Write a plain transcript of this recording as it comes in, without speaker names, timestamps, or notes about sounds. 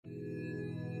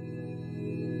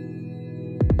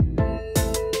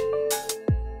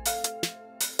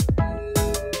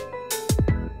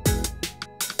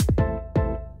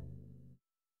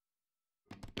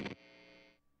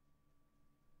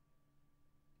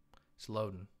It's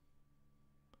loading.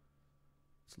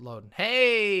 It's loading.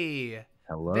 Hey!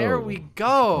 There we Hello.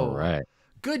 All go. right.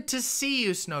 Good to see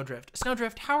you, Snowdrift.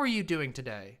 Snowdrift, how are you doing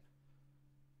today?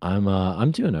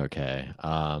 I'm doing okay.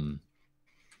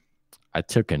 I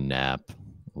took a nap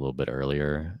a little bit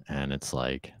earlier and it's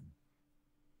like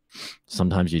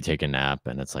sometimes you take a nap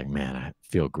and it's like, man, I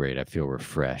feel great. I feel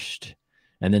refreshed.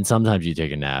 And then sometimes you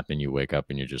take a nap and you wake up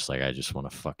and you're just like, I just want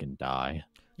to fucking die.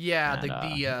 Yeah,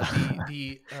 And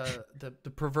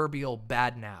the proverbial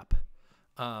bad nap,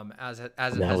 as it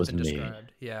that has was been me.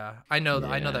 described. Yeah, I know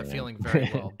Yeah, that feeling very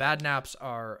yeah. well. Bad naps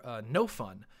are no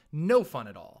fun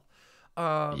at all.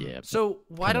 Yeah, but So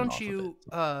why coming don't off of it.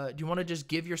 you do you want to just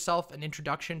give yourself an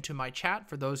introduction to my chat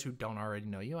for those who don't already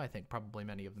know you? I think probably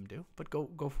many of them do, but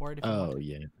go for it if you want Oh, to.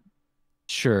 yeah.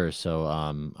 Sure. So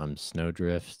I'm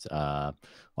Snowdrift,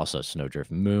 also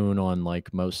Snowdrift Moon on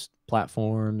like most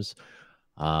platforms.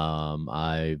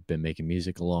 I've been making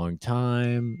music a long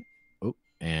time. Oh,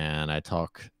 and I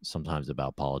talk sometimes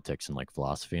about politics and like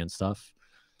philosophy and stuff.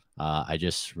 I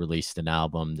just released an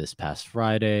album this past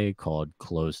Friday called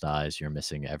Closed Eyes, You're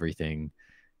Missing Everything.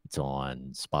 It's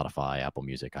on Spotify, Apple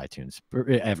Music, iTunes,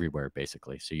 everywhere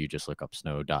basically. So you just look up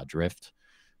Snow.Drift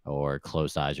or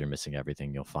Closed Eyes, You're Missing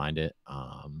Everything. You'll find it.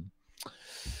 And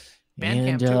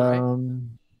Bandcamp too, right?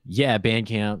 yeah,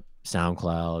 Bandcamp,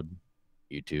 SoundCloud,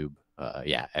 YouTube,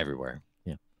 yeah, everywhere.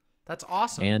 Yeah. That's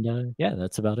awesome. And yeah,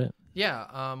 that's about it.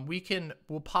 Yeah,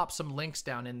 we'll pop some links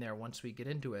down in there once we get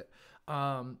into it.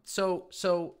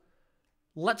 So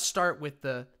let's start with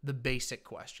the basic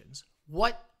questions.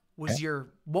 Okay.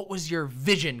 What was your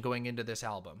vision going into this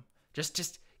album?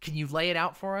 Just can you lay it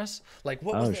out for us? Like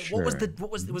Oh, sure.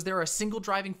 what was there a single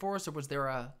driving force, or was there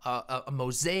a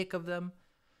mosaic of them?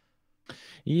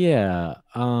 Yeah.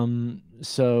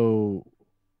 So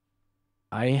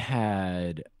I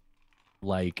had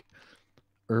like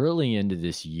early into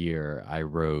this year, I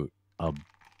wrote a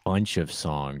bunch of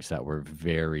songs that were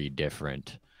very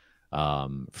different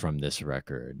from this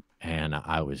record, and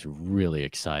I was really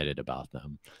excited about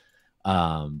them.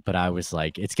 But I was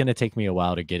like, it's gonna take me a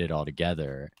while to get it all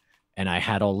together. And I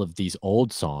had all of these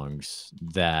old songs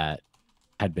that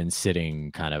had been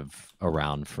sitting kind of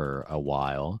around for a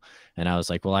while. And I was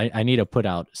like, well, I need to put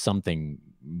out something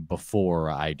before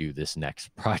I do this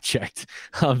next project.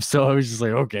 So I was just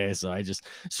like, okay. So I just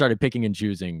started picking and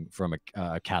choosing from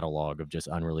a catalog of just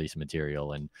unreleased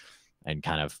material and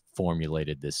kind of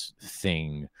formulated this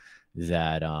thing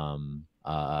that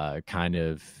kind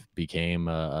of became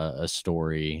a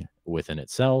story within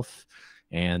itself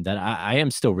and that I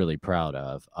am still really proud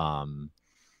of.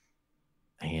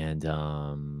 And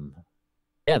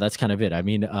yeah, that's kind of it. I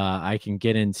mean, I can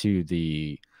get into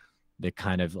the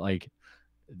kind of like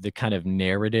the kind of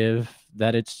narrative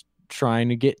that it's trying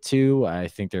to get to. I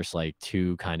think there's like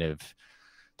two kind of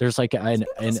there's like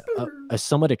a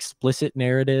somewhat explicit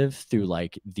narrative through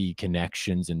like the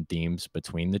connections and themes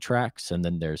between the tracks, and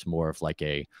then there's more of like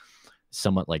a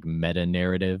somewhat like meta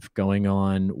narrative going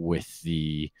on with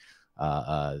uh,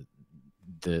 uh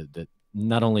the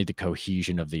not only the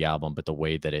cohesion of the album but the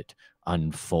way that it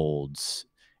unfolds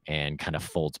and kind of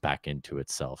folds back into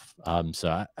itself.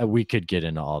 So we could get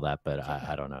into all that, but Yeah.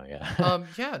 I don't know. Yeah.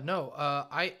 Yeah, no.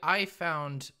 I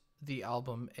found the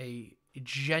album a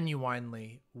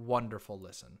genuinely wonderful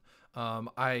listen.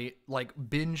 I like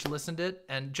binge listened it,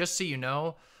 and just so you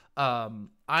know,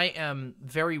 I am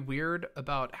very weird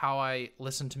about how I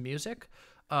listen to music.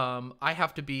 I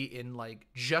have to be in like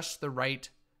just the right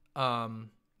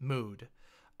mood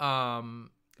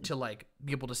to like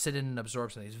be able to sit in and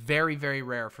absorb something. It's very, very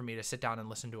rare for me to sit down and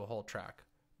listen to a whole track,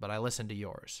 but I listen to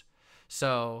yours.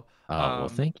 So Well,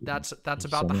 thank you. that's Thank you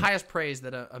about so the much. highest praise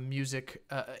that a music.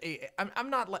 I'm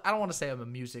not. I don't want to say I'm a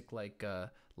music like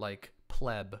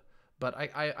pleb, but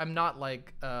I'm not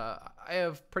like. I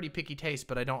have pretty picky taste,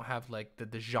 but I don't have like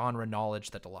the genre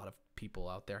knowledge that a lot of people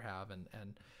out there have, and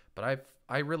but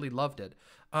I really loved it.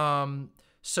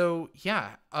 So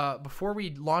yeah, before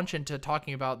we launch into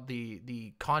talking about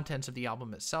the contents of the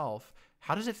album itself,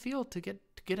 how does it feel to get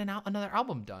another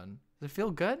album done? Does it feel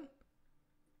good?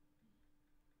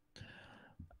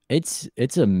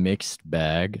 It's a mixed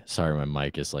bag. Sorry, my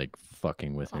mic is like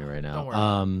fucking with me Oh, right don't now. worry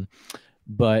about it.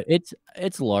 But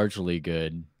it's largely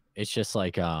good. It's just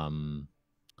like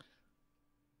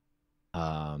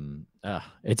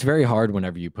it's very hard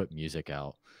whenever you put music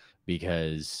out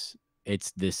because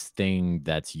it's this thing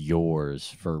that's yours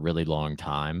for a really long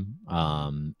time.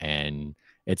 And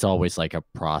it's always like a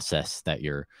process that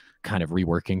you're kind of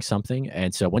reworking something.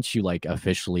 And so once you like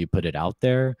officially put it out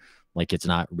there, like it's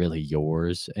not really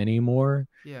yours anymore,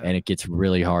 Yeah. and it gets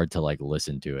really hard to like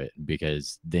listen to it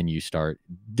because then you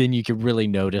can really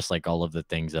notice like all of the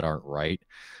things that aren't right.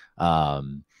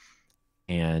 Um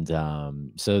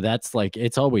so that's like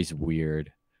it's always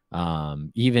weird.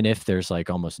 Even if there's like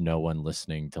almost no one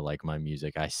listening to like my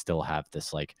music, I still have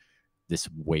this like this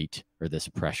weight or this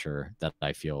pressure that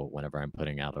I feel whenever I'm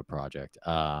putting out a project.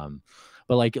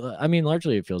 But like I mean,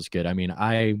 largely it feels good. I mean,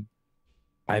 I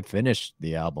finished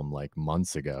the album like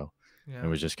months ago Yeah. and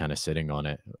was just kind of sitting on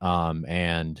it.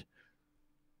 And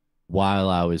while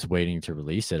I was waiting to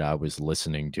release it, I was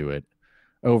listening to it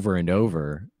over and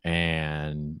over.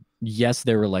 And yes,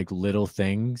 there were like little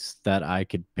things that I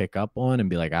could pick up on and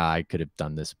be like, ah, I could have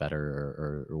done this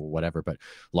better or whatever. But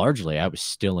largely, I was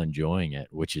still enjoying it,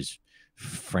 which is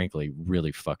frankly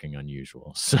really fucking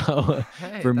unusual. So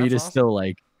Hey, for me that's to awesome. still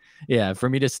like, yeah, for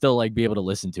me to still like be able to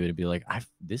listen to it and be like,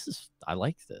 I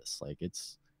like this. Like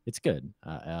it's good.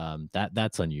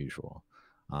 That's unusual.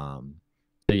 Um,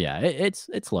 so yeah,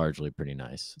 it's largely pretty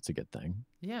nice. It's a good thing.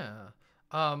 Yeah.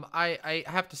 I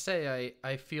have to say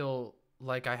I feel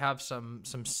like I have some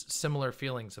similar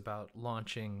feelings about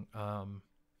launching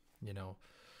you know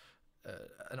uh,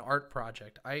 an art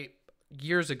project. I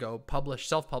years ago published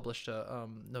self-published a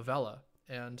novella,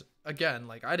 and again,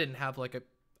 like I didn't have like a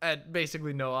I had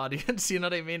basically no audience, you know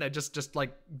what I mean? I just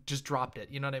dropped it,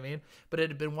 you know what I mean? But it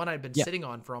had been one I'd been Yeah. sitting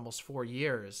on for almost 4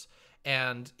 years,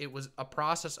 and it was a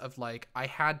process of like I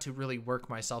had to really work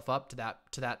myself up to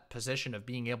that position of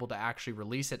being able to actually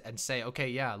release it and say, okay,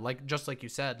 yeah, like just like you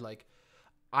said, like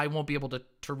I won't be able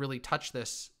to really touch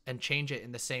this and change it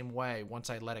in the same way once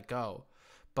I let it go.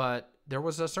 But there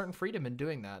was a certain freedom in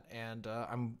doing that, and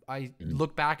I Mhm.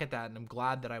 look back at that and I'm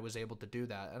glad that I was able to do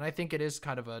that. And I think it is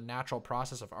kind of a natural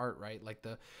process of art, right? Like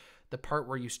the part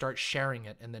where you start sharing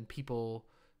it and then people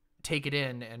take it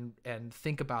in and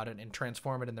think about it and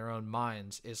transform it in their own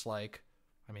minds is like,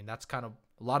 I mean, that's kind of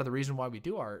a lot of the reason why we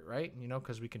do art, right? You know,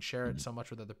 because we can share it Mhm. so much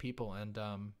with other people. And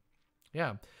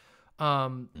yeah.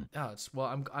 Mhm. Yeah,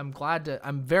 well, I'm glad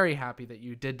I'm very happy that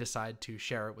you did decide to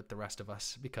share it with the rest of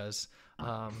us because,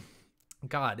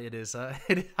 God, it is,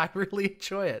 I really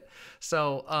enjoy it.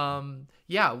 So,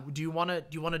 yeah, do you want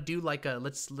to do like a,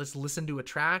 let's listen to a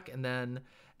track and then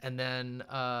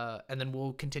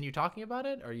we'll continue talking about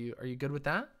it. Are you good with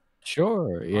that?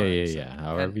 Sure. All Yeah, right, yeah, sick. yeah. And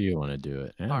However you wanna do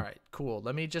it. all Yeah. right, cool.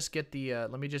 Let me just get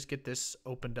this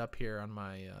opened up here on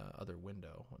my other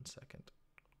window. One second.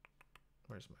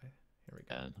 Where's my, here we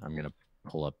go. And I'm gonna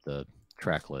pull up the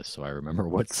track list so I remember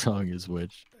what song is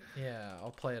which. Yeah,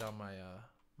 I'll play it on my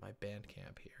my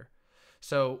Bandcamp here.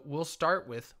 So we'll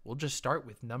just start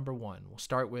with number one. We'll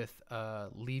start with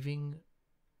leaving.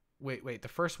 Wait. The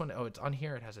first one, oh, it's on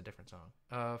here. It has a different song.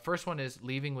 First one is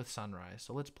Leaving with Sunrise.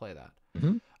 So let's play that.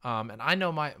 Mhm. And I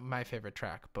know my favorite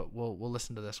track, but we'll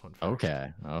listen to this one first.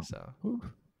 Okay. Oh. So Whew.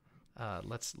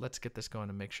 let's get this going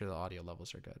and make sure the audio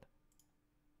levels are good.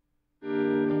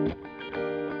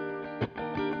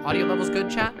 Audio levels good,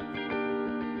 chat.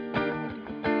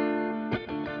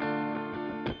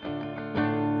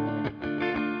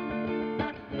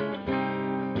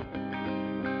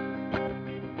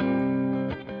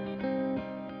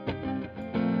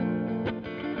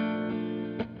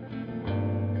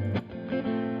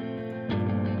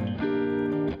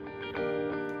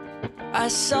 I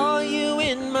saw you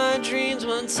in my dreams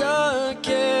once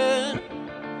again.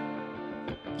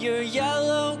 Your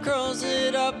yellow curls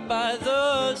lit up by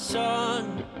the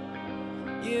sun.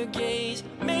 Your gaze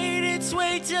made its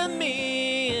way to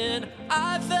me, and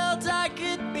I felt I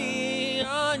could be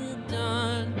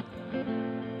undone.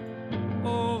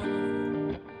 Oh,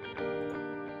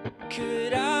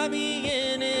 could I be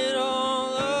in it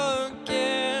all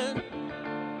again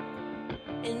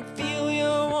and feel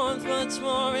your warmth once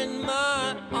more in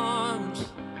my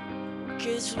arms?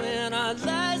 'Cause when I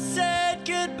last said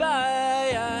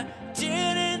goodbye, I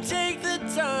didn't take the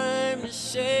time to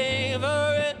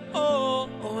savor it all.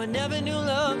 Oh, I never knew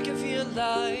love could feel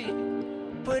like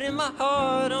putting my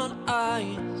heart on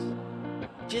ice,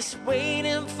 just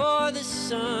waiting for the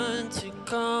sun to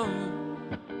come.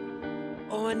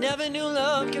 Oh, I never knew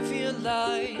love could feel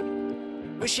like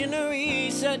wishing to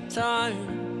reset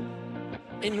time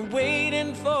and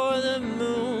waiting for the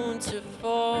moon to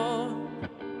fall.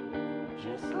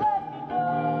 Just let me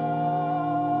know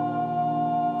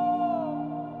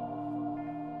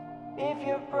if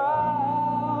you're proud.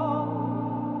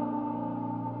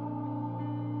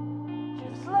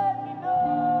 Just let me know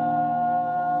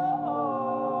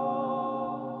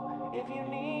if you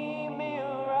need me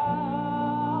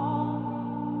around.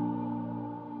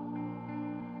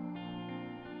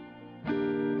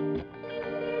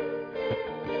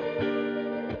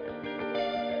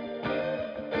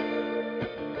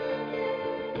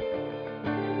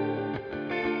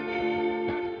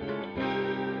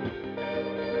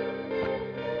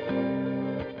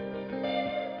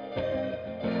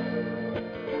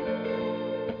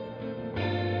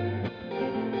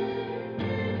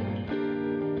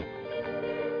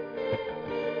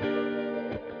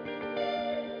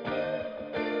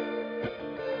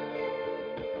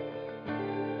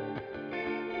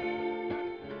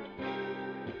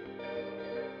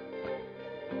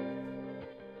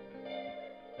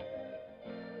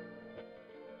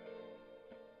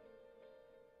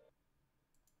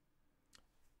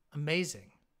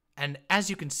 amazing. And as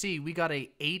you can see, we got a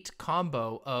 8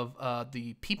 combo of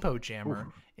the Peepo Jammer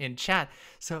in chat.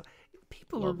 So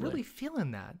people are really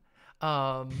feeling that.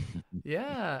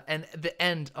 Yeah. And the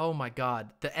end, oh my God,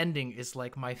 the ending is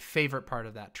like my favorite part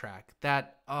of that track.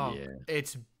 That,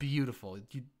 it's beautiful.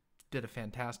 You did a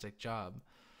fantastic job.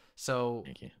 So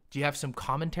Thank you. do you have some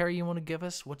commentary you want to give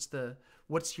us?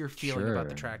 What's your feeling about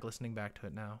the track listening back to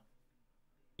it now?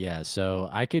 Yeah, so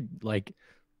I could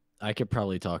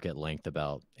probably talk at length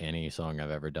about any song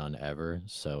I've ever done ever.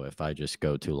 So if I just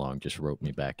go too long, just rope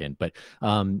me back in. But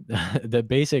the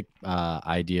basic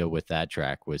idea with that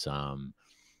track was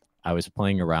I was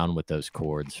playing around with those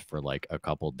chords for like a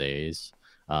couple days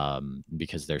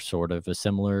because they're sort of a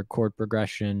similar chord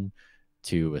progression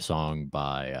to a song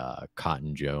by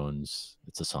Cotton Jones.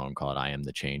 It's a song called "I Am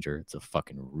the Changer." It's a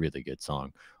fucking really good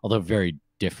song, although very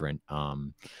different.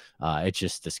 It's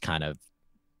just this kind of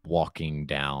walking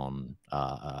down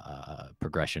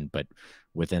progression, but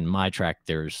within my track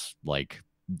there's like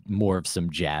more of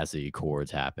some jazzy chords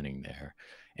happening there.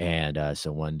 And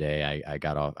so one day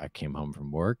I came home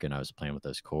from work and I was playing with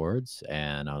those chords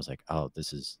and I was like, oh,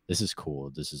 this is cool,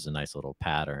 this is a nice little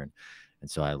pattern. And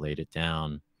so I laid it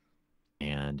down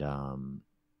and I'm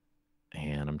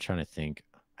trying to think.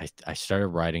 I started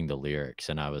writing the lyrics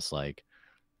and I was like,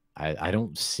 I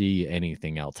don't see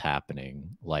anything else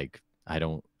happening. Like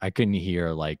I couldn't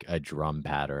hear like a drum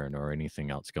pattern or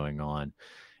anything else going on.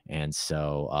 And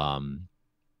so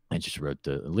I just wrote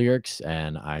the lyrics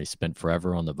and I spent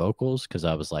forever on the vocals because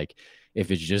I was like,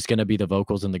 if it's just gonna be the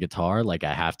vocals and the guitar, like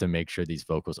I have to make sure these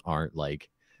vocals aren't like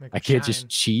I can't just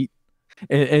cheat.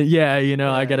 And yeah, you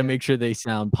know, I got to make sure they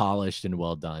sound polished and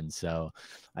well done. So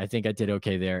I think I did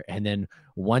okay there. And then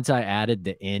once I added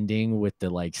the ending with the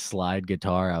like slide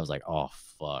guitar, I was like, oh,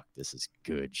 fuck, this is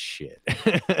good shit.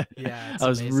 Yeah. I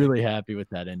was really happy with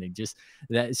that ending. Just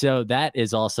that. So that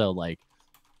is also like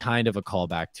kind of a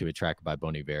callback to a track by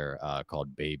Bon Iver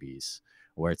called Babies,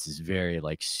 where it's this very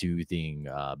like soothing,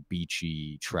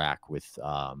 beachy track with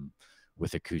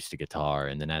acoustic guitar,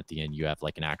 and then at the end you have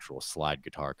like an actual slide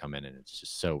guitar come in and it's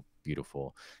just so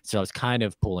beautiful. So I was kind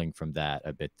of pulling from that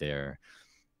a bit there.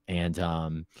 And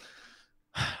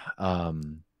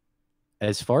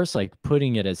as far as like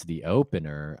putting it as the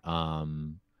opener,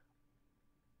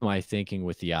 my thinking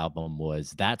with the album was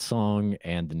that song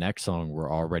and the next song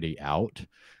were already out.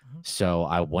 So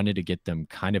I wanted to get them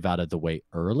kind of out of the way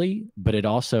early, but it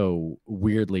also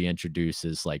weirdly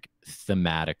introduces like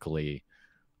thematically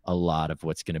a lot of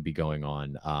what's going to be going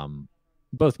on,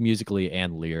 both musically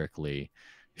and lyrically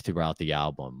throughout the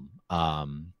album,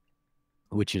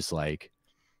 which is like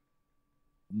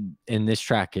in this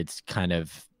track it's kind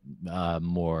of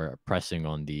more pressing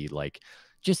on the like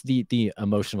just the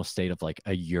emotional state of like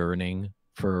a yearning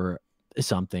for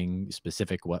something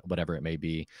specific, whatever it may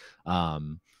be.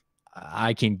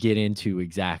 I can get into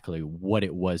exactly what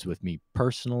it was with me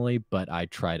personally, but I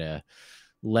try to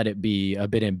let it be a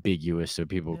bit ambiguous so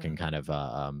people can kind of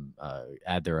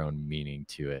add their own meaning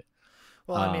to it.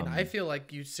 Well, I mean, I feel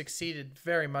like you succeeded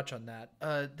very much on that.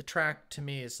 The track to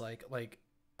me is like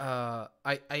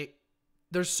I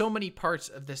there's so many parts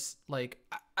of this. Like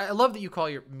I love that you call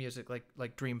your music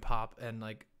like dream pop and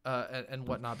like and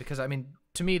whatnot, because I mean,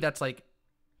 to me that's like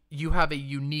you have a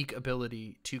unique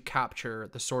ability to capture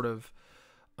the sort of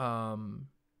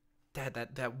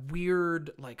that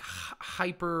weird like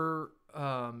hyper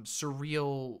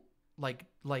surreal like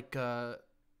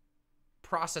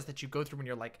process that you go through when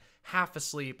you're like half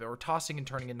asleep or tossing and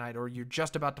turning at night, or you're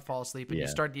just about to fall asleep and you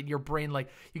start your brain, like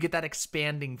you get that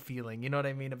expanding feeling, you know what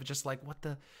I mean, of just like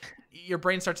your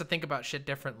brain starts to think about shit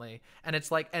differently. And it's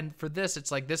like, and for this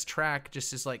it's like this track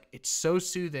just is like, it's so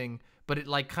soothing, but it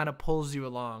like kind of pulls you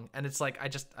along, and it's like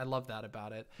I love that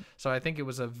about it. So I think it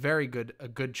was a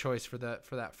good choice for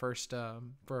that first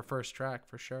for a first track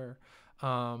for sure.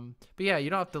 But yeah, you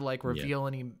don't have to like reveal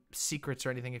any secrets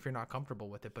or anything if you're not comfortable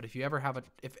with it. But if you ever have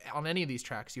if on any of these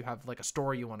tracks you have like a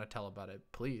story you want to tell about it,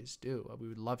 please do. We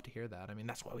would love to hear that. I mean,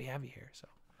 that's why we have you here. So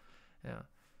yeah.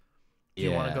 Do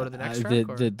you want to go to the next track?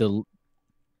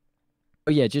 Oh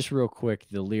yeah, just real quick,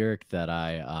 the lyric that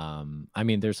I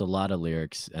mean, there's a lot of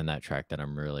lyrics in that track that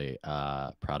I'm really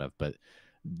proud of, but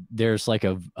there's like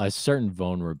a certain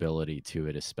vulnerability to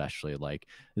it, especially like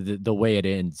the way it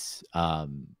ends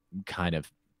kind of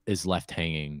is left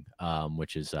hanging,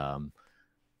 which is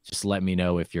just let me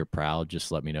know if you're proud,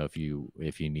 just let me know if you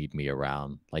need me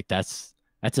around. Like that's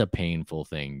a painful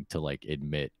thing to like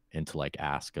admit and to like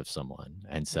ask of someone.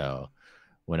 And so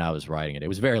when I was writing it, it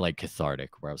was very like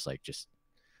cathartic, where I was like just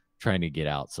trying to get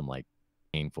out some like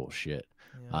painful shit.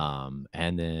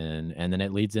 And then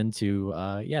it leads into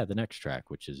the next track,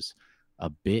 which is a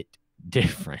bit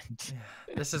different.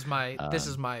 This is my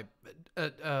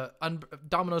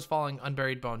Dominoes Falling,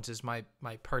 Unburied Bones is my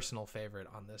personal favorite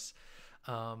on this.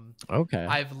 Okay.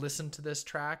 I've listened to this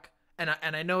track, and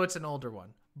I know it's an older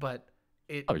one, but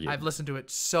I've listened to it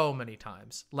so many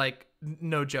times. Like,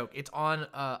 no joke. It's on.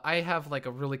 I have like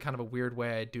a really kind of a weird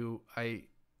way I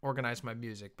organize my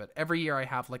music, but every year I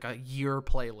have like a year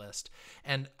playlist,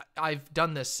 and I've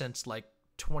done this since like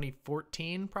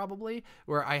 2014 probably,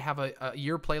 where I have a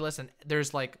year playlist, and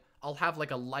there's like I'll have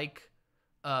like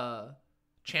a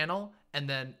channel, and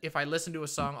then if I listen to a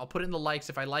song, I'll put it in the likes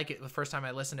if I like it the first time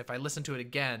I listen. If I listen to it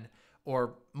again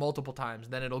or multiple times,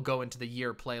 then it'll go into the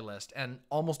year playlist. And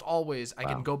almost always I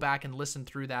can go back and listen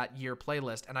through that year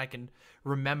playlist, and I can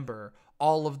remember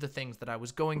all of the things that I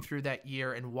was going through that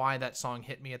year and why that song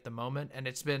hit me at the moment. And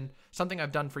it's been something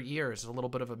I've done for years, a little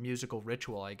bit of a musical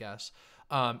ritual, I guess.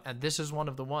 And this is one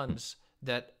of the ones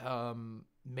that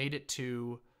made it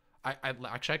to. I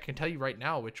actually I can tell you right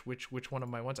now which one of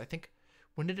my ones. I think,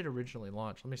 when did it originally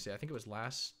launch? Let me see. I think it was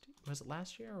it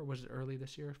last year, or was it early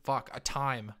this year? A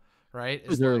time, right? It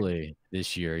was early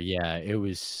this year. Yeah, it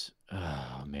was.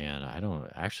 Oh man, I don't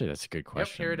actually. That's a good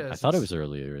question. Yep, here it is. I thought it was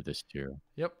earlier this year.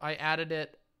 Yep, I added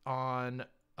it on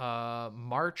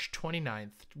March 29th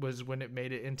was when it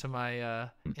made it into my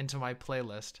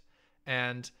playlist,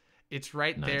 and it's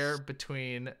right there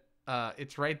between.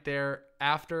 It's right there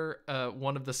after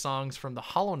one of the songs from the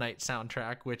Hollow Knight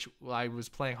soundtrack, which I was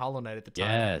playing Hollow Knight at the time.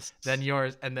 Yes. Then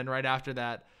yours, and then right after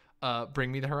that,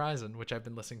 Bring Me the Horizon, which I've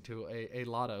been listening to a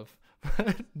lot of.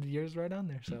 Yours right on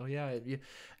there. So yeah,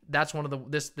 that's one of the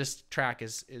this track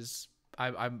is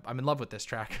I'm in love with this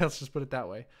track. Let's just put it that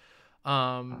way.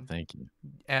 Thank you.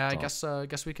 And I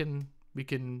guess we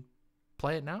can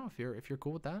play it now if you're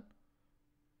cool with that.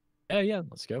 Yeah,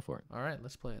 let's go for it. All right,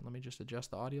 let's play it. Let me just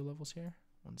adjust the audio levels here.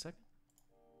 1 second.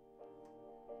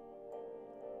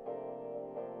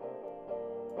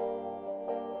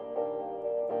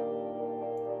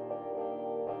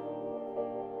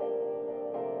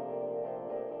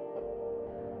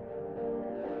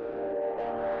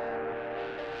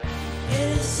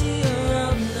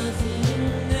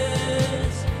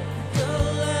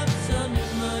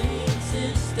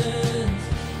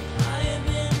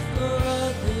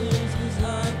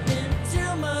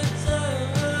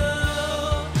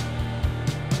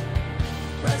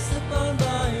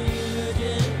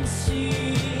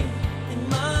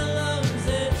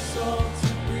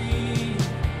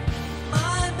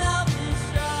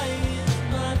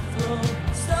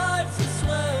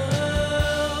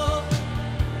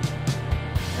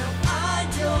 Now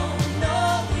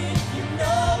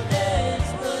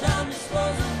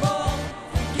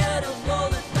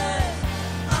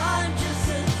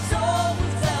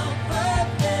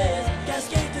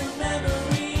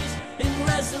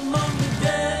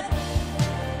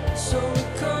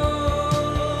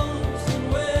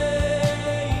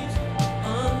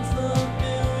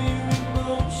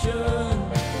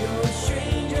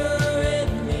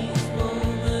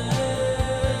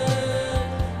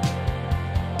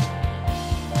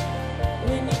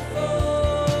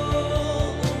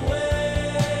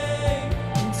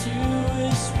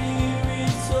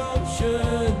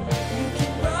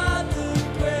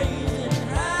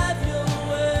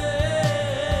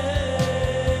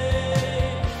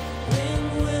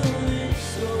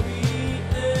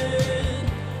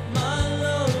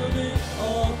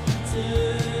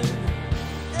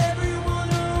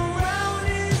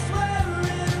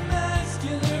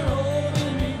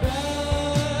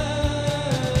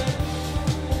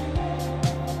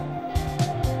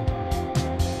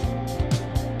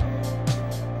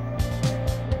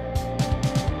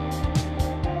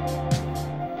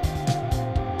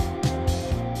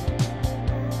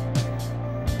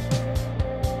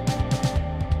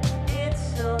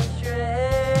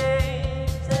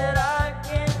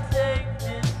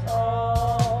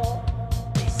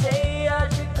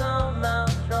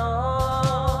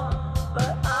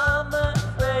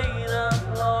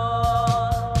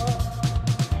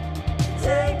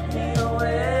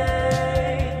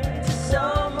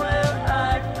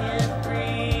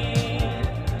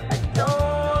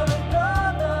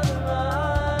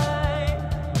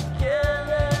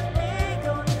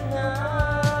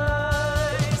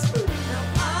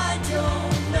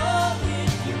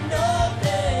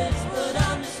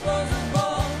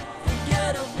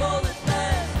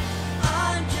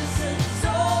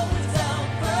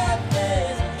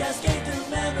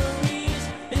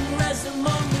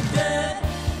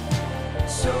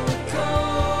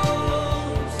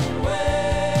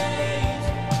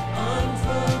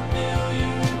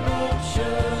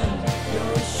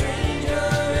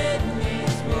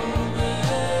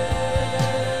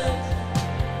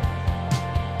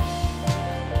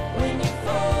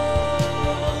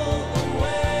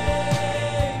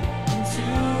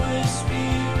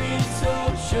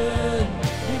ocean.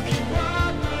 You can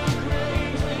ride the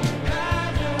waves and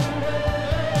have your way.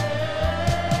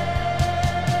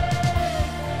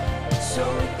 So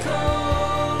it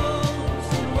comes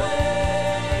in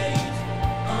waves,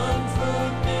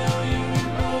 unfamiliar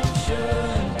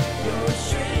emotion. You're a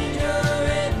stranger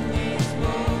in these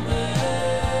moments.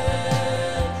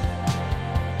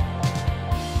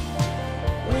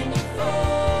 When you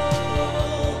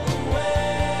fall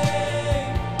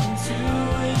away into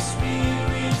a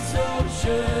spirit's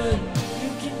ocean, you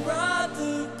can ride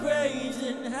the graves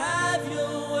and have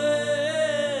your way.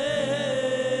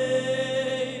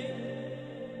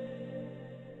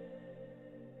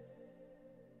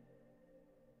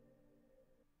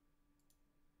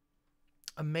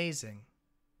 Amazing.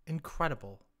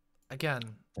 Incredible. Again,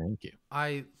 Thank you.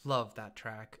 I love that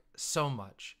track so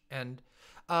much. And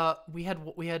we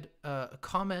had a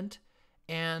comment,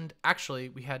 and actually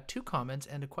we had 2 comments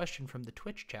and a question from the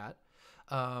Twitch chat.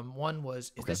 One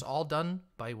was, is this all done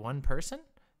by one person?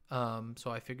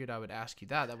 So I figured I would ask you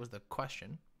that. That was the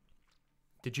question.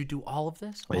 Did you do all of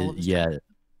this? All of this Yeah. track?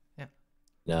 Yeah.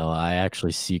 No, I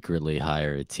actually secretly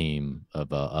hire a team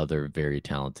of other very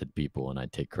talented people, and I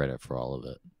take credit for all of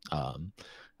it.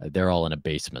 They're all in a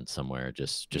basement somewhere,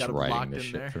 just got 'em writing locked this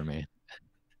in shit there. for me.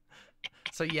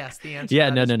 So yes, the answer Yeah,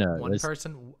 to no, that no, is no. one It's,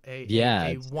 person, yeah,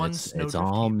 a one it's Snow.Drift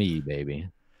all team. me, baby.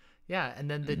 Yeah,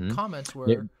 and then the Mhm. comments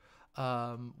Yeah.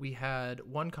 were, we had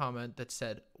one comment that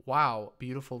said, "Wow,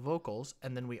 beautiful vocals,"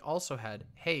 and then we also had,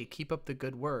 "Hey, keep up the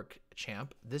good work,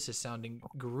 champ. This is sounding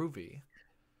groovy."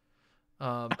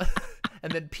 And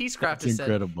then Peacecraft That's has said,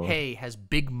 incredible. "Hey, has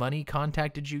Big Money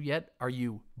contacted you yet? Are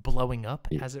you blowing up,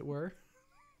 Yeah. as it were?"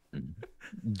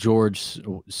 George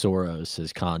Soros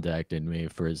has contacted me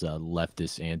for his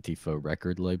leftist Antifa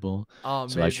record label, Oh,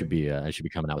 so I should amazing. be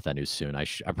coming out with that news soon. I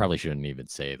probably shouldn't even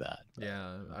say that.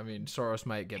 Yeah, I mean, Soros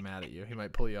might get mad at you. He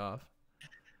might pull you off.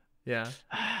 Yeah.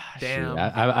 Shoot, Damn.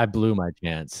 I blew my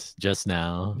chance just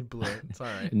now. You blew it. It's all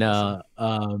right. No,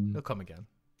 Listen, he'll come again.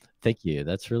 thank you.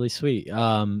 That's really sweet.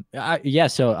 Yeah.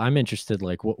 So I'm interested.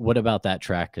 Like, what about that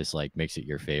track is like makes it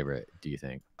your favorite? Do you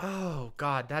think? Oh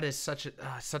God, that is such a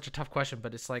tough question.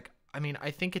 But it's like, I mean, I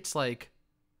think it's like,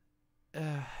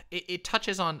 it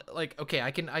touches on like, okay,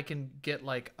 I can get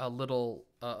like a little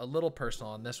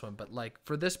personal on this one, but like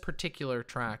for this particular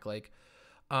track, like,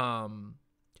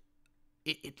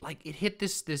 it hit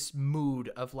this mood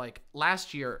of like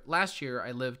last year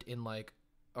I lived in like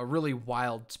a really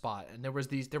wild spot, and there were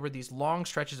these long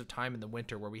stretches of time in the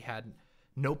winter where we had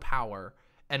no power,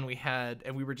 and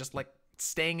we were just like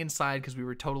staying inside because we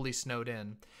were totally snowed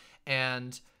in,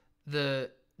 and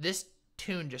this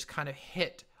tune just kind of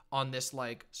hit on this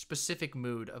like specific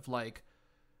mood of like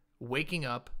waking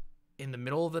up in the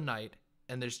middle of the night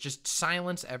and there's just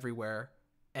silence everywhere,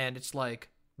 and it's like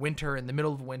winter, in the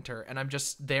middle of winter, and I'm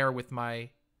just there with my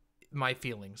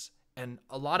feelings, and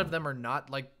a lot of them are not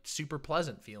like super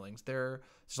pleasant feelings. There's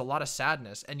a lot of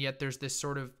sadness, and yet there's this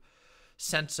sort of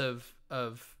sense of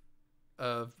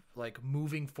like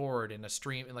moving forward in a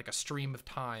stream of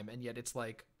time, and yet it's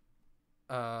like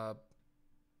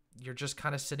you're just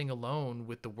kind of sitting alone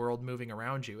with the world moving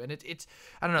around you, and it's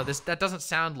I don't know, that doesn't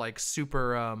sound like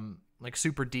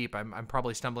super deep. I'm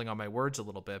probably stumbling on my words a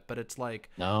little bit, but it's like,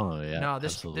 No, yeah, no,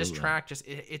 this absolutely. track just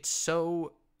it's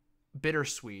so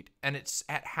bittersweet, and it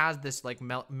has this like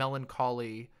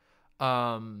melancholy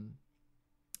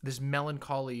this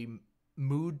melancholy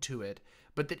mood to it,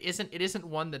 but it isn't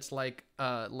one that's like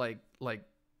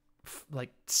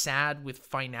sad with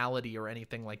finality or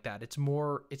anything like that.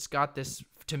 It's got this,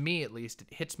 to me at least, it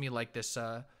hits me like this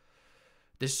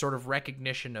this sort of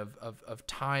recognition of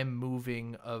time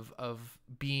moving, of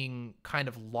being kind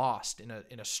of lost in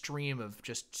a stream of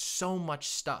just so much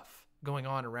stuff going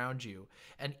on around you.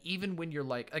 And even when you're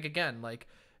like again, like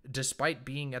despite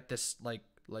being at this like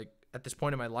at this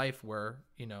point in my life where,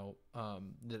 you know,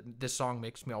 this song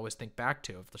makes me always think back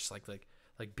to, of just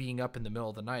like being up in the middle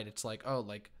of the night. It's like, oh,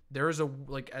 like there is a,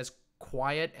 like, as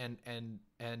quiet and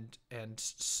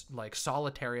like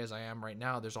solitary as I am right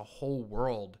now, there's a whole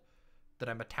world that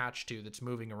I'm attached to that's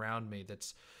moving around me,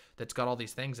 that's got all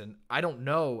these things. And I don't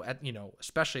know, you know,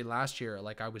 especially last year,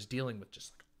 like I was dealing with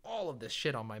just like all of this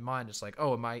shit on my mind. It's like,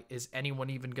 oh, is anyone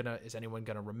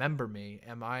gonna remember me?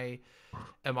 Am I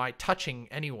touching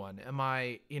anyone? Am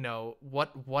I, you know,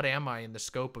 what am I in the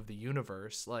scope of the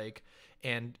universe? Like,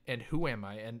 and who am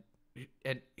I? And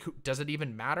who, does it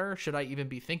even matter? Should I even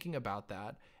be thinking about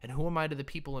that? And who am I to the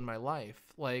people in my life?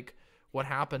 Like, what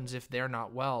happens if they're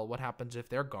not well? What happens if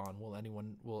they're gone? Will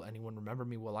anyone remember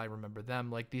me? Will I remember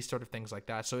them? Like these sort of things like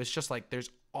that. So it's just like there's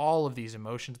all of these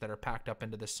emotions that are packed up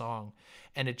into this song,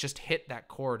 and it just hit that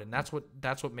chord, and that's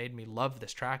what made me love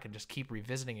this track and just keep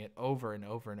revisiting it over and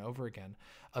over and over again,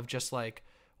 of just like,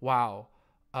 wow,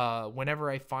 whenever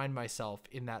I find myself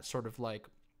in that sort of like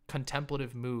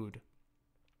contemplative mood,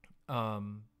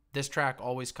 this track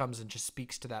always comes and just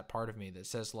speaks to that part of me that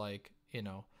says like,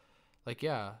 like,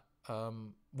 yeah,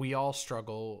 we all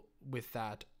struggle with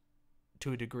that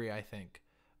to a degree, I think.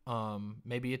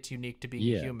 Maybe it's unique to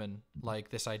being a human, like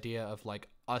this idea of like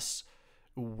us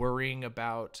worrying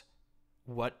about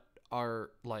what our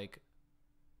like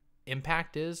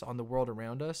impact is on the world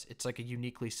around us. It's like a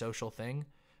uniquely social thing,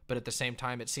 but at the same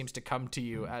time, it seems to come to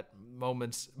you at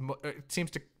moments. It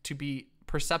seems to be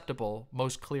perceptible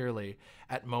most clearly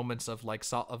at moments of like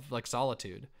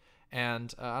solitude,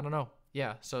 and I don't know.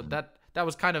 Yeah, so that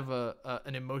was kind of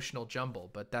an emotional jumble,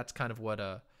 but that's kind of what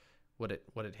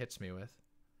it hits me with,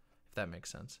 if that makes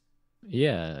sense.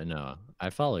 Yeah, no, I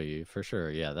follow you for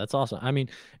sure. Yeah, that's awesome. I mean,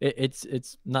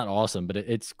 it's not awesome, but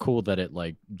it's cool that it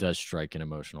like does strike an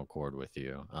emotional chord with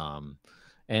you.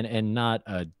 And not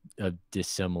a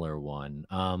dissimilar one.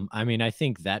 I mean, I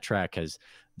think that track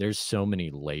there's so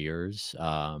many layers,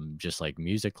 just like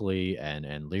musically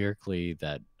and lyrically,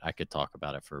 that I could talk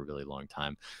about it for a really long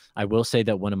time. I will say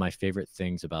that one of my favorite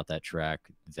things about that track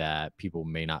that people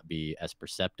may not be as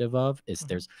perceptive of is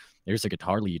Mhm. there's a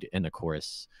guitar lead in the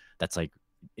chorus that's like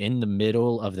in the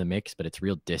middle of the mix, but it's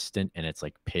real distant and it's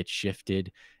like pitch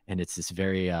shifted, and it's this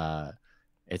very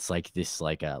it's like this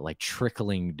like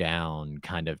trickling down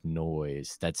kind of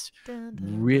noise that's Dun,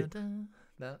 dun, real. dun, dun.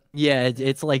 That. Yeah, Yeah.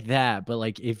 it's like that, but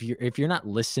like if you're not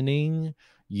listening,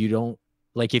 you don't,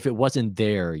 like if it wasn't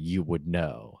there, you would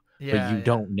know, but Yeah. you Yeah.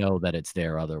 don't know that it's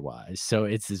there otherwise. So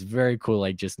it's this very cool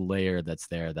like just layer that's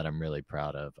there that I'm really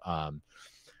proud of.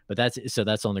 But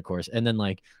that's on the chorus, and then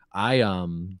like I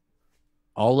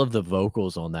all of the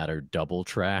vocals on that are double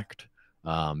tracked,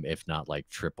 if not like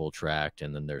triple tracked,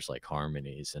 and then there's like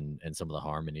harmonies, and some of the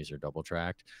harmonies are double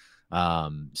tracked.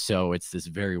 So it's this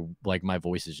very like my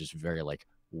voice is just very like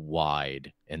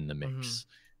wide in the Mm-hmm. mix,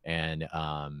 and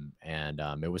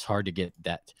it was hard to get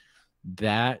that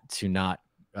to not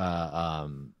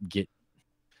get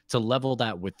to level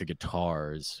that with the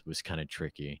guitars was kind of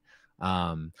tricky.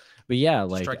 But yeah,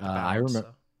 like Strike the I balance. remember,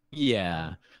 So.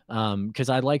 yeah, because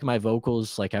I like my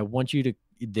vocals, like I want you to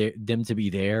them to be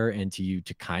there and to you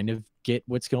to kind of get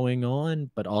what's going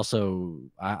on, but also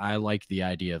I like the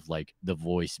idea of like the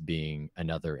voice being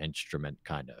another instrument,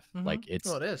 kind of Mm-hmm. like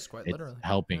Well, it is quite it's literally. Yeah.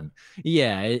 helping.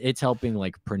 Yeah, it's helping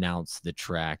like pronounce the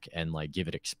track and like give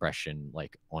it expression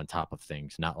like on top of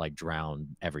things, not like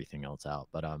drown everything else out.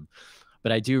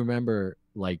 But I do remember,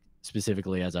 like,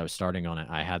 specifically as I was starting on it,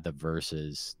 I had the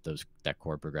verses, that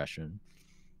chord progression.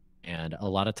 And a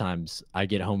lot of times I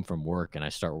get home from work and I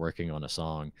start working on a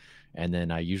song, and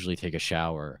then I usually take a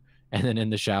shower. And then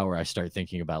in the shower, I start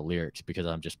thinking about lyrics because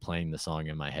I'm just playing the song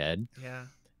in my head. Yeah.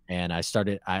 And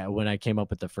when I came up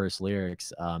with the first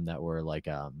lyrics, that were like,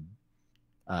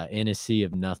 in a sea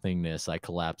of nothingness, I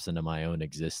collapse into my own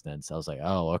existence. I was like,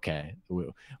 oh, okay,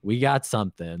 we got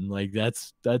something. Like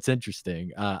that's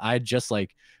interesting.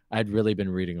 I'd really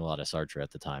been reading a lot of Sartre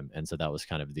at the time, and so that was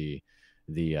kind of the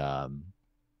um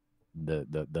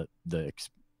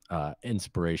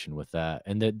inspiration with that.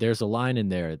 And there's a line in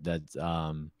there that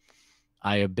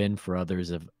I have been for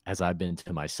others as I've been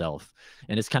to myself,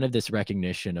 and it's kind of this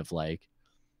recognition of like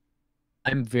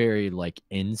I'm very like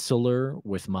insular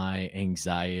with my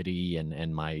anxiety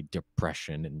and my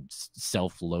depression and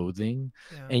self-loathing.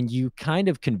 Yeah. And you kind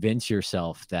of convince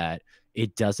yourself that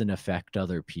it doesn't affect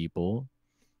other people.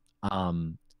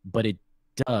 But it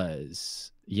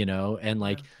does, and Yeah.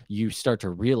 like you start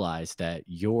to realize that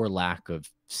your lack of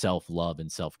self-love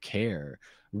and self-care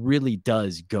really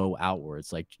does go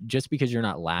outwards. Like just because you're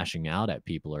not lashing out at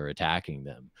people or attacking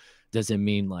them doesn't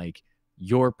mean like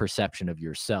your perception of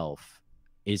yourself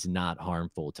is not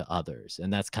harmful to others.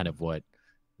 And that's kind of what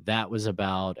that was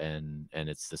about. And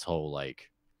it's this whole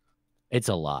like it's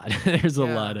a lot. There's a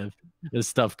lot Yeah. of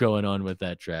stuff going on with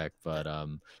that track, but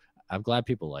I'm glad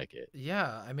people like it.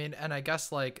 Yeah. I mean, and I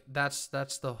guess like that's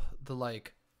the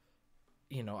like,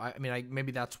 I mean,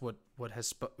 maybe that's what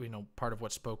has part of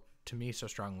what spoke to me so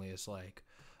strongly is like,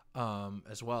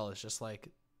 as well as just like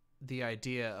the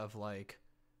idea of like,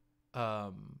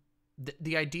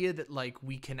 the idea that like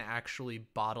we can actually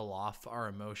bottle off our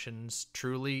emotions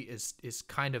truly is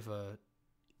kind of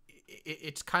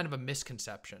it's kind of a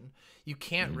misconception. You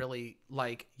can't really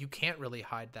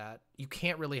hide that. You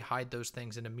can't really hide those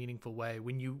things in a meaningful way.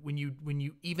 When you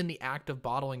even the act of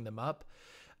bottling them up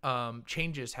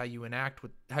changes how you interact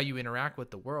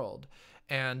with the world.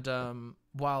 And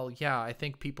while I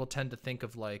think people tend to think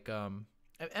of like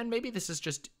and maybe this is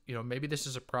just, maybe this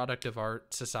is a product of our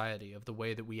society, of the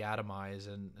way that we atomize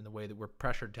and the way that we're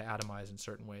pressured to atomize in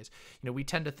certain ways. We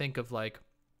tend to think of like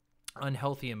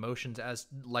unhealthy emotions as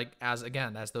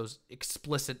those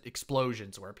explicit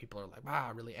explosions where people are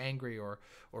like really angry or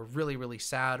really really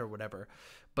sad or whatever.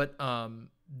 But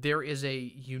there is a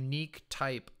unique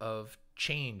type of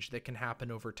change that can happen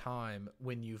over time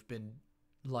when you've been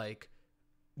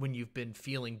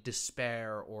feeling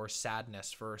despair or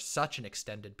sadness for such an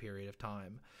extended period of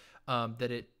time,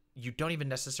 that you don't even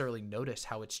necessarily notice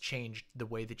how it's changed the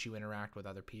way that you interact with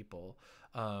other people,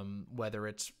 whether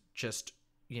it's just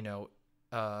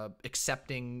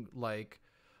accepting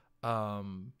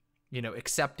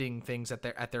accepting things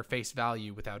at their face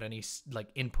value without any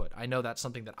input. I know that's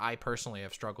something that I personally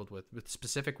have struggled with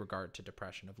specific regard to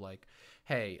depression, of like,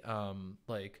 hey,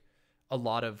 a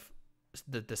lot of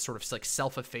the sort of like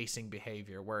self-effacing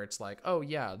behavior where it's like, oh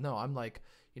yeah, no, I'm like,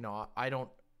 I don't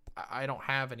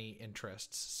have any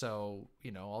interests, so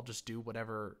I'll just do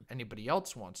whatever anybody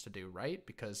else wants to do, right?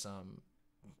 Because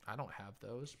I don't have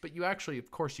those. But you actually, of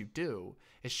course you do.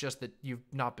 It's just that you've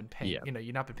not been paying,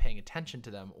 you've not been paying attention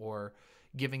to them or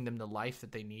giving them the life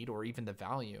that they need or even the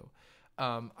value.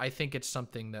 I think it's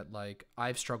something that like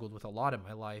I've struggled with a lot in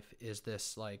my life, is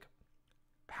this like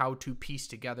how to piece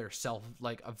together self-value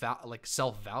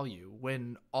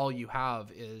when all you have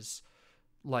is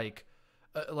like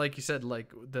you said,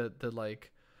 like the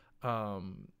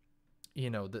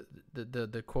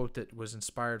quote that was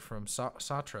inspired from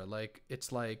Sartre. Like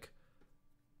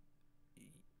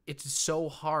it's so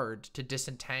hard to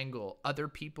disentangle other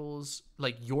people's,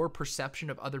 like your perception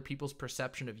of other people's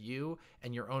perception of you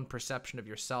and your own perception of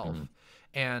yourself.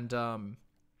 And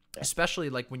especially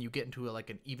like when you get into like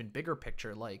an even bigger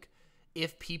picture, like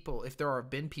if there have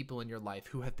been people in your life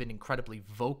who have been incredibly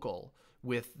vocal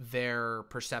with their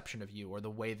perception of you or the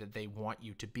way that they want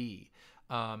you to be,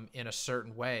 in a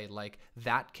certain way, like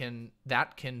that can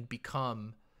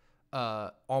become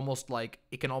almost like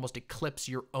it can almost eclipse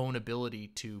your own ability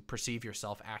to perceive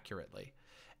yourself accurately.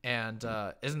 And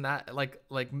isn't that like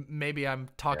maybe I'm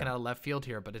talking out of left field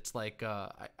here, but it's like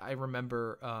I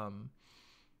remember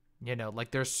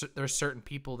like there's certain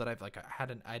people that I've like I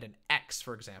had an ex,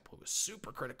 for example, who was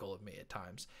super critical of me at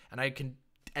times, and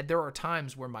there are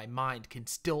times where my mind can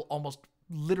still almost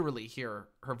literally hear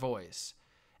her voice,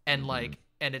 and like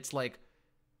and it's like,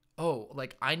 oh,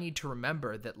 like I need to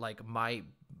remember that like my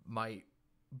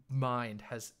mind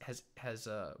has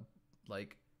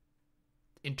like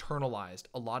internalized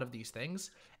a lot of these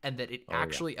things, and that it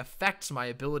actually affects my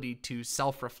ability to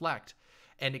self-reflect,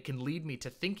 and it can lead me to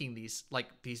thinking these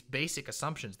basic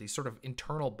assumptions, these sort of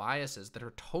internal biases that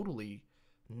are totally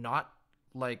not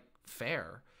like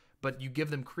fair, but you give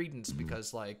them credence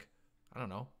because like, I don't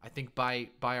know, I think by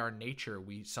our nature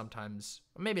we sometimes,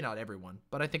 maybe not everyone,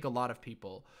 but I think a lot of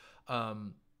people,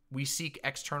 we seek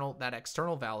external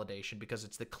validation because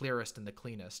it's the clearest and the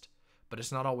cleanest, but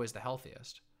it's not always the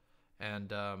healthiest.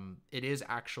 And it is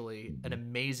actually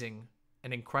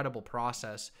an incredible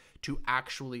process to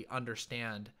actually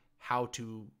understand how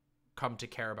to come to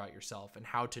care about yourself and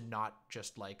how to not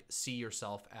just like see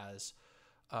yourself as,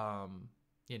 as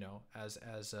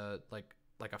a like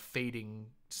a fading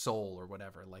soul or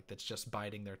whatever, like that's just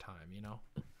biding their time,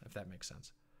 if that makes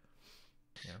sense.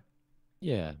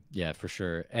 Yeah, for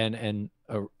sure. And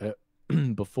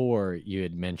before you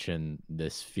had mentioned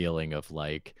this feeling of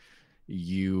like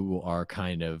you are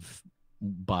kind of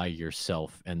by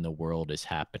yourself and the world is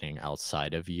happening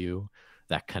outside of you,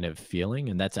 that kind of feeling.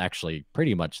 And that's actually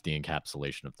pretty much the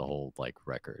encapsulation of the whole like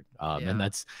record. And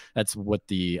that's what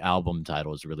the album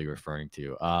title is really referring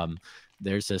to.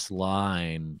 There's this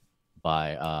line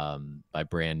by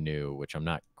Brand New, which I'm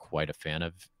not quite a fan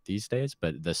of these days,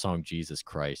 but the song Jesus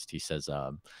Christ, he says,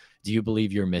 do you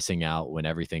believe you're missing out when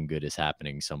everything good is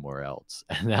happening somewhere else?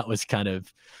 And that was kind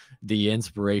of the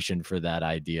inspiration for that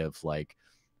idea of like,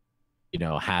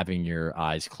 having your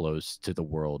eyes closed to the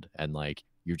world and like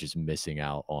you're just missing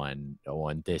out on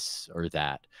this or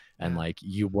that, and like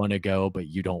you want to go but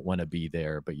you don't want to be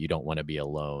there, but you don't want to be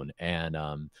alone, and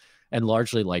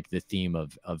largely like the theme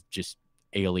of just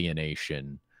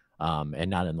alienation, and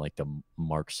not in like the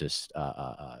Marxist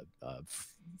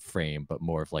frame, but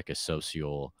more of like a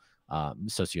sociological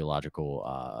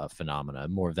phenomena,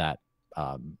 more of that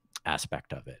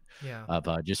aspect of it,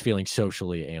 of just feeling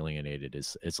socially alienated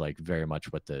is like very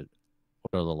much what the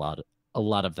what a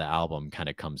lot of the album kind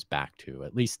of comes back to,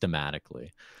 at least thematically.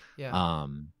 Yeah.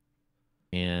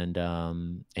 And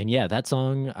yeah, that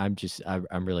song,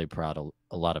 I'm really proud of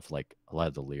a lot of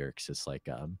the lyrics. It's like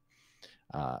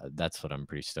that's what I'm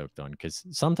pretty stoked on, because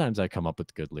sometimes I come up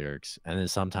with good lyrics, and then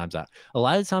sometimes a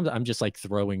lot of times I'm just like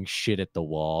throwing shit at the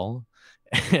wall,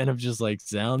 and I'm just like,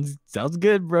 sounds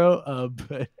good, bro.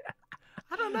 But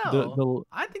I don't the know. the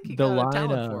I think you the got a line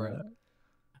talent for it.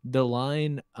 the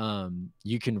line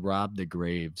you can rob the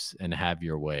graves and have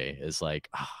your way is like,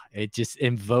 it just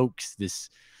invokes this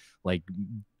like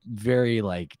very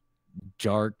like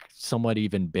dark, somewhat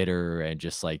even bitter, and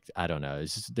just like, I don't know,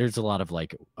 there's a lot of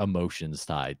like emotions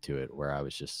tied to it, where I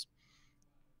was just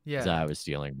that Yeah. I was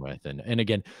dealing with. And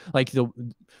again, like the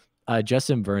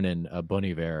Justin Vernon, Bon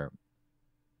Iver,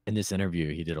 in this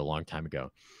interview he did a long time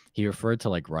ago, he referred to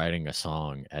like writing a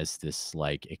song as this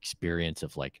like experience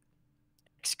of like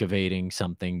excavating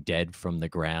something dead from the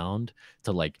ground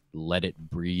to like let it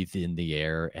breathe in the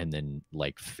air and then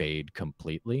like fade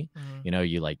completely. Mhm. You know,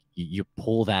 you like you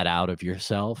pull that out of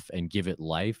yourself and give it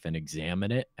life and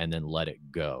examine it and then let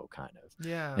it go, kind of.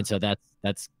 Yeah. And so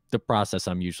that's the process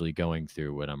I'm usually going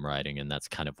through when I'm writing, and that's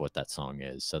kind of what that song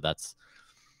is. So that's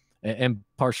and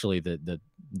partially the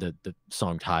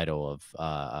song title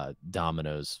of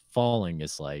Dominoes Falling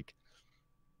is like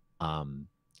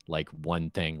one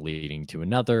thing leading to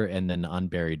another, and then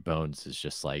Unburied Bones is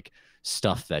just like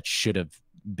stuff that should have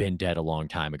been dead a long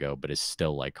time ago but is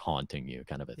still like haunting you,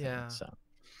 kind of a thing. Yeah. So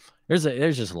there's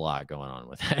just a lot going on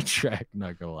with that track,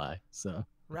 not gonna lie. So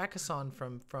Rakason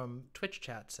from Twitch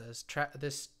chat says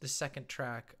this second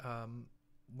track,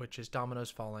 which is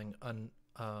Dominoes Falling,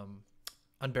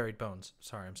 Unburied Bones.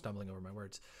 Sorry, I'm stumbling over my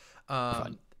words.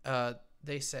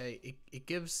 They say it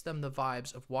gives them the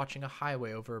vibes of watching a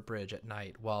highway over a bridge at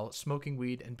night while smoking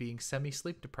weed and being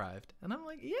semi-sleep deprived. And I'm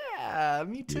like, yeah,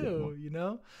 me too. Beautiful. You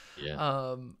know,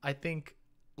 I think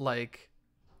like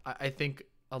I think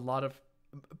a lot of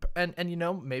and you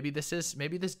know, maybe this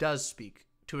does speak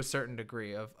to a certain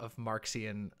degree of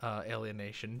Marxian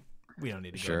alienation. We don't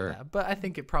need to go into that, but I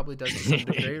think it probably does to some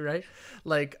degree, right?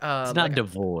 Like, it's not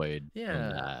devoid from yeah,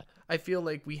 that. I feel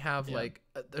like we have like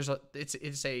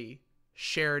it's a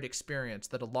shared experience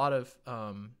that a lot of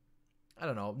I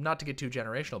don't know, not to get too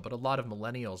generational, but a lot of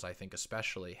millennials, I think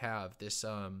especially, have this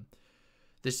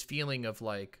this feeling of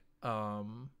like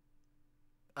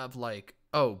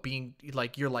oh, being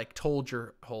like, you're like told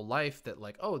your whole life that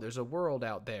like, oh, there's a world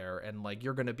out there and like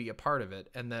you're gonna be a part of it,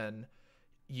 and then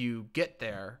you get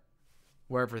there,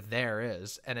 wherever there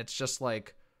is, and it's just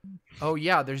like, oh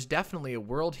yeah, there's definitely a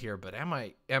world here, but am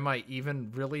I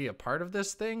even really a part of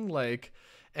this thing? Like,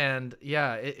 and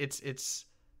yeah, it's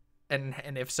and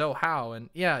if so, how? And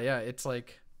yeah, it's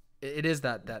like it is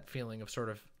that feeling of sort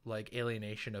of like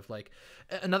alienation of like.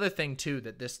 Another thing too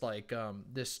that this like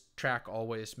this track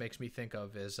always makes me think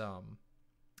of is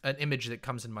an image that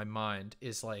comes in my mind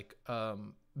is like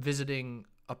visiting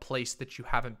a place that you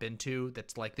haven't been to,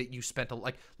 that's like that you spent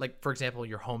like for example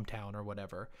your hometown or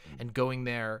whatever, and going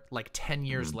there like 10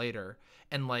 years later,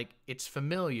 and like it's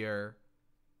familiar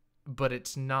but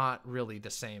it's not really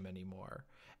the same anymore,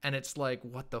 and it's like,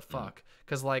 what the fuck?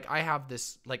 Because like I have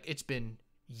this, like, it's been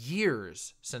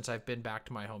years since I've been back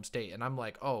to my home state, and I'm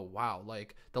like, oh wow,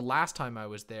 like the last time I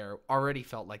was there already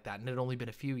felt like that, and it had only been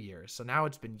a few years, so now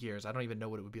it's been years. I don't even know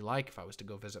what it would be like if I was to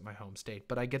go visit my home state,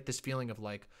 but I get this feeling of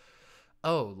like,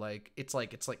 oh, like it's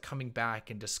like coming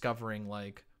back and discovering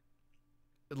like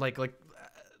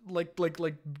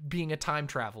being a time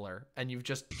traveler, and you've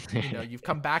just, you know, you've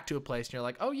come back to a place and you're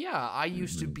like, oh yeah, I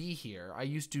used to be here, I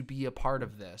used to be a part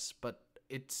of this, but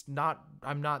it's not,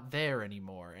 I'm not there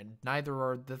anymore, and neither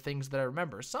are the things that I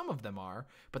remember. Some of them are,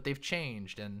 but they've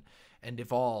changed and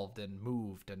evolved and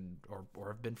moved and or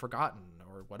have been forgotten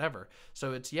or whatever.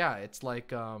 So it's, yeah, it's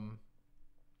like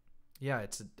yeah,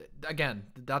 it's, again,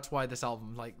 that's why this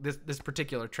album, like this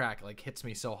particular track, like hits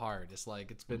me so hard. It's like,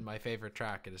 it's been my favorite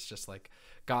track, and it's just like,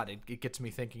 God, it gets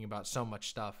me thinking about so much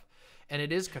stuff, and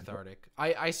it is cathartic.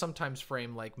 I sometimes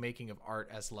frame like making of art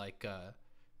as like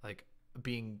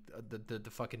being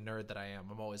the fucking nerd that I am.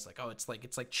 I'm always like, oh, it's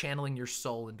like channeling your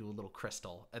soul into a little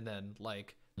crystal and then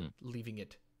like leaving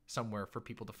it somewhere for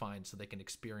people to find so they can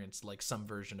experience like some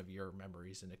version of your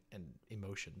memories and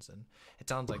emotions, and it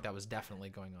sounds like that was definitely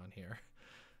going on here.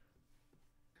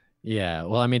 Yeah,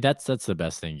 well, I mean, that's the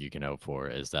best thing you can hope for,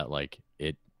 is that like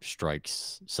it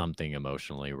strikes something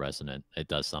emotionally resonant. It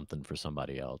does something for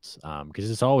somebody else.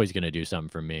 Because it's always gonna do something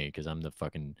for me, because I'm the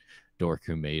fucking dork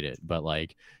who made it. But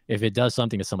like, if it does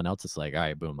something to someone else, it's like, all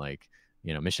right, boom, like,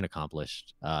 you know, mission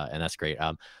accomplished. And that's great.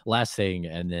 Last thing,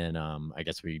 and then I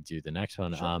guess we do the next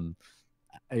one. Sure.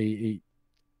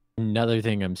 another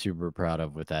thing I'm super proud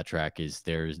of with that track is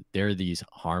there are these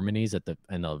harmonies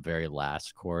in the very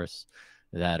last chorus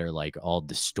that are like all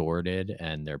distorted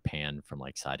and they're panned from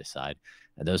like side to side.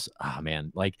 And those, oh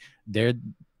man, like they're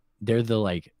the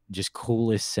like just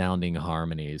coolest sounding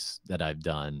harmonies that I've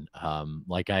done.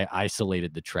 Like I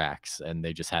isolated the tracks and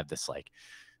they just have this like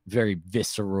very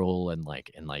visceral and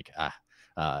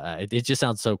it just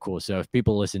sounds so cool. So if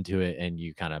people listen to it and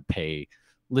you kind of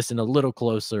listen a little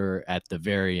closer at the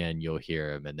very end, you'll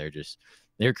hear them, and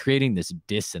they're creating this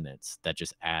dissonance that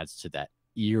just adds to that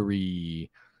eerie,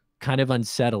 kind of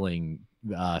unsettling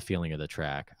feeling of the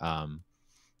track.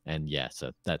 And yeah,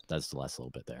 so that's the last little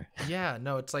bit there. Yeah,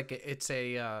 no, it's like it's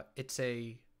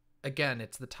again,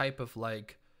 it's the type of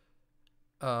like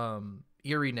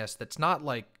eeriness that's not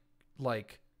like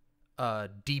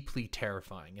deeply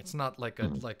terrifying. It's not like a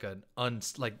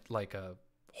like a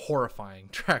horrifying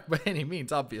track by any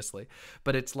means, obviously,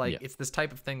 but it's like it's this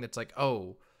type of thing that's like,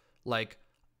 oh, like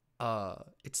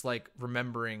it's like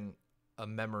remembering a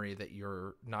memory that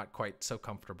you're not quite so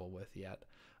comfortable with yet.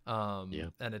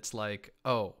 And it's like,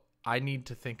 oh, I need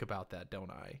to think about that,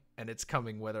 don't I? And it's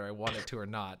coming whether I want it to or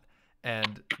not.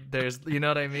 And there's, you know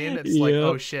what I mean? It's like,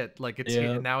 oh shit, like it's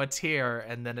here, now it's here.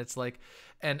 And then it's like,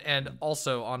 and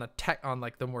also on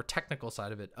like the more technical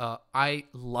side of it, I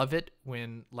love it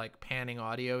when like panning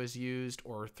audio is used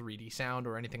or 3D sound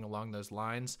or anything along those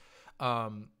lines.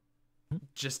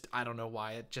 Just, I don't know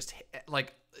why it just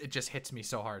hits me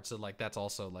so hard. So like, that's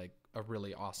also like a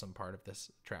really awesome part of this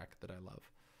track that I love.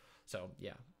 So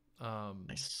yeah.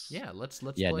 Nice. Yeah, let's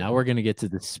yeah, play now we're gonna get to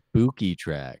the spooky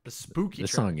track. the spooky This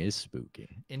track. song is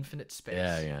spooky. Infinite Space.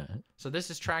 Yeah. So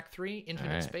this is track 3,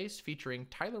 Infinite right. Space, featuring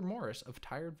Tyler Morris of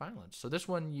Tired Violence. So this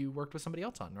one you worked with somebody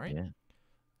else on, right? Yeah.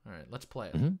 All right, let's play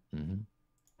it. Mm-hmm.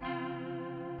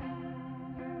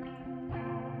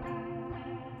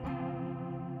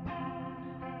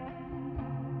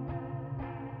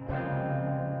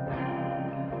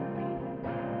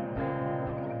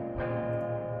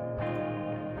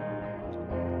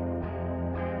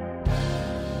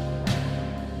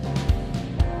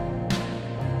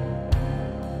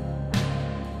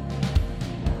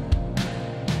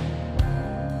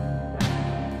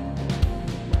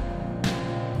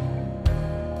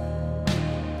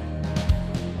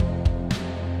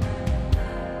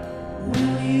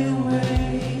 Will you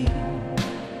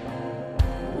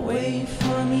wait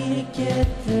for me to get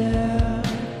there?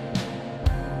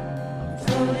 I'm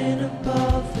floating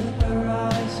above the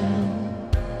horizon,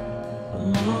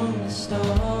 among the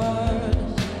stars,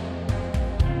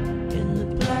 in the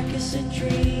blackest of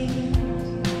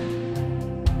dreams.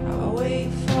 I'll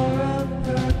wait for a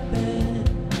purpose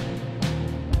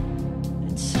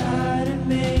inside a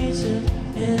maze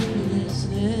of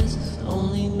endlessness.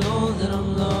 Only know that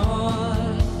I'm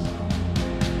lost.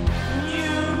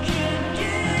 You can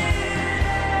get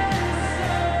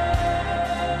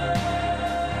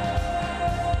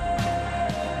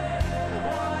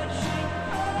watching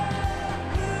all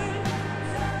good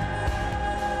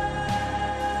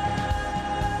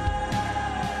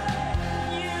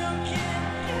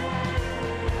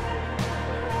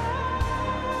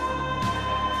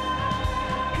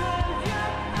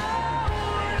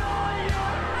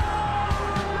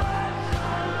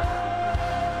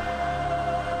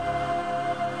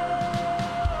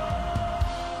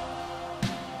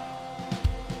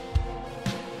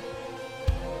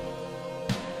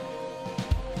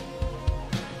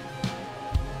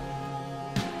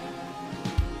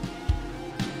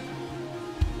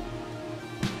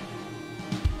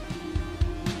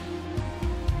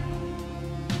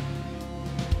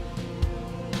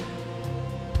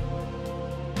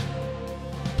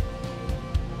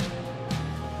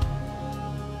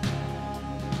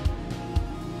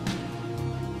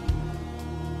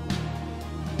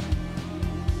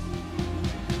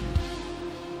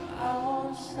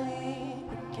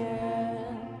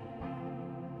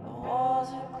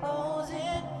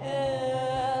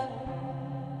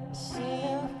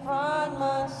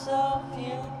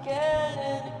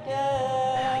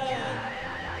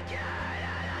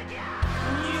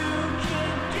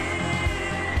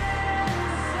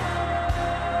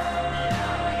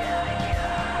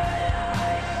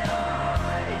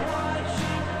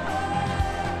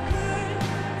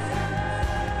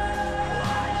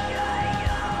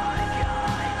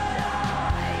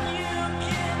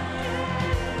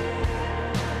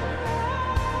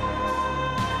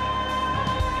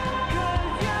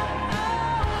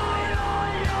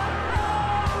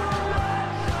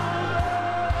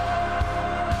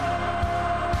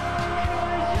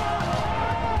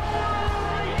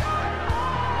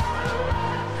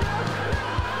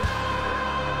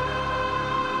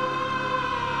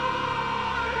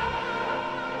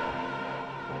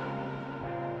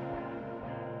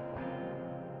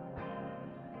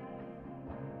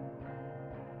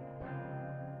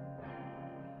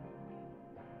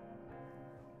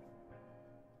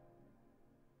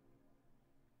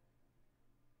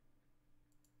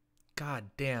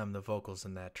God damn, the vocals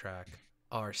in that track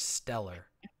are stellar.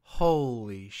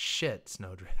 Holy shit,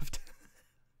 Snowdrift.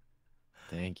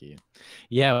 Thank you.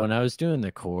 Yeah, when I was doing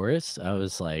the chorus, I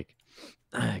was like,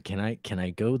 can I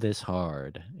go this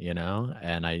hard, you know?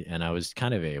 And I was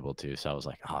kind of able to, so I was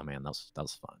like, oh man, that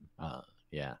was fun.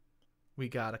 Yeah. We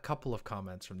got a couple of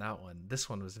comments from that one. This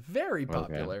one was very Okay.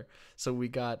 popular. So we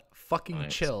got fucking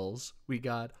Nice. chills. We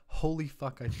got holy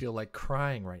fuck, I feel like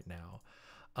crying right now.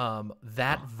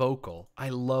 That vocal, I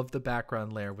love the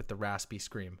background layer with the raspy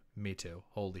scream. Me too.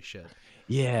 Holy shit.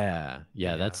 Yeah,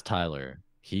 Yeah. that's Tyler.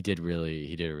 He did a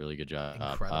really good job.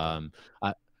 Incredible.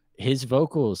 I, his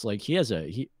vocals, like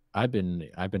I've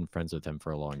been friends with him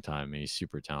for a long time, and he's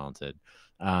super talented.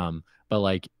 But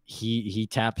like he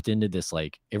tapped into this,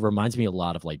 like it reminds me a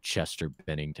lot of like Chester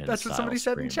Bennington That's what style somebody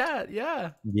said in screams. chat.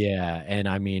 Yeah. Yeah, and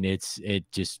I mean it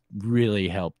just really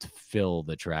helped fill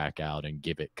the track out and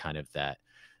give it kind of that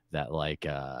like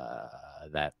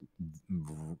that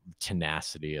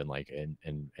tenacity and like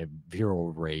and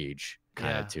virile rage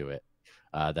kind Yeah. of to it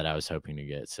that I was hoping to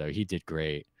get. So he did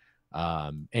great.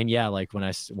 And yeah, like when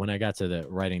I got to the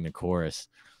writing the chorus,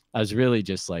 I was really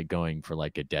just like going for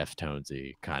like a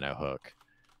Deftonesy kind of hook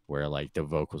where like the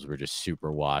vocals were just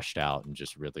super washed out and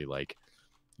just really like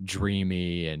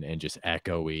dreamy and just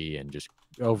echoey and just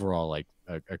overall like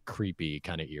a creepy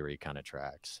kind of eerie kind of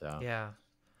track. So Yeah.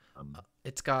 um,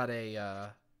 It's got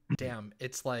a damn,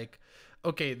 it's like,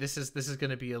 okay, this is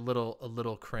gonna be a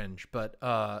little cringe, but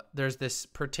there's this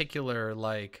particular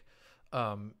like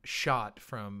shot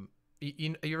from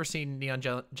you ever seen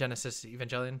Genesis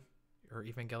Evangelion or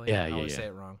Evangelion? yeah, I yeah, always yeah. say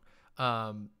it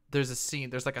wrong. There's a scene,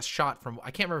 there's like a shot from,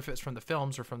 I can't remember if it's from the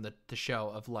films or from the show,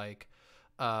 of like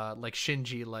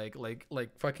Shinji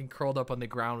like fucking curled up on the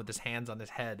ground with his hands on his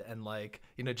head, and like,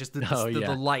 you know, just Oh the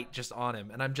yeah. light just on him,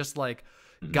 and I'm just like,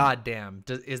 Mhm. God damn,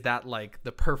 is that like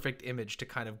the perfect image to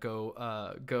kind of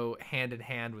go hand in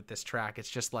hand with this track? It's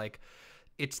just like,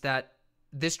 it's that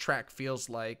this track feels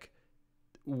like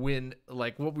when,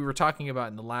 like what we were talking about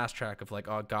in the last track of like,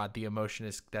 oh God, the emotion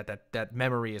is that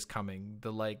memory is coming,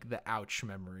 the like the ouch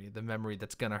memory, the memory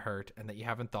that's gonna hurt and that you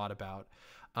haven't thought about,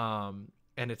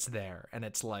 and it's there, and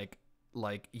it's like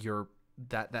you're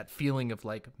that feeling of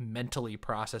like mentally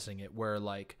processing it, where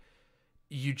like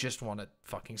you just want to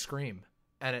fucking scream,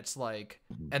 and it's like,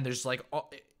 Mhm. and there's like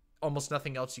almost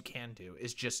nothing else you can do,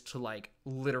 is just to like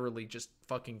literally just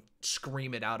fucking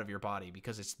scream it out of your body,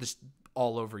 because it's just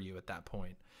all over you at that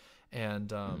point. And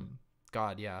Mhm.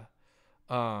 God, yeah.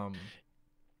 um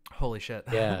Holy shit.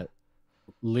 Yeah,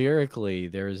 lyrically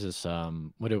there's this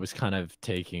what it was kind of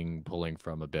pulling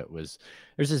from a bit was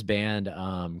there's this band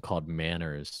called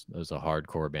Manners. It was a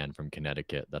hardcore band from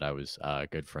Connecticut that I was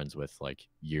good friends with like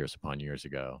years upon years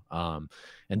ago. And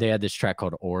they had this track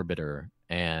called Orbiter,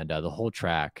 and the whole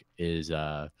track is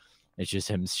it's just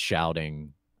him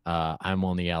shouting, I'm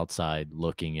on the outside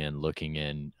looking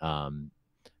in,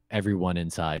 everyone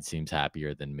inside seems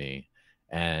happier than me.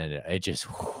 And it just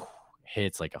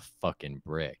hits like a fucking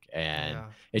brick. And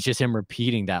Yeah. it's just him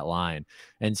repeating that line.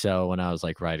 And so when I was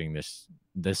like writing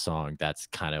this song, that's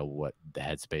kind of what the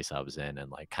headspace I was in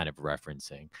and like kind of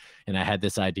referencing. And I had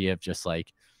this idea of just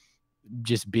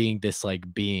being this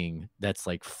like being that's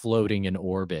like floating in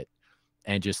orbit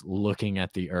and just looking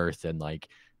at the earth and like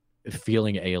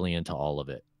feeling alien to all of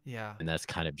it. Yeah. And that's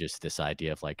kind of just this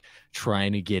idea of like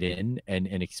trying to get in and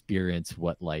experience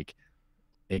what like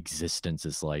existence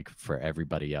is like for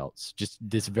everybody else. Just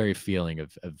this very feeling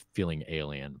of feeling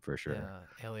alien for sure.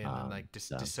 Yeah, alien and like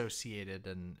So dissociated,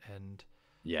 and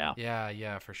yeah.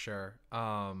 yeah, for sure.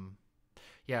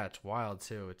 Yeah, it's wild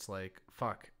too. It's like,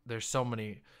 fuck, there's so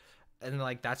many, and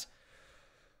like that's,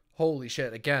 holy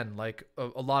shit, again, like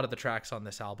a lot of the tracks on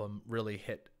this album really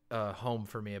hit home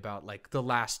for me about like the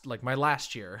last, like my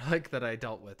last year, like that I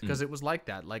dealt with, because it was like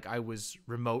that, like I was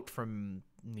remote from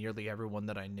nearly everyone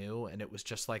that I knew, and it was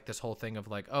just like this whole thing of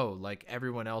like, oh, like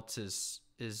everyone else is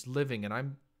living and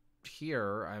I'm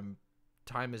here,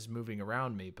 time is moving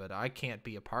around me, but I can't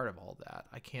be a part of all that.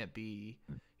 I can't be,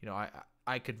 you know,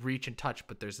 I could reach and touch,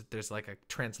 but there's like a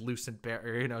translucent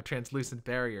barrier, you know, translucent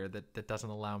barrier that doesn't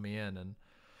allow me in. And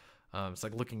it's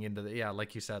like looking into the, yeah,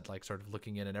 like you said, like sort of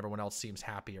looking in, and everyone else seems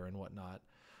happier and whatnot.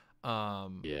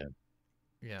 Yeah.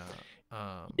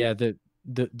 Yeah. Yeah,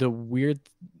 the weird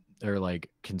or like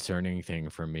concerning thing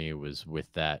for me was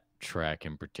with that track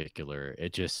in particular.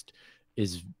 It just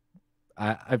is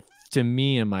I to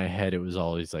me in my head it was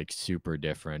always like super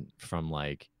different from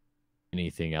like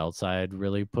anything else I had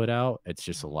really put out. It's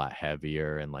just a lot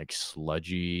heavier and like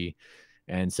sludgy.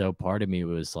 And so part of me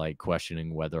was like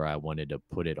questioning whether I wanted to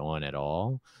put it on at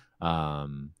all.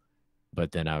 Um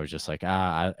but then I was just like,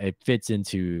 it fits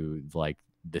into like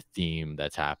the theme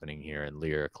that's happening here, and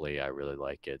lyrically, I really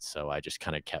like it. So I just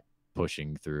kind of kept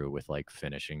pushing through with like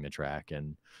finishing the track,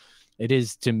 and it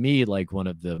is to me like one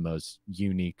of the most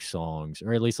unique songs,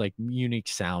 or at least like unique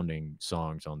sounding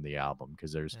songs on the album,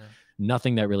 because there's Yeah.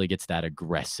 nothing that really gets that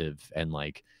aggressive and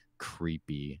like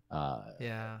creepy.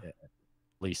 Yeah. At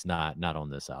least not on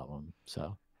this album.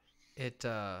 So It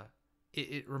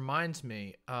reminds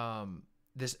me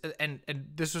this and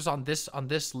this was on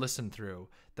this listen through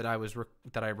that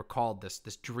that I recalled this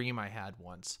dream I had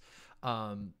once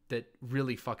that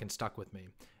really fucking stuck with me.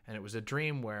 And it was a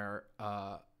dream where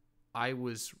I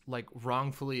was like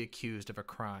wrongfully accused of a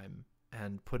crime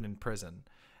and put in prison.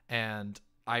 And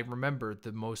I remember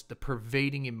the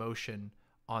pervading emotion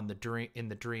on the dream in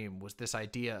the dream was this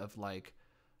idea of like,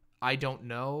 I don't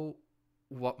know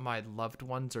what my loved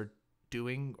ones are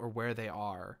doing or where they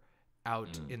are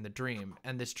out in the dream.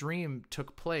 And this dream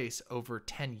took place over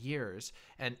 10 years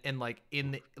and like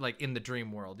in the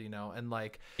dream world, you know, and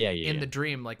like in the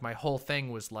dream, like my whole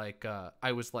thing was like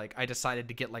I decided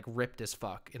to get like ripped as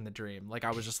fuck in the dream. Like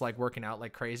I was just like working out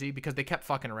like crazy because they kept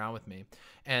fucking around with me.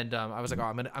 And I was like, oh,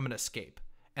 I'm gonna escape.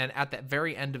 And at that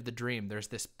very end of the dream, there's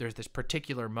this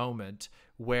particular moment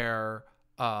where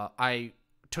I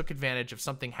took advantage of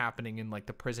something happening in like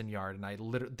the prison yard, and I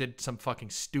literally did some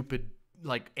fucking stupid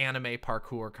like anime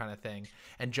parkour kind of thing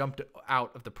and jumped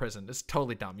out of the prison. It's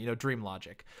totally dumb, you know, dream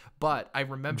logic. But I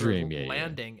remember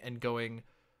landing and going,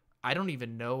 I don't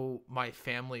even know my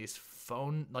family's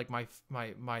phone, like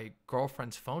my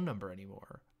girlfriend's phone number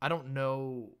anymore. I don't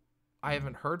know. I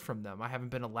haven't heard from them. I haven't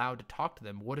been allowed to talk to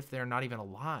them. What if they're not even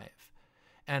alive?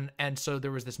 And so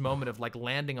there was this moment of like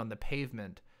landing on the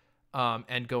pavement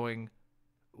and going,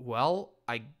 well,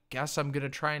 I guess I'm going to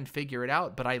try and figure it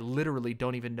out, but I literally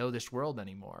don't even know this world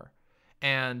anymore.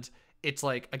 And it's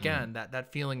like, again,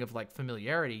 that feeling of like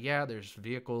familiarity. Yeah, there's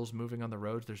vehicles moving on the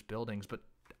roads, there's buildings, but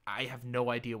I have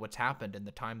no idea what's happened in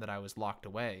the time that I was locked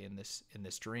away in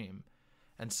this dream.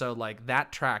 And so like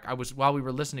that track, while we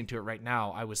were listening to it right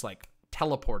now, I was like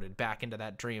teleported back into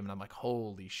that dream, and I'm like,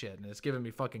 holy shit. And it's giving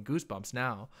me fucking goosebumps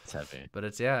now. It's heavy. But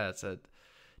it's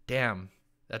damn,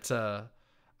 that's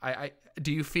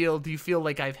do you feel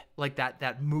like I've like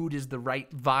that mood is the right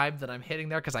vibe that I'm hitting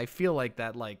there? Cause I feel like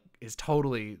that like is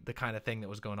totally the kind of thing that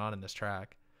was going on in this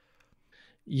track.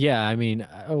 Yeah, I mean,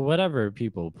 whatever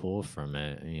people pull from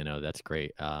it, you know, that's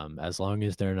great. As long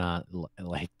as they're not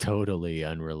like totally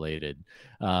unrelated,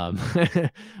 um,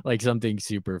 like something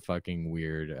super fucking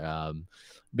weird.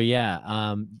 But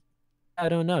yeah, I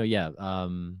don't know. Yeah,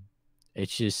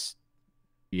 it's just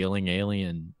feeling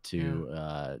alien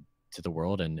to the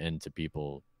world and to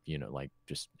people, you know, like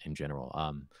just in general.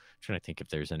 Trying to think if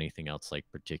there's anything else like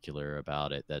particular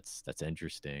about it that's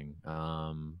interesting.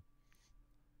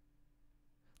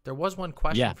 There was one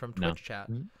question from Twitch chat.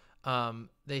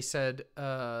 They said,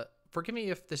 forgive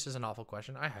me if this is an awful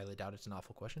question. I highly doubt it's an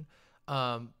awful question.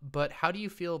 But how do you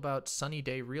feel about Sunny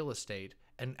Day Real Estate?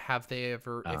 And have they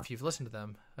ever, if you've listened to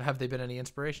them, have they been any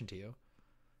inspiration to you?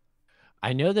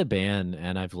 I know the band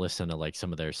and I've listened to like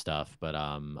some of their stuff, but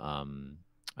I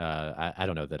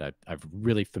don't know that I'm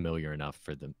really familiar enough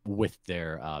with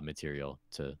their material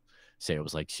to say it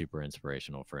was like super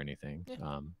inspirational for anything.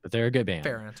 Yeah. But they're a good band.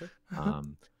 Fair answer.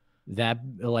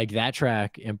 That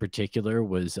track in particular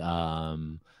was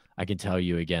I can tell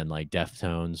you again, like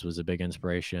Deftones was a big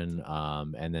inspiration.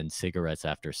 And then Cigarettes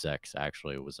After Sex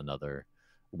actually was another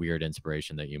weird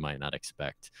inspiration that you might not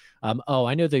expect.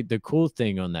 I know the cool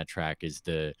thing on that track is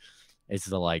the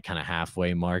like kind of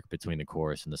halfway mark between the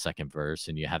chorus and the second verse,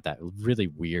 and you have that really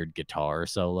weird guitar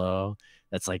solo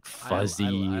that's like fuzzy.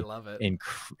 I love it,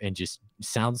 and just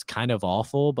sounds kind of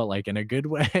awful, but like in a good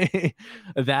way.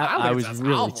 That I was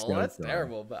really awful. That's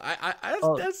terrible, but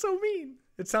that's so mean.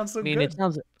 It sounds so good. It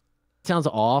sounds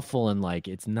awful, and like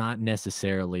it's not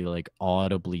necessarily like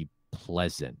audibly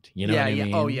pleasant. You know what I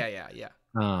mean? Oh yeah.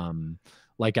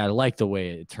 Like I like the way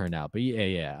it turned out, but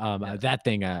that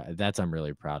thing that's I'm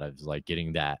really proud of, is like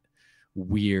getting that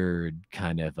weird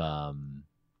kind of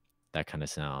that kind of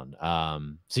sound.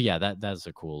 So yeah, that's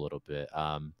a cool little bit.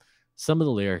 Some of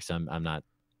the lyrics I'm not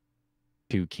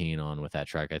too keen on with that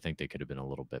track. I think they could have been a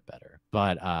little bit better,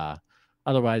 but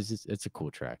otherwise it's a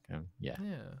cool track. Yeah.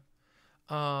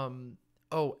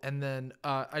 Oh, and then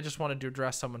I just wanted to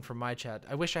address someone from my chat.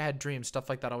 I wish I had dreams. Stuff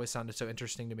like that always sounded so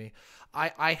interesting to me.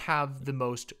 I have the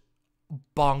most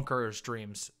bonkers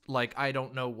dreams. Like, I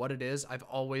don't know what it is. I've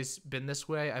always been this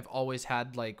way. I've always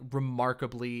had like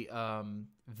remarkably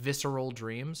visceral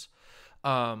dreams.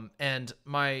 And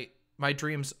my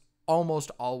dreams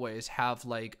almost always have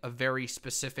like a very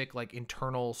specific like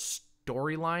internal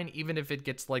storyline, even if it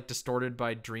gets like distorted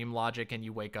by dream logic and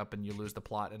you wake up and you lose the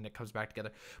plot and it comes back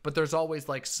together. But there's always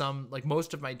like some, like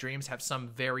most of my dreams have some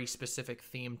very specific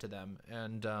theme to them.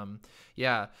 And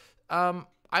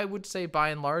I would say by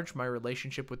and large, my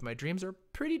relationship with my dreams are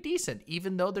pretty decent,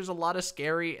 even though there's a lot of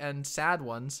scary and sad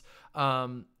ones.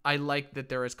 I like that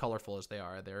they're as colorful as they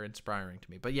are. They're inspiring to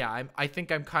me. But yeah, I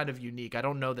think I'm kind of unique. I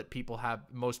don't know that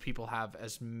most people have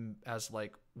as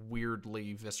like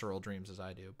weirdly visceral dreams as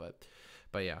I do. But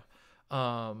yeah.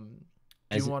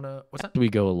 Do you want to? What's that? As we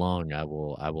go along, I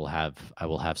will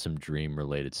have some dream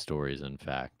related stories. In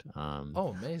fact,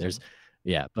 Oh, amazing. There's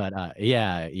yeah, but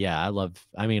yeah,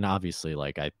 I mean, obviously,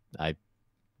 like I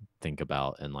think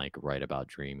about and like write about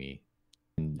dreamy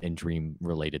and dream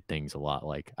related things a lot.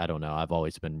 Like, I don't know, I've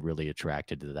always been really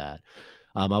attracted to that.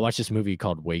 I watched this movie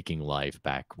called Waking Life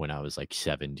back when I was like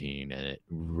 17, and it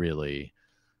really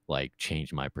like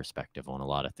changed my perspective on a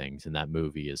lot of things. And that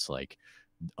movie is like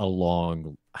I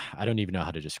don't even know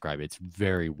how to describe it. It's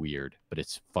very weird, but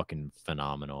it's fucking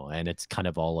phenomenal. And it's kind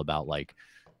of all about like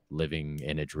living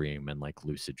in a dream and like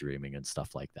lucid dreaming and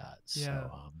stuff like that. Yeah.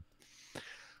 So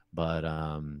but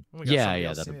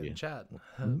yeah, that'll be in chat.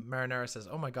 Marinara says,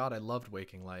 "Oh my god, I loved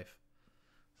Waking Life."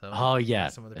 So oh yeah,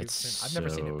 some of the it's I've never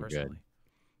seen it so personally. good.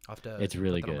 I'll have to It's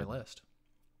really put that good on my list.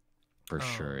 for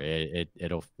sure.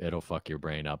 It'll fuck your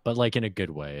brain up, but like in a good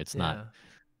way. It's not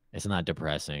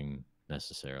depressing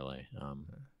necessarily.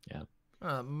 Yeah.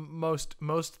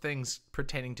 Most things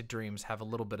pertaining to dreams have a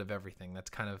little bit of everything. That's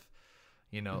kind of,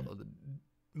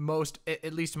 most,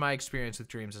 at least my experience with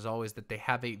dreams is always that they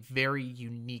have a very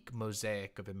unique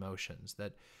mosaic of emotions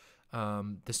that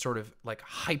this sort of like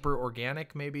hyper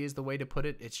organic maybe is the way to put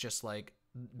it. It's just like,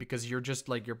 because you're just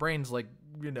like, your brain's like,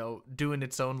 doing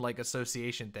its own like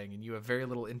association thing, and you have very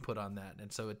little input on that.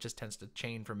 And so it just tends to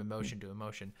chain from emotion to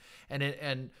emotion.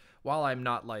 And while I'm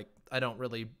not like, I don't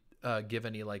really give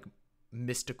any like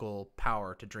mystical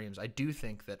power to dreams, I do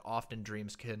think that often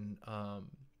dreams can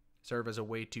serve as a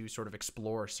way to sort of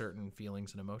explore certain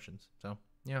feelings and emotions. So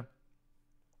yeah.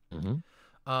 Mm-hmm. You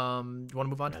want to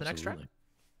move on to the next track?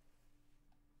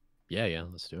 Yeah,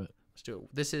 let's do it. Let's do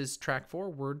it. This is track 4,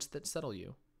 Words That Settle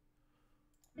You.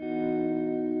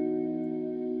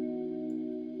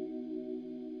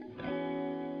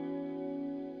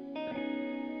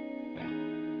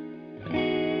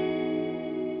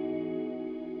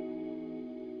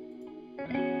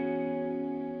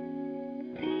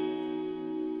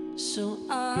 So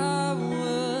I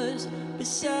was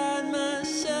beside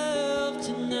myself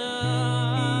tonight,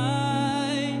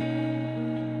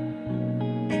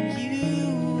 and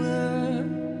you were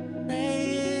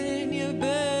laying in your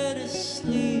bed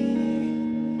asleep,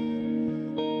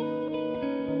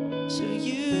 so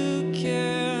you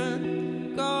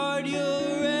can guard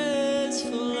your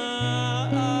restful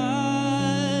light.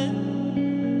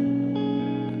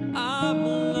 I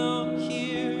belong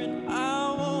here, and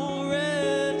I won't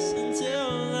rest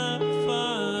until I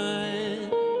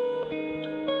find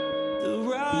the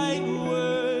right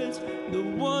words, the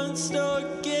ones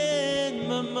stuck in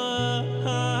my mind.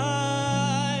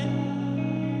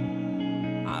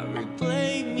 I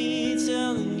replay me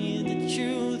telling you the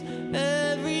truth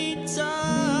every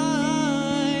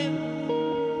time.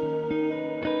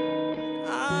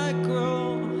 I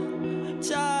grow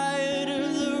tired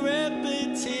of the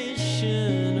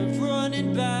repetition of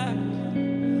running back,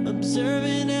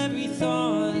 observing every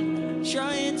thought,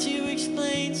 trying to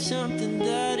explain something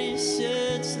that is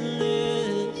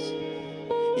senseless.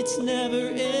 It's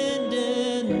never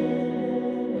ending.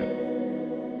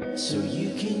 So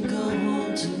you can go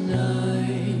home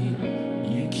tonight.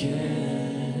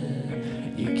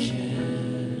 You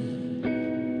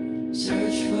can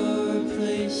search for a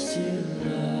place to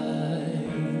lie,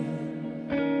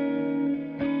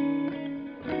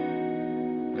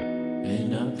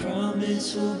 and I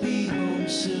promise we'll be home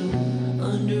soon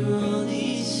under all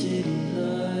these city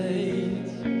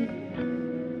lights,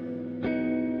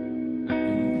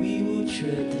 and we will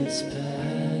tread this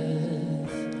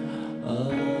path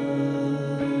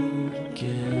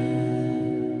again.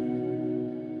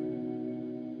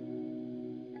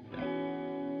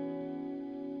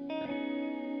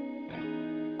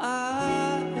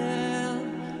 I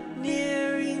am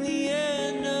nearing the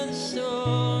end of the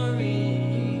story.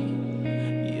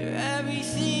 You're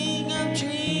everything I've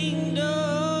dreamed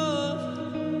of.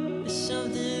 It's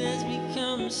something that's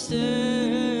become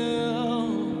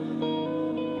stale,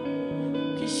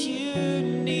 'cause you're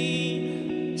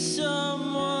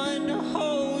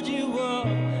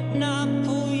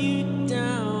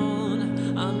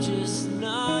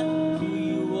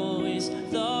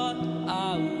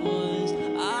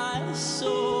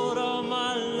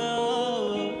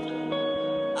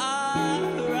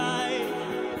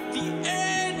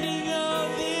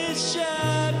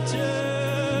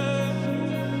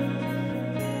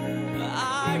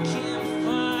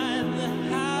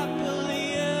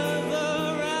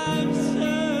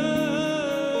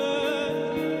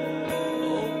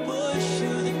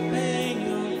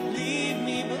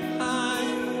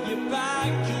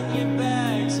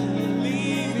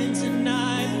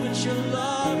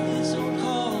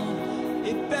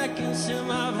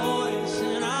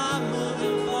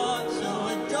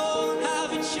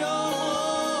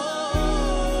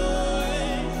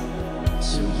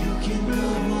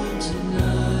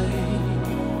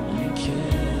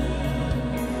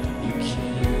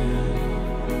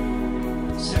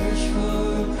Search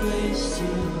for a place to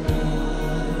lie,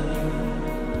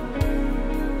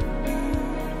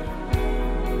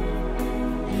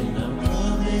 and I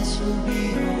promise we'll be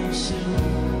home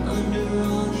soon under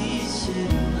all these city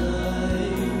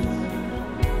lights.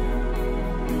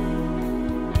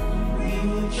 We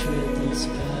will tread this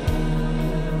path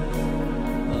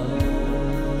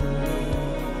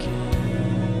again.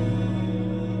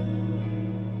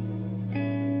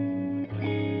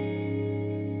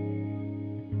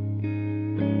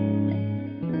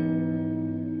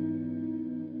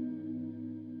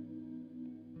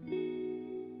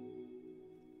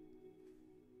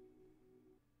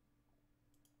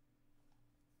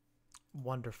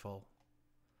 Wonderful.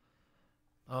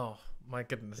 Oh my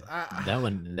goodness. That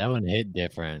one hit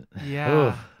different. Yeah.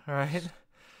 Oof. Right.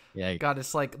 Yeah. God,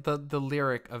 it's like the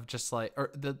lyric of just like,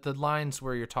 or the lines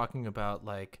where you're talking about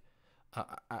like,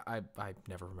 I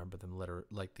never remember them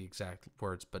like the exact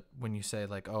words, but when you say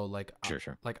like, oh, like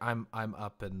Sure. like I'm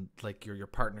up and like your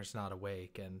partner's not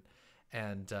awake,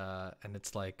 and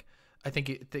it's like I think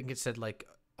it said like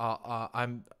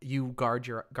I'm you guard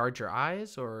your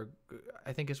eyes, or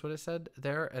I think is what it said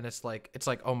there, and it's like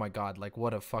oh my God, like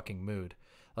what a fucking mood.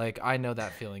 Like I know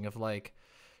that feeling of like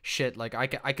shit, like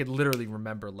I could literally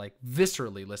remember like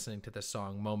viscerally listening to this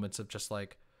song moments of just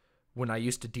like when I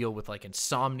used to deal with like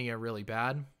insomnia really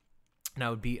bad, and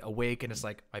I would be awake and it's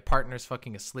like my partner's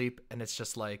fucking asleep and it's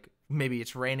just like maybe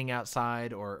it's raining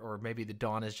outside, or maybe the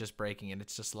dawn is just breaking, and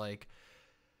it's just like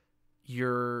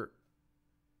you're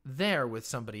there with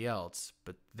somebody else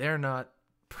but they're not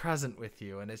present with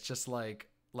you, and it's just like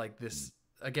this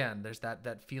again, there's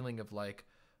that feeling of like,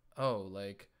 oh,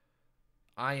 like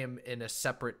I am in a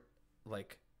separate,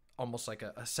 like almost like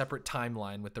a separate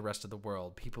timeline with the rest of the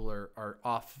world. People are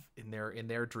off in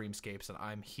their dreamscapes, and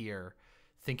I'm here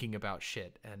thinking about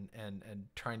shit and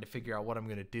trying to figure out what I'm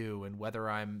going to do and whether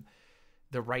I'm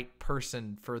the right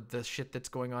person for the shit that's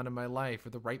going on in my life, or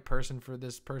the right person for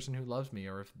this person who loves me,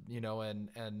 or if, you know,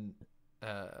 and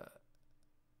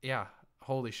yeah,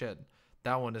 holy shit.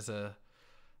 That one is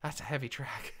that's a heavy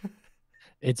track.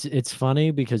 It's funny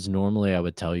because normally I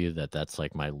would tell you that that's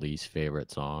like my least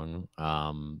favorite song.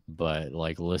 But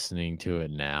like listening to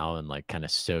it now and like kind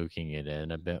of soaking it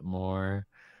in a bit more,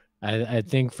 I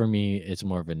think for me it's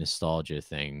more of a nostalgia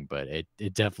thing, but it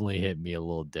definitely hit me a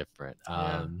little different.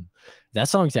 Yeah. That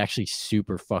song's actually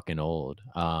super fucking old.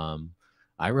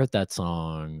 I wrote that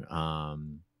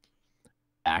song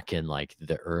back in like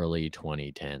the early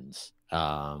 2010s.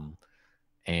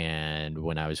 And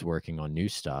when I was working on new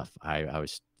stuff, I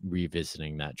was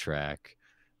revisiting that track,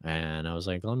 and I was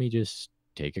like, let me just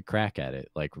take a crack at it,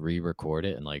 like re-record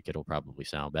it, and like it'll probably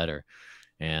sound better.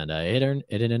 And it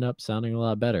ended up sounding a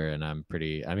lot better, and I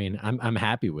mean, I'm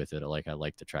happy with it. Like I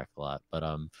like the track a lot, but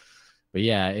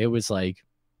yeah, it was like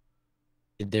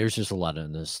there's just a lot of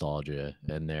nostalgia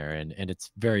in there, and it's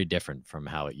very different from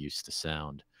how it used to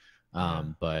sound. Yeah.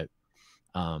 But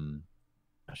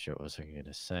not sure what was I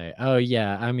gonna say. Oh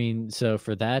yeah, I mean, so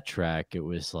for that track, it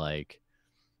was like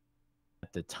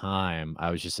at the time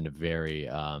I was just in a very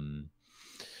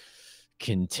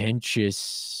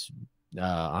contentious,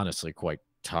 honestly quite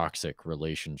toxic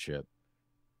relationship.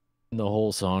 And the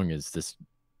whole song is this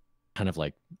kind of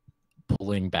like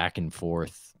pulling back and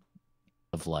forth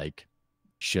of like,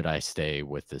 should I stay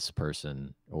with this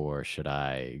person or should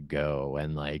I go?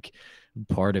 And like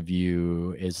part of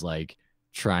you is like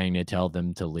trying to tell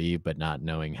them to leave but not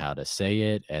knowing how to say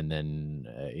it, and then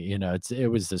you know, it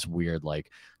was this weird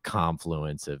like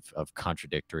confluence of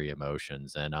contradictory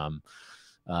emotions. And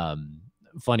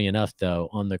funny enough though,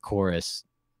 on the chorus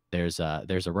there's a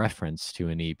reference to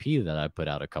an EP that I put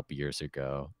out a couple years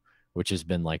ago, which has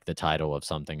been like the title of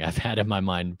something I've had in my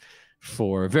mind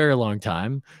for a very long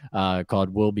time,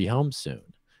 called We'll Be Home Soon.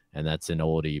 And that's an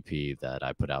old EP that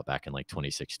I put out back in like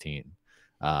 2016.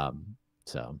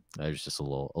 So there's just a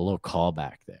little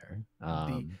callback there.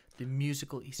 The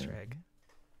musical Easter egg.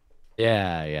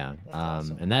 Yeah. That's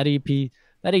awesome. And that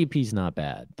EP's not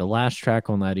bad. The last track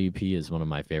on that EP is one of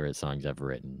my favorite songs I've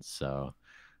written. So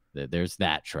there's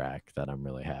that track that I'm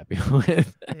really happy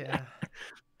with. Yeah.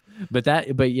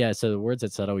 But yeah, so the Words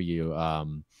That Settle You,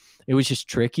 it was just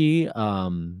tricky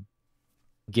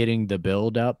getting the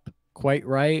build up quite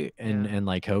right, and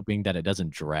like hoping that it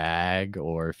doesn't drag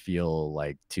or feel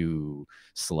like too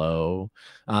slow,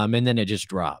 and then it just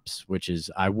drops, which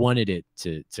is, I wanted it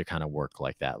to kind of work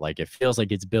like that, like it feels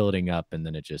like it's building up and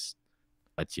then it just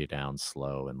lets you down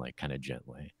slow and like kind of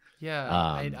gently. Yeah,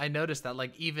 I noticed that,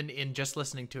 like, even in just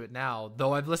listening to it now,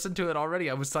 though I've listened to it already,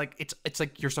 I was like, it's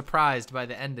like you're surprised by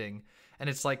the ending, and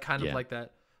it's like kind of like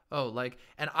that, oh, like,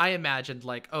 and I imagined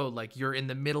like, oh, like you're in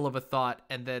the middle of a thought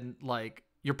and then like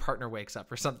your partner wakes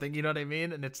up or something, you know what I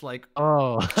mean? And it's like,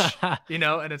 Oh, you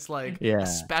know, and it's like, yeah, yeah.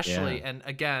 especially, and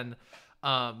again,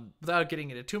 without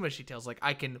getting into too much details, like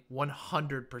I can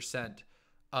 100%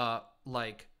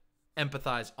 like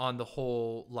empathize on the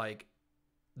whole, like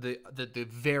the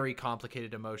very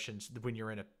complicated emotions when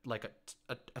you're in a like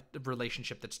a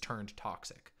relationship that's turned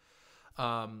toxic.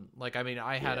 Like, I mean,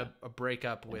 I had Yeah. a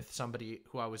breakup with somebody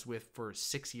who I was with for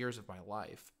 6 years of my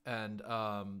life. And,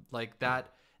 like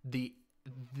that,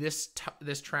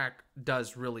 this track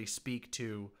does really speak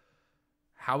to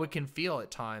how it can feel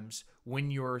at times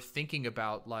when you're thinking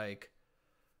about like,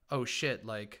 oh shit,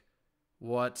 like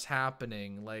what's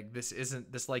happening? Like this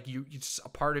isn't this, like it's a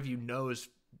part of you knows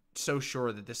so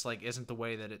sure that this like isn't the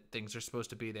way that things are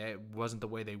supposed to be. It wasn't the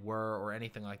way they were or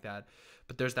anything like that.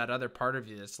 But there's that other part of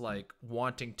you that's like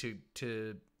wanting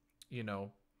to, you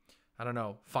know, I don't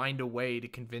know, find a way to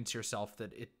convince yourself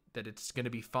that it's going to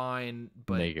be fine.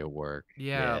 But Make it work.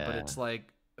 yeah, but Yeah. it's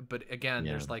like, but again,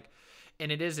 Yeah. there's like,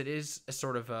 and it is a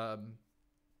sort of a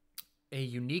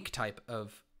unique type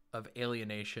of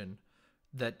alienation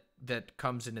that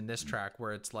comes in this track,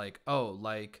 where it's like, oh,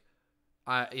 like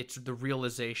it's the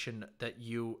realization that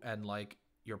you and like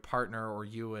your partner, or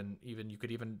you and even you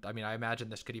could even, I mean, I imagine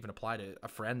this could even apply to a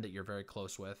friend that you're very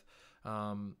close with,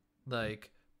 like,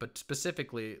 but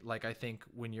specifically, like I think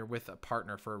when you're with a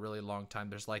partner for a really long time,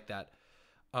 there's like that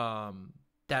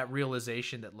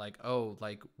realization that like, oh,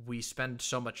 like we spend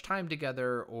so much time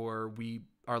together, or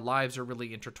our lives are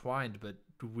really intertwined, but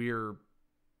we're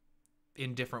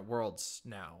in different worlds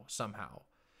now somehow.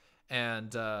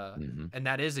 And and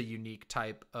that is a unique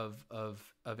type of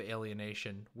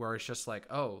alienation, where it's just like,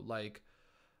 oh, like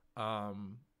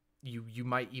you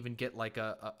might even get like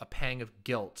a pang of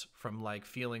guilt from like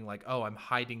feeling like, oh, I'm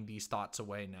hiding these thoughts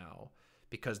away now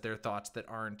because they're thoughts that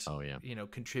aren't, Oh, yeah. you know,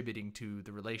 contributing to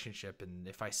the relationship, and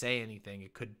if I say anything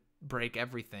it could break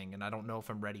everything, and I don't know if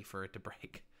I'm ready for it to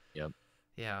break. Yep.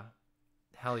 Yeah,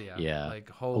 hell yeah. Yeah. Like,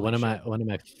 holy One of shit.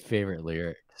 my favorite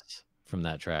lyrics from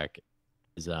that track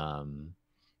is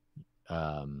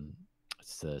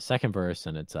it's the second verse,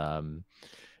 and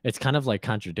it's kind of like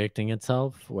contradicting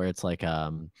itself, where it's like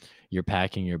you're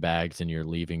packing your bags and you're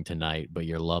leaving tonight, but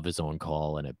your love is on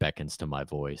call and it beckons to my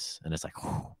voice. And it's like,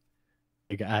 whew.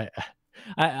 Like,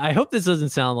 I hope this doesn't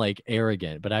sound like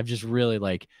arrogant, but I'm just really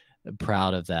like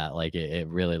proud of that. Like it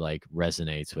really like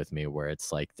resonates with me, where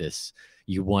it's like this,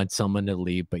 you want someone to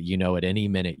leave, but you know at any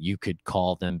minute you could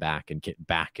call them back and get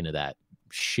back into that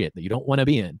shit that you don't want to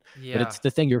be in. But Yeah, it's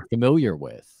the thing you're familiar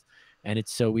with. And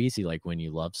it's so easy, like when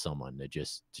you love someone, to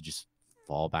just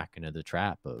fall back into the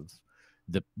trap of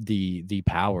the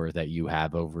power that you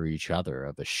have over each other,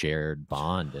 of a shared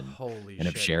bond holy and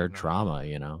of shit, you're shared not, trauma,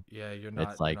 you know. yeah, It's you're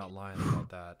like not lying about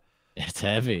that. it's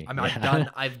heavy. I mean, Yeah.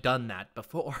 I've done that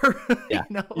before. Yeah.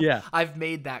 You know, Yeah. I've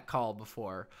made that call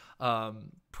before.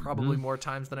 Probably Mhm. more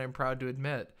times than I'm proud to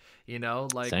admit. You know,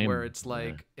 like where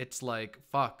Same. it's Yeah. like,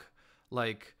 fuck,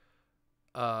 like,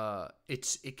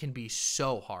 it can be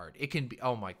so hard. It can be,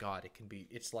 oh my god, it can be.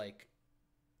 It's like,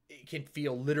 it can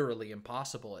feel literally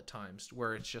impossible at times,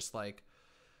 where it's just like,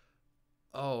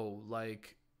 oh,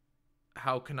 like,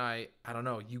 how can I don't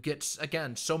know, you get,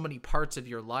 again, so many parts of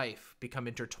your life become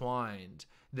intertwined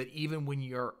that even when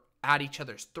you're at each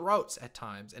other's throats at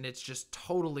times and it's just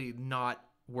totally not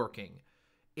working,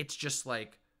 it's just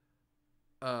like,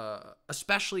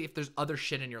 especially if there's other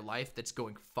shit in your life that's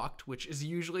going fucked, which is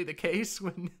usually the case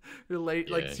when you're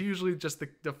late. Like, Yeah. it's usually just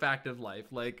the fact of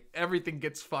life, like everything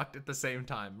gets fucked at the same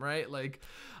time, right? Like,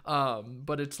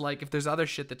 but it's like, if there's other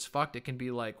shit that's fucked, it can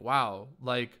be like, wow,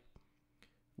 like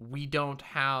we don't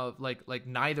have like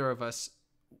neither of us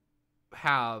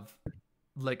have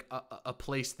like a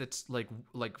place that's like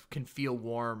can feel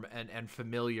warm and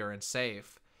familiar and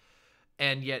safe,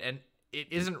 and yet, and it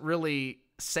isn't really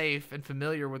safe and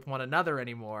familiar with one another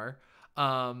anymore.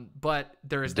 But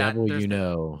there's Devil there's you that,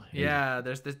 know yeah,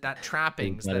 there's that is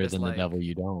trappings that better is than the devil like,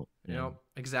 you don't. you Yeah. know,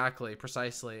 exactly,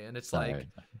 precisely. And it's like,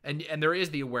 Sorry. and there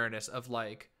is the awareness of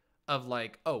like,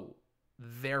 oh,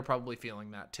 they're probably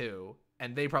feeling that too,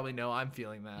 and they probably know I'm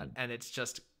feeling that, and it's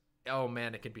just, oh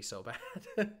man, it can be so bad.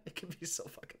 It can be so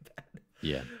fucking bad.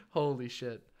 Yeah, Holy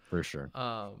shit. for sure.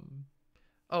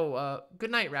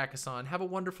 Good night, Rakasan. Have a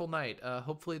wonderful night.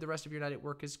 Hopefully the rest of your night at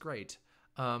work is great.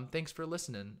 Thanks for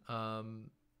listening.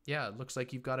 Yeah, it looks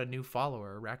like you've got a new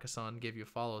follower. Rakasan gave you a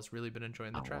follow. Has really been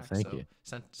enjoying the Oh, well, track. thank So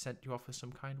you. sent you off with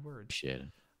some kind words. Appreciate it.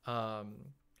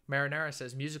 Marinara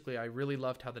says, musically, I really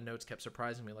loved how the notes kept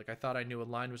surprising me. Like, I thought I knew a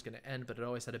line was going to end, but it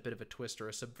always had a bit of a twist or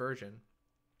a subversion.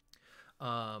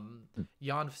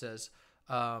 Jan says,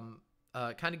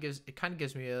 Kind of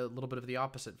gives me a little bit of the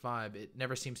opposite vibe. It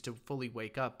never seems to fully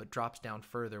wake up, but drops down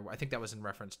further. I think that was in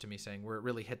reference to me saying where it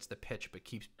really hits the pitch, but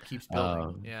keeps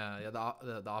building. Yeah,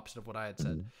 the opposite of what I had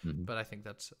said. Mhm. But I think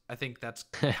that's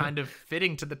kind of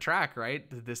fitting to the track, right?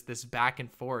 This back and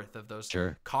forth of those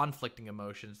Sure. conflicting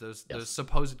emotions, those Yes.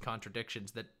 supposed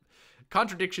contradictions. That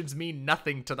contradictions mean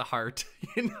nothing to the heart,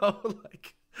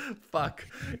 like. Fuck.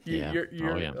 Yeah.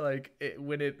 You're Oh, yeah. like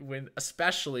when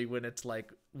especially when it's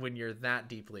like when you're that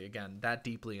deeply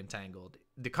entangled,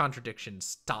 the contradictions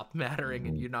stop mattering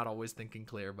and Mhm. you're not always thinking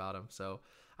clear about them. So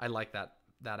I like that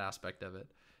aspect of it.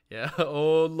 Yeah.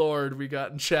 Oh Lord, we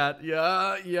got in chat.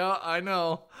 Yeah, I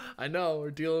know. We're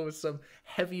dealing with some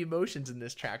heavy emotions in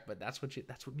this track, but that's what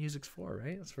music's for,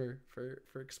 right? It's for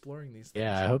exploring these things.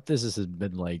 Yeah, I hope this has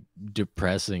been like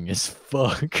depressing as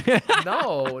fuck.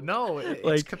 No, it's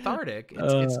Like, cathartic.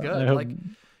 It's I good. hope. Like,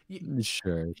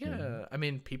 Sure. yeah, I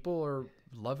mean, people are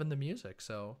loving the music.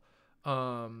 So,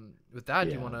 with that, do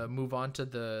you Yeah. want to move on to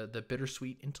the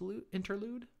bittersweet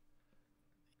interlude?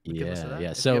 We can listen to Yeah. that.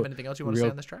 Yeah. If you So have anything else you want to say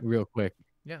on this track? real quick.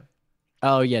 Yeah.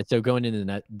 Oh yeah. So going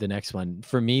into the next one,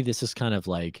 for me, this is kind of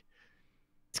like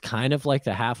it's kind of like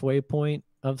the halfway point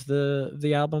of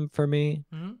the album for me.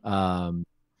 Mm-hmm.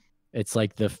 It's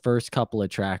like the first couple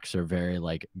of tracks are very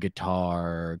like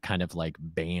guitar, kind of like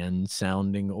band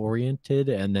sounding oriented,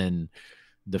 and then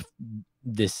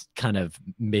this kind of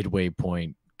midway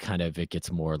point, kind of it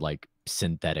gets more like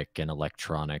synthetic and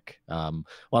electronic,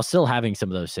 while still having some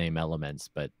of those same elements.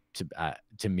 But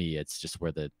to me, it's just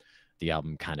where the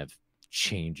album kind of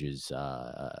changes,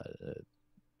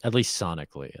 at least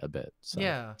sonically a bit. So.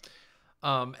 Yeah.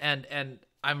 And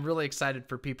I'm really excited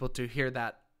for people to hear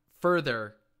that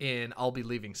further in I'll Be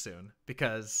Leaving Soon,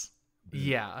 because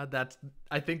yeah,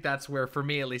 I think that's where, for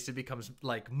me at least, it becomes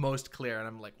like most clear and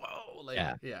I'm like, whoa, like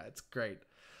yeah, it's great.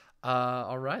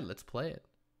 All right, let's play it.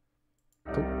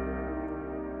 Cool.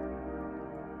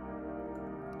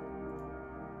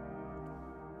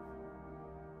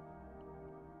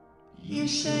 You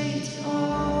say it's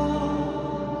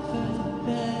all for the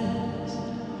best,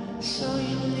 so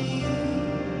you leave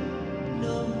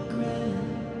no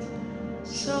regret.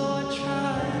 So I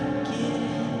try to get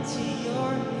into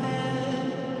your head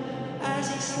as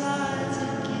he slides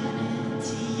again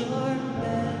into your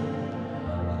bed.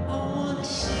 I wanna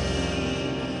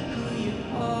see who you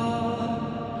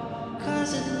are,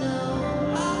 'cause I know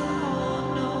I hold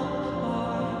no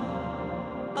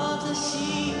part of the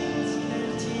secrets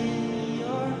left in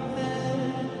your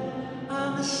head.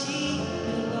 I'm a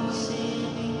secret lost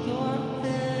in your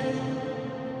bed,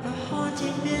 a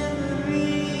haunted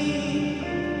memory.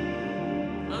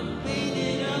 I'm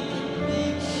painting up the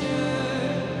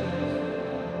picture.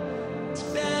 It's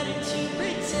better to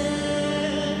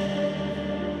pretend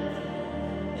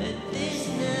that this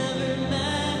never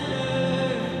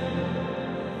mattered,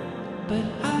 but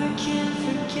I can't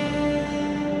forget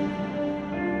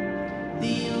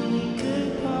the only good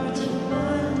parts of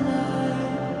my life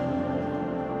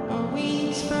are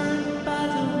wings burned by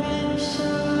the winter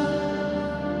sun.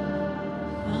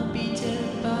 I'll be dead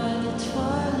by the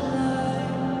twilight.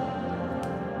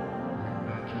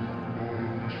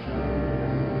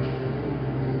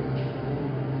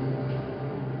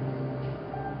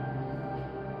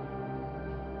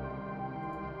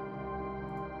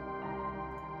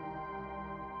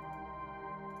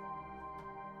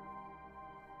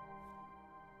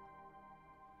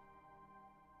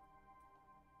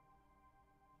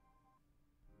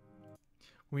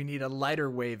 We need a lighter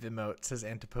wave emote, says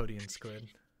Antipodian Squid.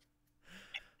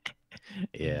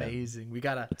 Yeah. Amazing. We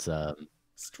got a It's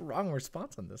strong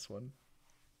response on this one.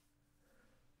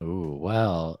 Ooh,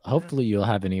 well, hopefully you'll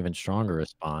have an even stronger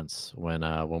response when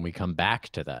we come back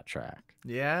to that track.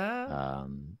 Yeah.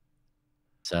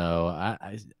 So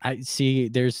I see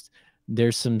there's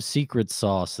some secret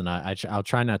sauce, and I'll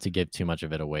try not to give too much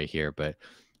of it away here, but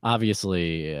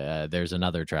obviously there's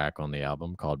another track on the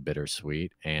album called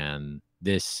Bittersweet, and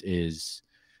this is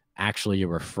actually a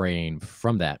refrain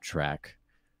from that track,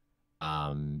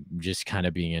 just kind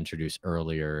of being introduced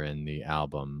earlier in the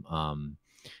album.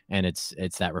 And it's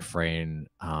that refrain,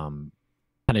 kind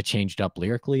of changed up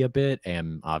lyrically a bit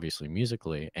and obviously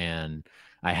musically. And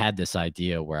I had this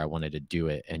idea where I wanted to do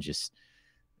it and just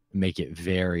make it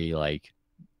very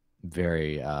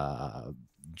very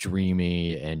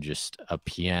dreamy, and just a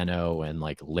piano and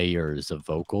like layers of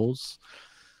vocals.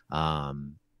 Yeah,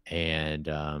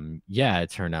 it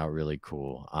turned out really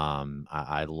cool.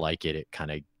 I like it.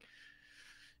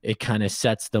 It kind of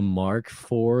sets the mark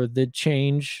for the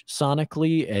change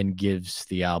sonically and gives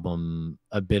the album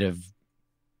a bit of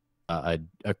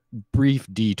a brief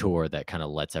detour that kind of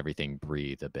lets everything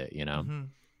breathe a bit, you know.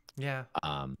 Yeah.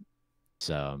 Um,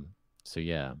 so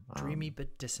yeah. Dreamy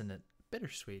but dissonant,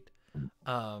 bittersweet.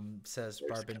 Says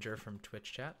Barbinger from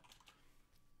Twitch chat.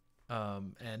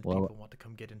 And Well, people want to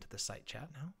come get into the site chat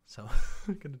now, so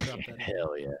I'm gonna drop that in.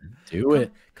 hell yeah, do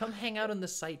it. Come hang out in the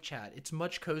site chat. It's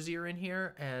much cozier in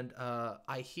here, and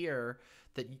I hear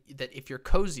that if you're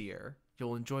cozier,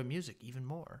 you'll enjoy music even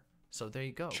more. So there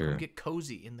you go. Sure. Come get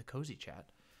cozy in the cozy chat.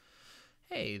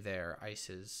 Hey there,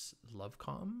 Ice's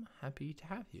Lovecom. Happy to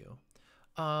have you.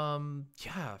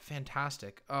 Yeah,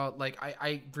 fantastic. Like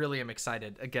I really am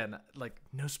excited. Again, like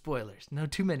no spoilers, no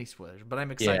too many spoilers, but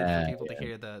I'm excited for people to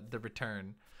hear the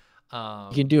return. You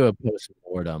can do a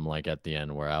post-mortem like at the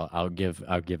end where I'll give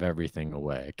everything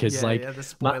away, because the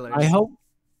spoilers.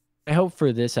 I hope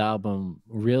for this album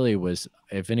really was,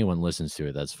 if anyone listens to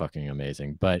it, that's fucking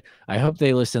amazing. But I hope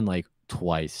they listen like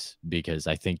twice, because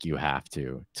I think you have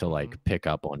to like pick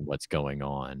up on what's going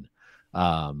on.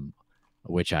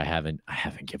 Which I haven't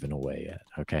given away yet.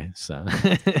 Okay, so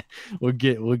we'll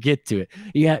get to it.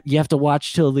 You have to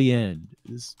watch till the end.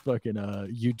 This fucking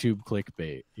YouTube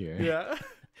clickbait here. Yeah.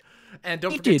 And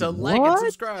don't forget to like and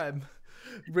subscribe.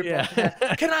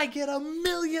 Can I get 1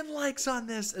 million likes on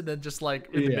this? And then just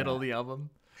like in the middle of the album.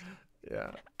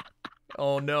 Yeah.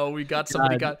 Oh no, we got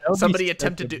somebody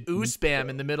attempted to spam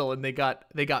in the middle, and they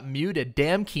got muted.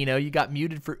 Damn, Kino, you got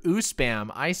muted for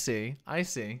spam. I see.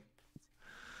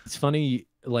 It's funny,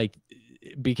 like,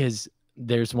 because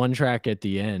there's one track at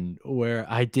the end where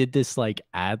I did this like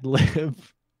ad lib.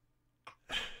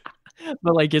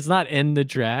 But like it's not in the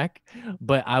track,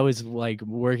 but I was like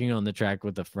working on the track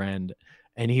with a friend,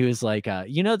 and he was like,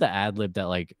 you know, the ad lib that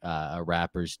like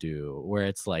rappers do, where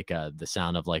it's like the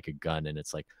sound of like a gun, and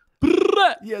it's like,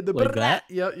 yeah, the like that.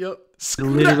 Yep. I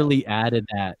literally added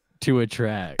that to a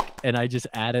track, and I just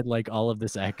added like all of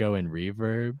this echo and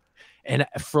reverb, and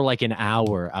for like an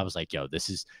hour I was like, yo, this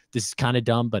is kind of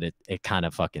dumb, but it kind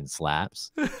of fucking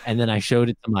slaps. And then I showed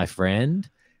it to my friend,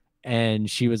 and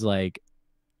she was like,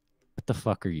 what the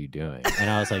fuck are you doing? And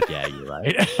I was like, yeah, you're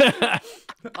right.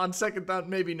 On second thought,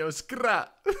 maybe no skra.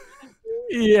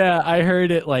 Yeah, I heard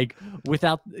it like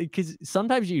without, because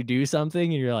sometimes you do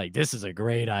something and you're like, this is a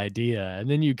great idea, and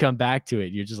then you come back to it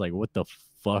and you're just like, what the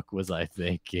fuck was I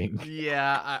thinking?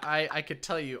 Yeah, I could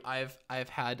tell you I've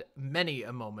had many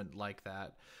a moment like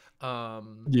that.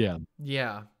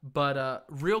 Yeah, but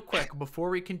real quick before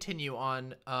we continue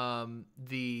on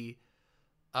the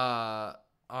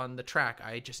track,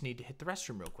 I just need to hit the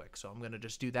restroom real quick, so I'm gonna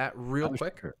just do that real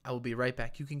quick. Sure. I will be right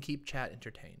back. You can keep chat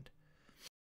entertained.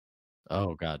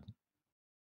 Oh god.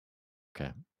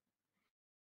 Okay.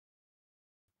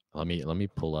 Let me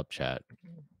pull up chat.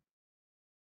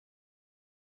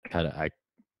 I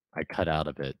cut out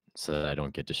of it so that I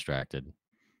don't get distracted,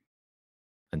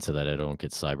 and so that I don't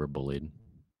get cyberbullied.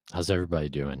 How's everybody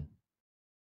doing?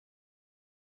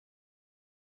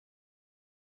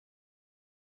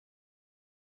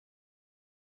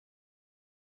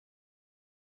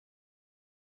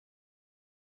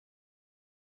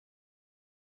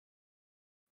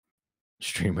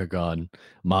 Streamer gone.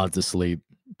 Mods asleep.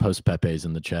 Post Pepe's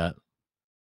in the chat.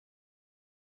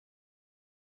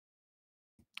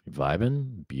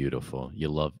 Vibing? Beautiful. You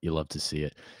love to see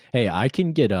it. Hey, I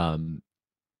can get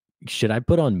should I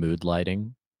put on mood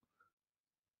lighting?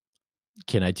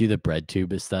 Can I do the bread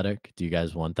tube aesthetic? Do you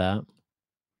guys want that?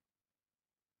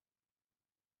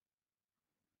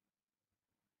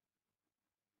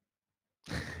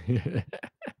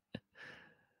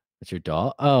 It's your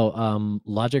DAW? Oh,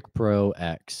 Logic Pro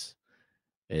X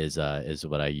is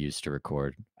what I use to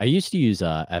record. I used to use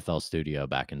FL Studio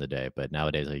back in the day, but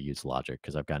nowadays I use Logic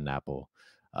because I've got an Apple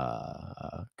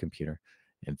computer.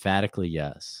 Emphatically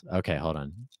yes. Okay, hold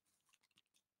on.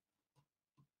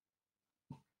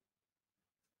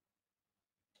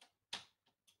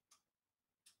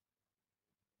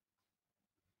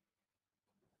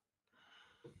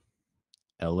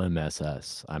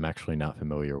 LMSS. I'm actually not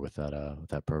familiar with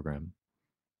that program.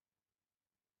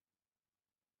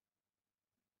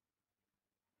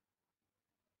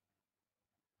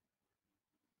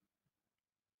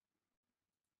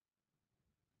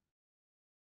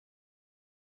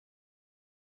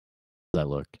 How does that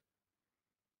look?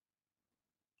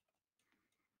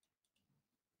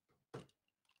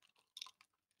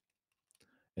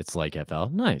 It's like FL.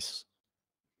 Nice.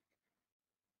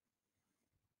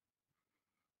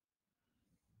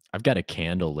 I've got a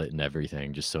candle lit and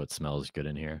everything just so it smells good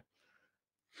in here.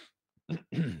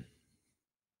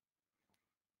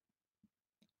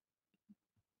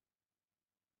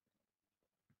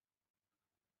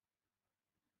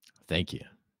 Thank you.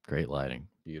 great lighting.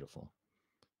 Beautiful.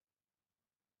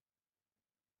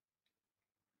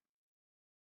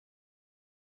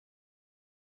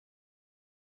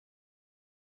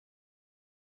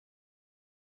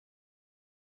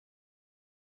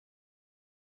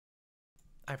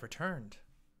 I've returned.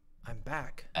 I'm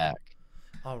back. Back.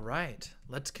 All right,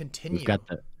 let's We've continue. got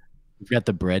the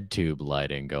bread tube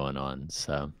lighting going on.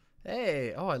 So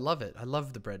Hey, oh, I love it. I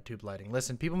love the bread tube lighting.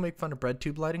 Listen, people make fun of bread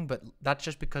tube lighting, but that's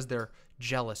just because they're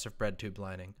jealous of bread tube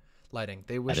lighting.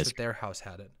 They wish is that their house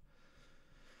had it.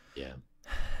 yeah.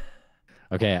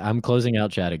 Okay, I'm closing out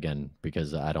chat again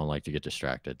because I don't like to get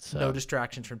distracted. So No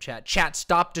distractions from chat. Chat,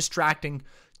 stop distracting.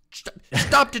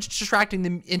 Stop distracting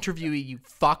the interviewee, you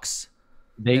fucks.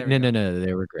 no,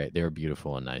 they were great. They were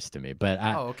beautiful and nice to me. But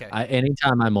okay.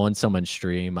 Anytime I'm on someone's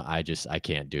stream, I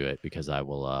can't do it because I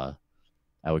will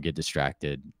get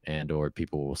distracted and or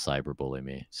people will cyberbully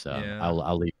me. So Yeah.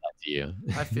 I'll leave that to you.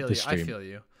 I feel you. I feel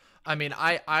you. I mean,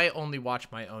 I only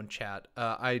watch my own chat.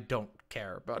 I don't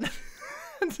care about it.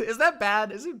 Is that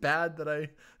bad? Is it bad that I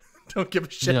don't give a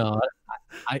shit? No,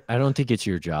 I don't think it's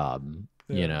your job.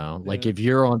 Yeah, you know, like yeah. if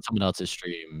you're on someone else's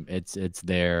stream, it's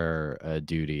their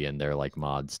duty and they're like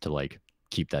mods to like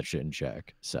keep that shit in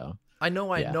check. So I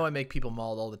know I make people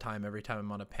mauled all the time every time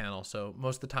I'm on a panel. So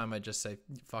most of the time I just say,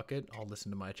 fuck it, I'll listen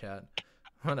to my chat.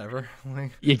 Whatever.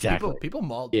 Like, exactly. People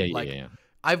mauled. Yeah, like, yeah.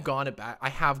 I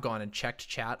have gone and checked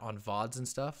chat on VODs and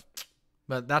stuff.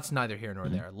 But that's neither here nor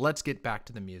there. Let's get back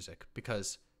to the music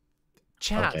because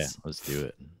chats. Okay, let's do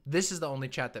it. This is the only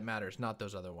chat that matters, not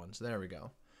those other ones. There we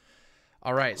go.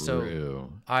 All right, so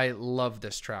True. I love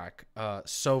this track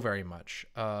so very much.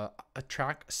 A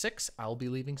track 6, I'll Be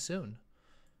Leaving Soon.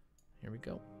 Here we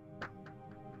go.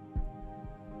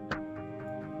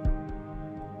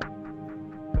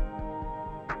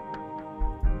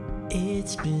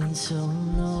 It's been so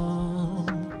long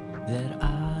that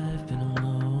I've been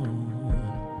alone,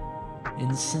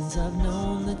 and since I've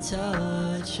known the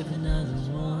touch of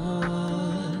another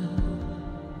one,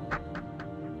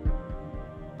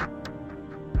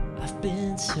 I've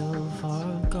been so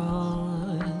far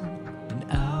gone and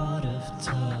out of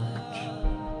touch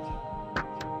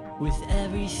with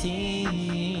everything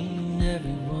and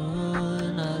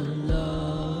everyone I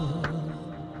love.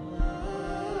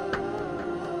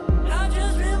 I've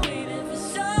just been waiting for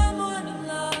someone to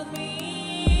love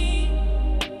me.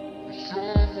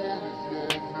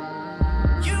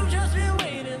 You've just been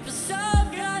waiting for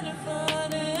some kind of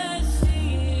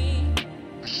honesty.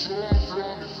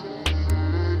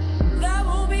 That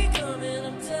won't be coming,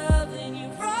 I'm telling you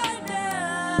right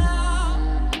now.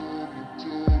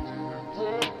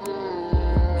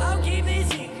 I'll keep these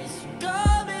secrets from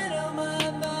coming out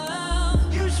my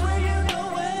mouth. You swear you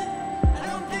know it, I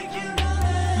don't think you know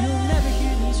that. You'll never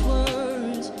hear these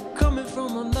words coming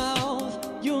from my mouth.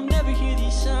 You'll never hear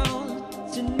these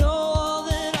sounds to know all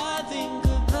that I think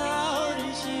about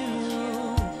is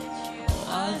you. All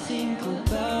I think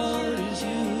about is you.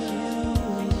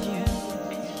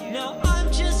 Now I'm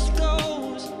just a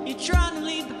ghost you're trying to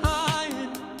leave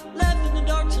behind, left in the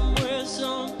dark somewhere,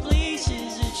 some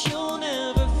places that you'll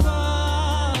never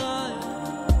find.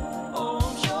 Oh,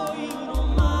 I'm sure you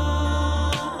don't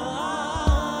mind.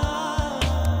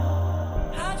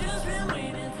 I've just been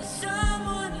waiting for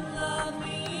someone to love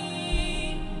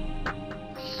me.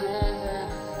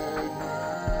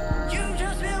 You've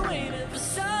just been waiting for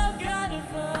some kind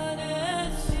of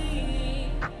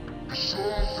honesty.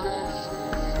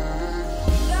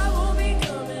 That won't be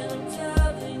coming, I'm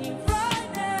telling you right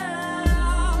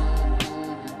now.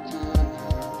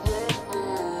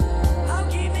 I'll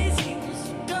keep these secrets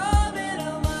from coming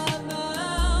out my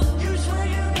mouth. You swear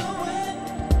you know it,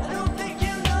 I don't think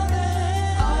you know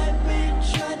that. I've been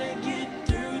trying to get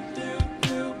through,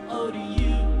 oh, to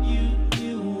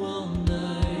you all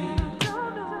night.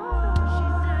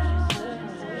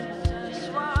 That's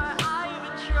why I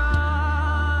even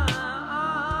tried.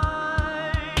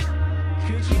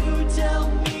 Could you tell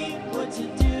me what to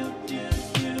do,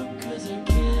 'cause I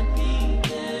can't be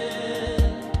there.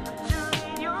 To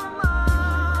read your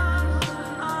mind,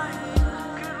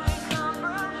 could we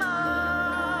compromise?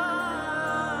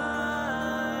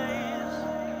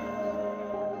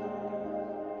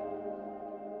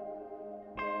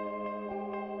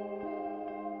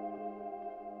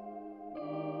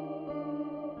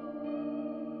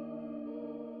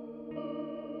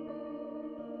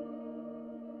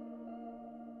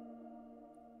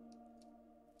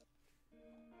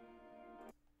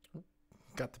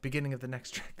 Got the beginning of the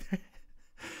next track there.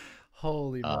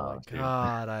 Holy Oh, my dude.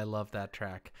 God, I love that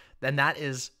track. And that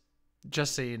is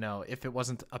just so you know, if it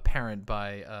wasn't apparent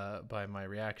by my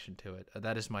reaction to it,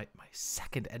 that is my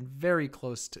second and very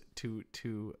close to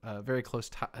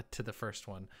the first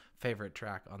one favorite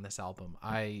track on this album.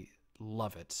 I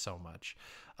love it so much.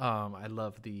 I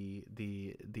love the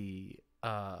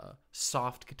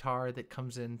soft guitar that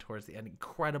comes in towards the end.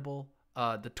 Incredible.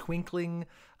 The twinkling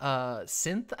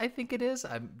synth, I think it is.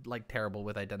 I'm like terrible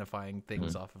with identifying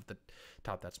things off of the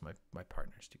top. That's my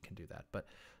partners who can do that, but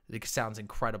it sounds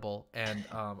incredible. And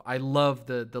I love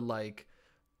the like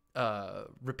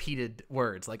repeated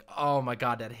words, like, oh my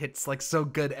god, that hits like so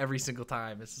good every single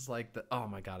time. It's just like oh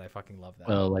my god, I fucking love that.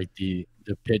 Well, like the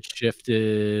pitch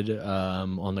shifted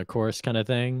on the chorus kind of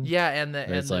thing. Yeah, and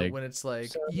like, when it's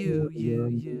like you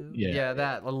yeah,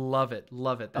 that I love it.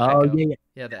 The oh echo.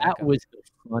 yeah, the that echo was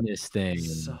the funnest thing.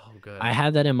 so good. I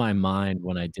had that in my mind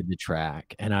when I did the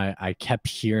track, and I kept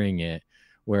hearing it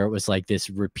where it was like this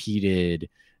repeated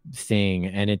thing,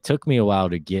 and it took me a while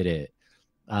to get it.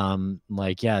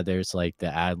 Like, yeah, there's like the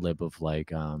ad lib of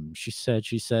like she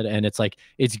said, and it's like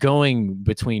it's going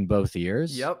between both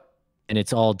ears. Yep. And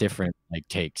it's all different like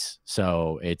takes,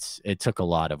 so it took a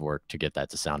lot of work to get that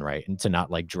to sound right and to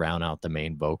not like drown out the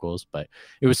main vocals. But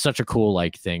it was such a cool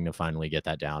like thing to finally get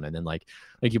that down. And then like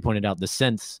you pointed out, the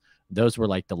synths, those were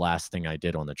like the last thing I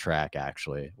did on the track,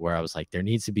 actually, where I was like, there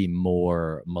needs to be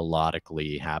more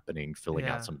melodically happening, filling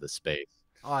out some of the space.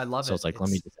 Oh, I love it. So it's like, let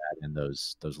me just add in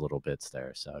those little bits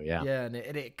there. So yeah. Yeah, and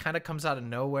it kind of comes out of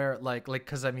nowhere, like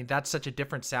because I mean that's such a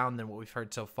different sound than what we've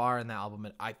heard so far in the album,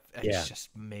 and it's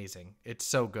just amazing. It's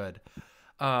so good.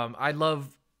 I love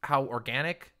how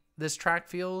organic this track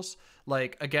feels.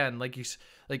 Like again, like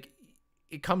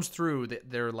it comes through that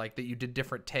they're like that you did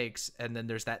different takes, and then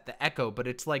there's the echo, but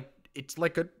it's like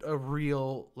a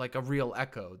real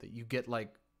echo that you get,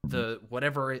 like the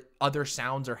whatever other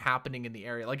sounds are happening in the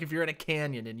area. Like if you're in a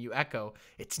canyon and you echo,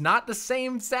 it's not the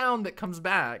same sound that comes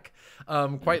back,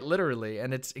 quite literally,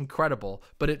 and it's incredible,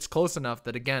 but it's close enough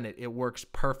that again it works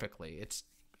perfectly.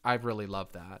 I really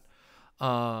love that.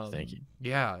 Thank you.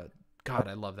 Yeah, god,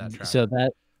 I love that track. So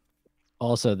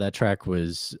that track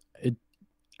was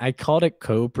I called it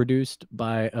co-produced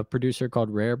by a producer called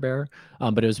Rare Bear,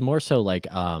 but it was more so like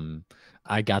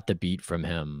I got the beat from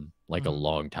him like a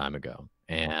long time ago,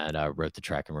 and I wrote the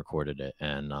track and recorded it,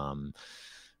 and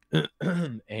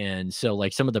and so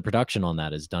like some of the production on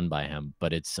that is done by him,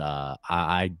 but it's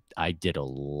I did a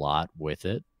lot with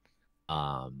it.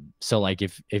 So like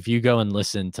if you go and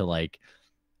listen to like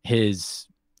his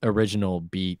original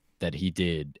beat that he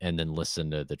did and then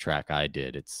listen to the track I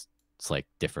did, it's like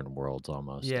different worlds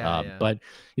almost. Yeah. But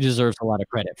he deserves a lot of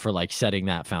credit for like setting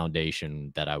that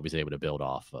foundation that I was able to build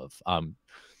off of.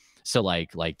 So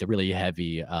like the really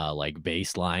heavy like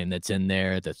bass line that's in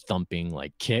there, the thumping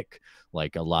like kick,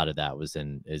 like a lot of that is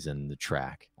in the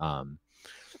track.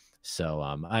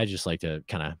 So I just like to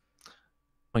kind of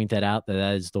point that out,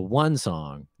 that is the one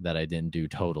song that I didn't do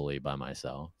totally by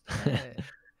myself. Hey.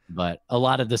 But a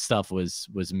lot of the stuff was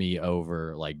me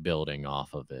over like building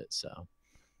off of it. So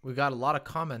we got a lot of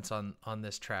comments on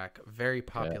this track. Very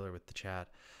popular with the chat.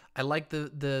 I like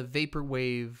the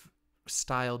vaporwave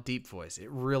style deep voice. It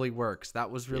really works.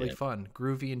 That was really fun,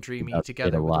 groovy and dreamy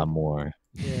together. A lot more.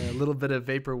 Yeah, a little bit of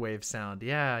vaporwave sound.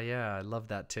 Yeah, I love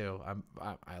that too. I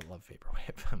love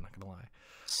vaporwave. I'm not gonna lie.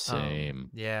 Same.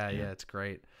 Yeah, it's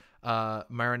great.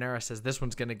 Marinera says this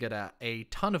one's gonna get a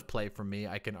ton of play from me.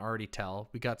 I can already tell.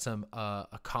 We got some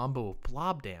a combo of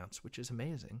blob dance, which is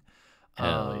amazing.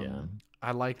 Hell yeah.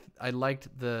 I liked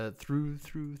the through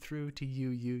to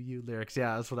you lyrics.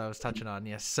 Yeah, that's what I was touching on.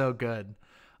 Yeah, so good.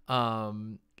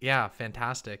 Yeah,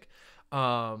 fantastic.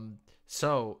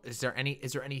 So is there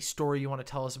any story you want to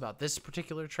tell us about this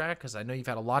particular track? Because I know you've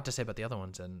had a lot to say about the other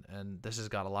ones, and this has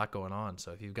got a lot going on.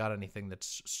 So if you've got anything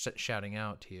that's shouting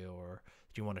out to you, or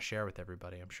that you want to share with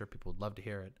everybody, I'm sure people would love to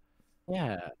hear it.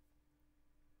 Yeah.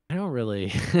 I don't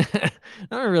really I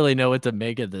don't really know what to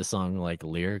make of this song like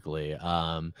lyrically.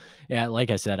 Yeah,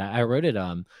 like I said, I wrote it,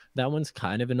 that one's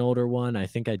kind of an older one. I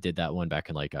think I did that one back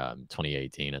in like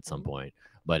 2018 at some point,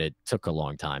 but it took a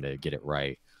long time to get it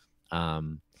right.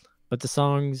 But the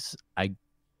songs, I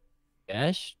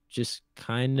guess, just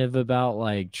kind of about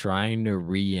like trying to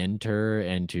re-enter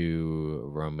into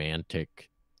romantic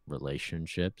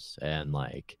relationships and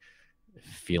like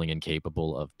feeling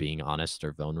incapable of being honest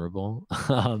or vulnerable.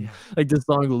 Like the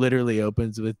song literally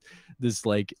opens with this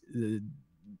like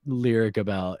lyric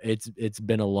about it's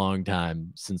been a long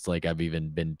time since like I've even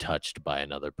been touched by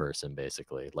another person,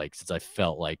 basically, like since I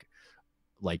felt like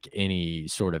any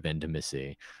sort of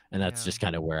intimacy. And that's just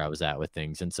kind of where I was at with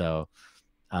things. And so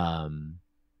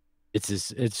it's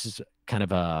just kind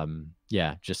of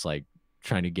just like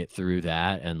trying to get through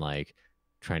that and like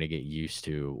trying to get used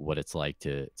to what it's like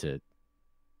to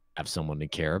have someone to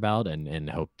care about and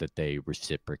hope that they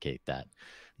reciprocate that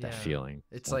feeling.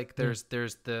 It's So, like yeah.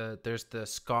 there's the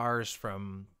scars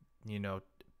from,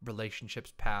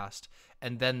 relationships past,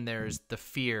 and then there's the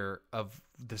fear of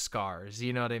the scars.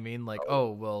 You know what I mean? Like,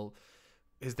 oh, well,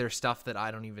 is there stuff that I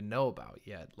don't even know about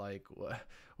yet? Like,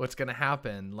 what's gonna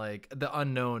happen? Like, the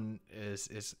unknown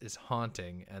is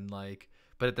haunting, and like,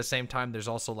 but at the same time, there's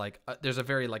also like there's a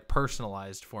very like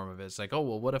personalized form of it. It's like, oh,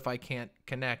 well, what if I can't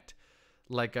connect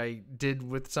like I did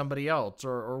with somebody else,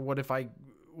 or what if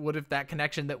that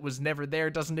connection that was never there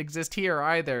doesn't exist here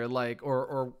either? Like,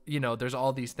 or there's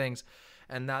all these things,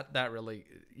 and that really,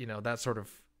 that sort of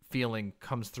feeling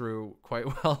comes through quite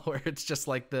well, where it's just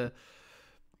like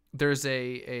there's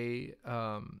an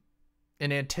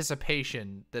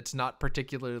anticipation that's not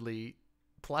particularly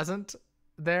pleasant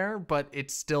there, but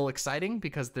it's still exciting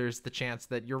because there's the chance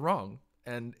that you're wrong.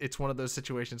 And it's one of those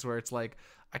situations where it's like,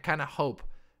 I kind of hope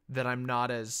that I'm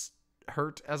not as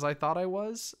hurt as I thought I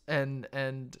was, and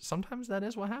sometimes that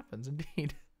is what happens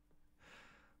indeed.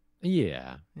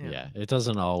 Yeah. It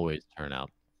doesn't always turn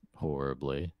out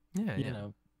horribly, Yeah.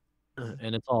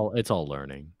 and it's all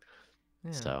learning.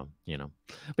 Yeah. So,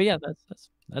 but yeah,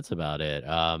 that's about it.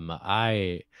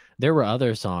 There were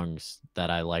other songs that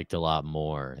I liked a lot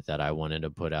more that I wanted to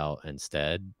put out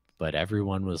instead, but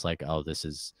everyone was like, "Oh, this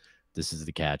is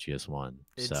the catchiest one."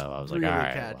 It's So I was really like, "All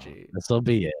right, catchy. well, this will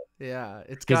be it." Yeah,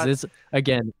 it's Because got it's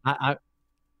again, I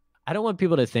don't want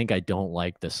people to think I don't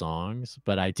like the songs,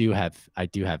 but I do have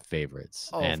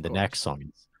favorites, Oh, of and the next course.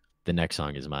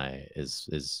 song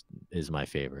is my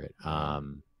favorite.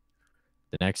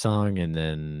 The next song, and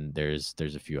then there's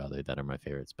a few other that are my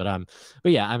favorites. But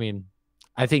yeah, I mean,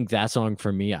 I think that song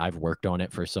for me, I've worked on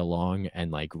it for so long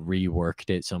and like reworked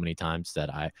it so many times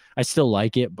that I still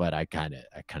like it, but I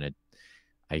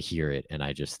I hear it and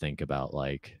I just think about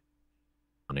like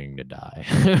wanting to die.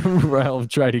 I'll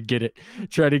try to get it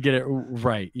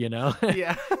right,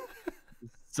 Yeah.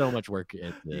 So much work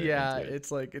Yeah, into it.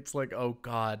 it's like oh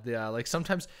god, yeah, like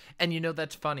sometimes, and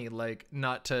that's funny, like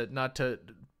not to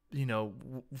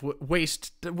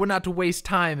waste, well, not to waste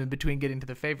time in between getting to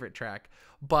the favorite track,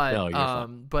 but No, you're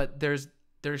fine. but there's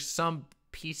some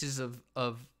pieces of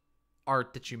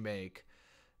art that you make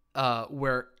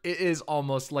where it is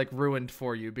almost like ruined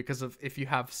for you because of if you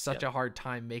have such Yep. a hard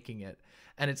time making it,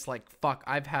 and it's like fuck,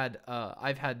 I've had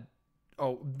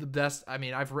the best. I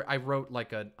mean, I wrote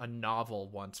like a novel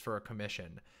once for a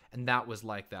commission, and that was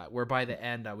like that, where by the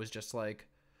end I was just like,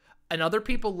 and other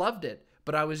people loved it,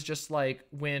 but I was just like,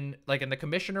 when like, and the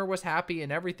commissioner was happy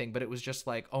and everything, but it was just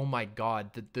like, oh my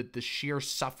god, the sheer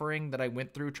suffering that I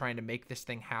went through trying to make this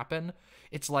thing happen.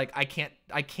 It's like I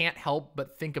can't help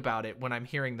but think about it when I'm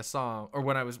hearing the song, or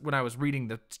when I was reading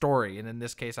the story. And in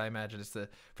this case, I imagine it's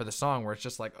for the song, where it's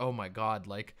just like, oh my god,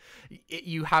 like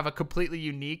you have a completely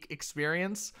unique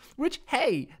experience, which,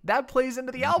 hey, that plays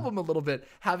into the album a little bit,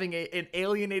 having an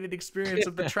alienated experience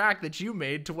of the track that you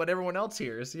made to what everyone else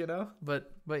hears,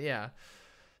 but yeah.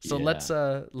 So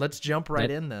Yeah. let's jump right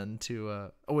That in then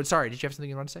to oh, sorry, did you have something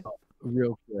you want to say?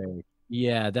 real quick.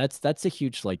 Yeah, that's a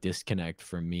huge like disconnect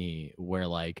for me where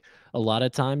like a lot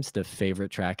of times the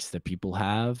favorite tracks that people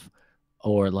have,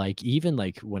 or like even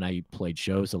like when I played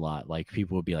shows a lot, like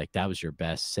people would be like, that was your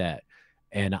best set.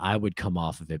 And I would come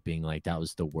off of it being like, that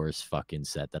was the worst fucking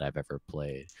set that I've ever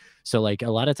played. So like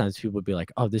a lot of times people would be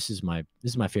like, oh, this is my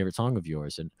favorite song of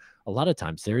yours. And a lot of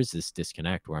times there is this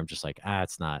disconnect where I'm just like,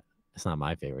 it's not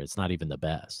my favorite. It's not even the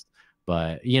best.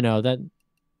 But that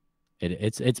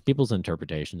it's people's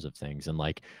interpretations of things, and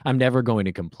like I'm never going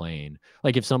to complain.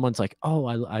 Like if someone's like, "Oh,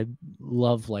 I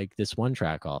love like this one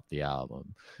track off the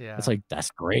album," it's Yeah. like that's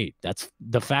great. That's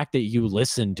the fact that you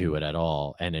listened to it at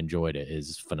all and enjoyed it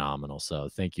is phenomenal. So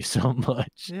thank you so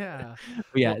much. Yeah.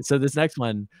 But yeah, Well, so this next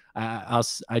one, I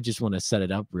just want to set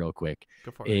it up real quick.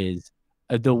 go for it. Is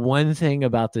the one thing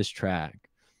about this track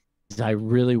is I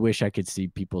really wish I could see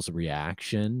people's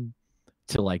reaction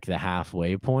to like the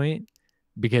halfway point,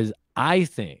 because I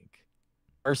think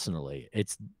personally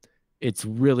it's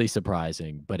really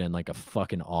surprising, but in like a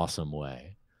fucking awesome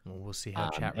way. Well, we'll see how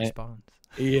chat And, responds.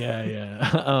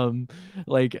 yeah.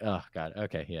 Like, oh god,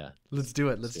 okay, yeah. Let's do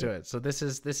it. Let's do it. So this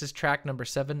is track number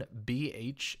 7,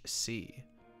 BHC.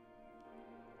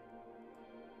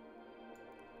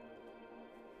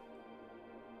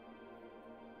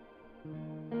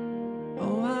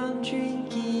 Oh, I'm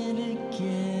drinking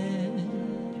again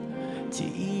to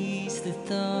ease the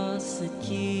thoughts that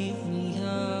keep me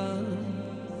up,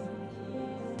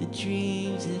 the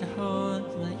dreams that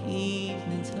haunt my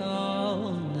evenings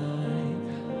all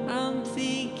night. I'm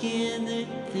thinking that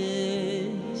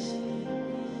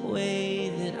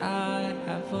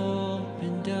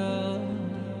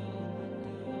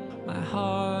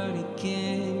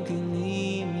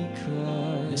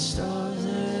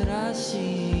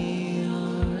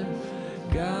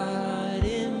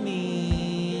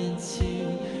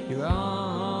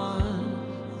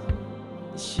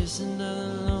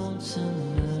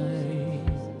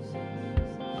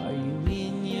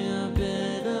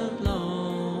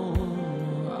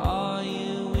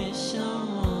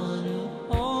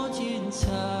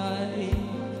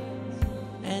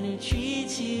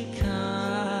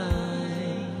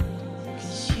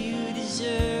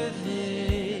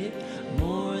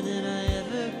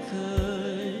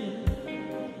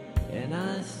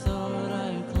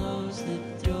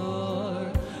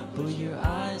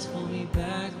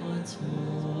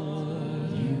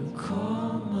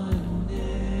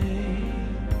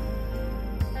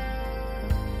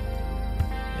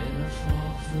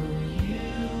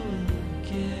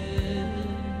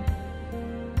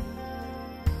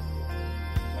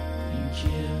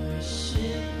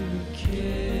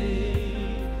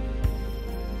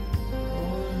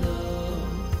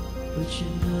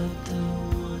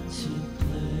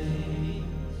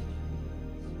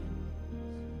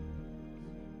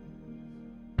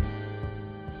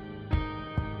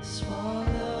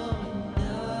Swallow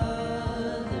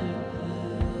another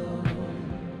pill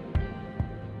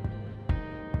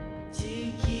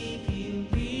to keep you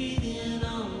breathing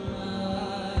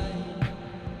alright.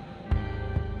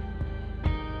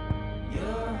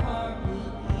 Your heart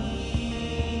will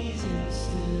ease and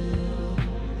still.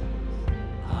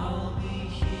 I'll be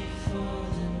here for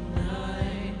the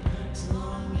night as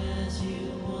long as you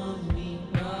want me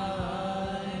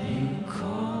by. You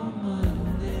call my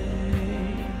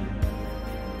name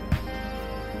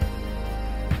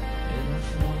and I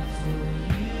fall for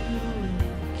you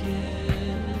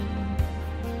again.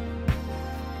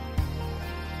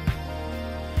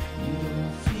 You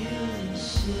don't feel the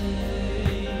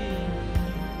same,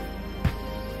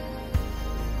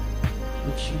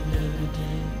 but you never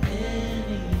did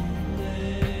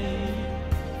anyway.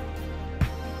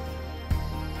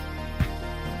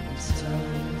 I'm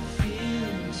tired of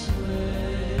feeling this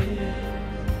way,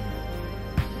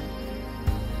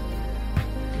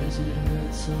 'cause it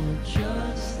hurts all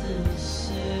just the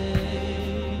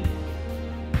same.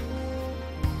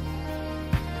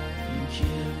 You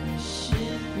can't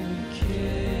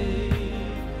reciprocate,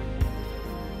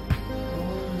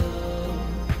 oh love,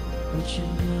 but you're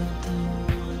not the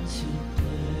one to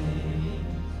blame.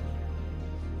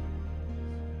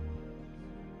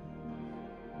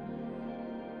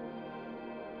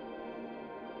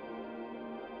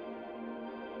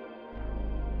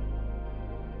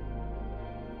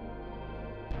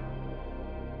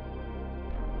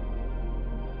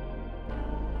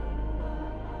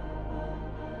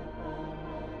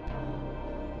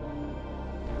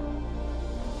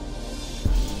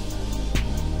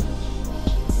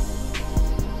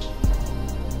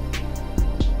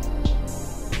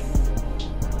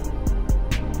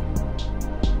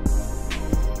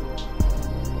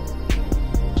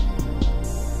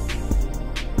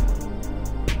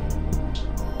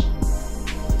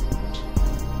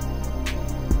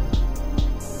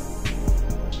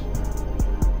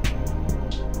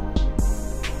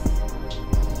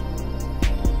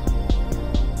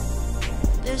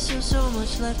 There's still so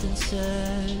much left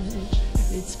unsaid.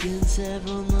 It's been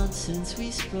several months since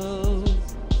we spoke.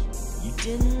 You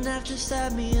didn't have to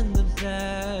stab me in the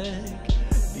back,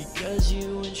 because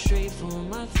you went straight for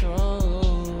my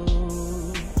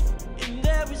throat. And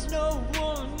there was no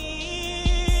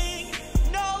warning,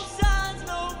 no signs,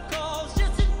 no calls,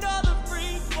 just another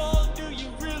free fall. Do you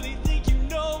really think you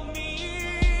know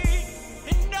me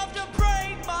enough to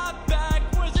break my back?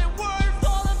 Was it worth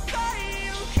all the pain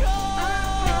you caused?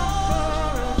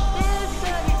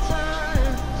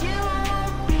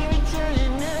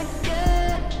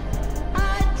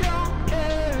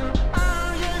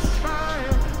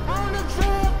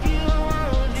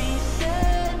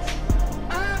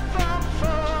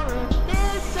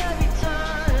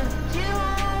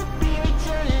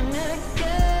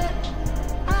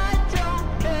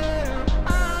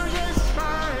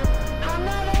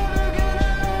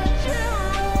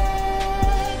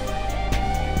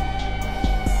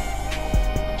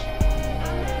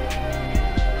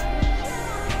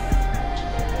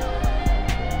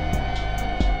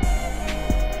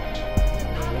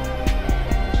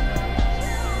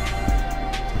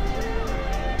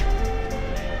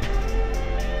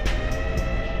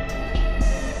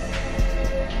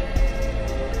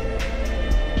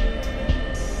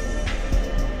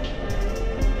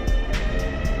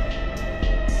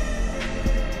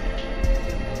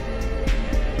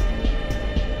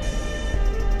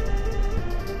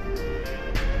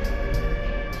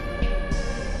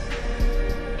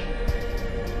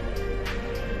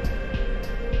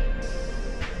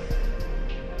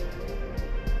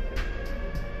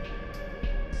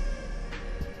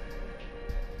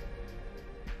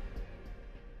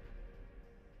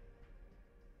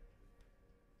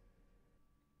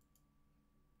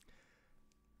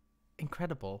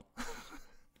 Incredible.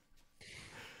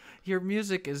 Your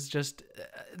music is just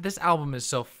this album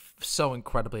is so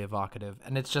incredibly evocative,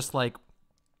 and it's just like,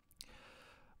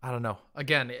 I don't know,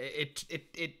 again,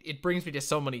 it brings me to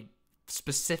so many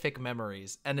specific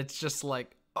memories, and it's just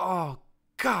like, oh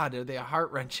god, are they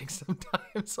heart-wrenching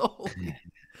sometimes. Holy.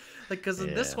 Like, because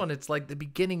in this one, it's like the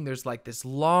beginning there's like this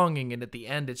longing, and at the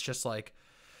end it's just like,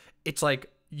 it's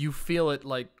like you feel it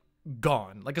like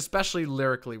gone, like especially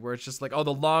lyrically, where it's just like, oh,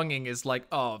 the longing is like,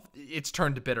 oh, it's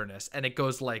turned to bitterness, and it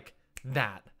goes like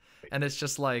that, and it's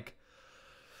just like,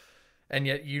 and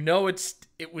yet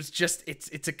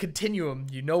it's a continuum,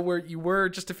 where you were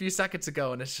just a few seconds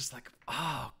ago, and it's just like,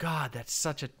 oh god, that's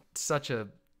such a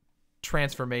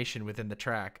transformation within the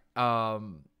track. I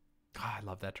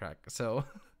love that track. So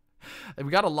We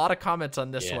got a lot of comments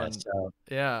on this Yeah. one. So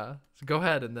Yeah. So go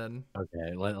ahead and then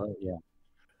okay. Yeah.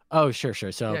 Oh, sure,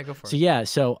 sure. yeah, go for So it. yeah,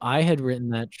 so I had written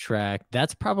that track.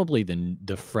 That's probably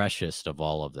the freshest of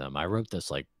all of them. I wrote this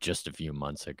like just a few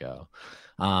months ago.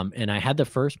 And I had the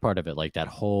first part of it, like that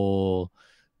whole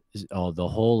the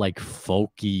whole like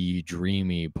folky,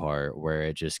 dreamy part where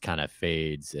it just kind of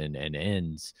fades and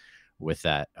ends with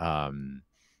that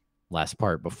last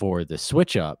part before the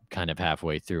switch up kind of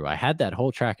halfway through. I had that whole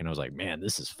track and I was like, man,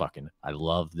 this is fucking I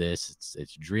love this.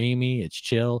 It's dreamy, it's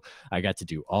chill. I got to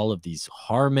do all of these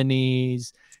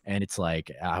harmonies and it's like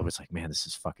I was like, man, this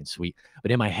is fucking sweet.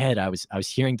 But in my head I was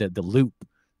hearing the loop,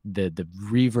 the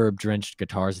reverb drenched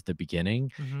guitars at the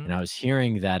beginning Mm-hmm. and I was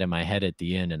hearing that in my head at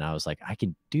the end and I was like, I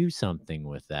can do something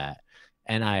with that.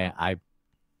 And I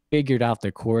figured out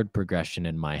the chord progression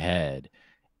in my head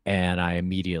and I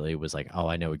immediately was like, "Oh,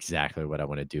 I know exactly what I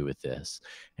want to do with this."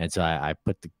 And so I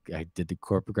did the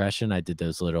chord progression. I did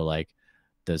those like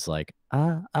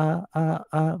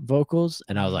vocals,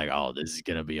 and I was Mm-hmm. like, "Oh, this is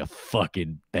gonna be a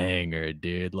fucking banger,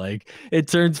 dude!" Like it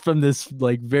turns from this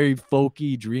like very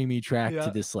folky, dreamy track to Yeah.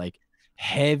 this like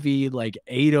heavy like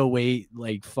 808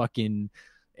 like fucking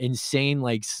insane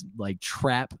like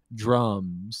trap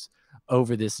drums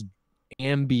over this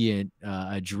ambient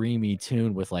dreamy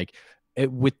tune with like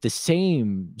with the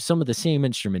same some of the same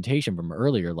instrumentation from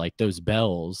earlier, like those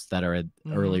bells that are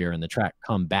Mm-hmm. earlier in the track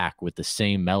come back with the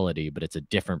same melody, but it's a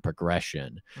different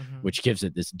progression, Mm-hmm. which gives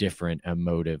it this different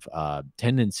emotive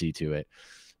tendency to it.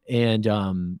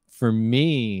 And for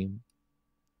me,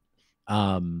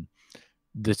 um,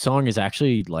 the song is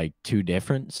actually like two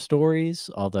different stories,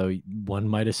 although one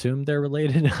might assume they're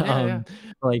related. Yeah, yeah.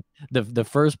 Like the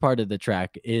first part of the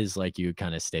track is like you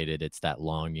kind of stated, it's that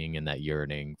longing and that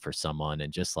yearning for someone,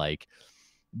 and just like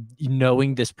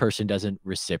knowing this person doesn't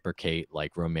reciprocate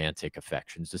like romantic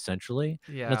affections, essentially.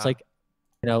 And it's Yeah.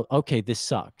 like, okay, this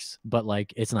sucks, but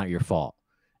like it's not your fault.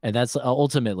 And that's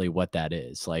ultimately what that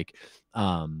is. Like,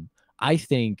 I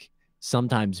think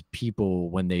sometimes people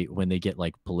when they get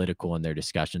like political in their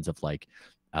discussions of like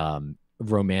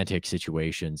romantic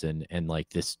situations and like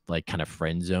this like kind of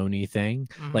friend zoney thing,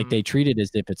 like Mm-hmm. they treat it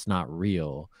as if it's not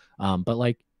real. But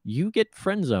like you get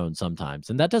friend zoned sometimes,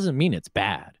 and that doesn't mean it's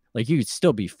bad. Like you could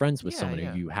still be friends with Yeah, someone who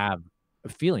yeah. you have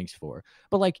feelings for.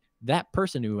 But like that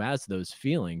person who has those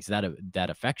feelings, that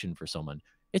affection for someone,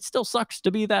 it still sucks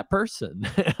to be that person.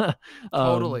 um,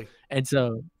 Totally. and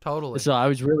so Totally. so I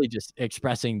was really just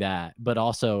expressing that, but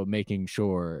also making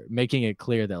it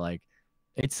clear that like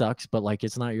it sucks, but like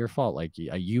it's not your fault. Like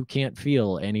you can't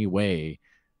feel any way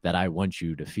that I want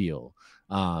you to feel.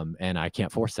 And I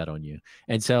can't force that on you.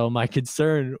 And so my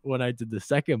concern when I did the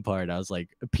second part, I was like,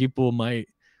 people might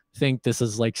think this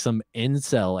is like some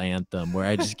incel anthem where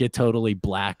I just get totally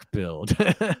black pilled.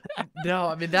 No,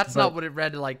 I mean that's But not what it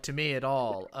read like to me at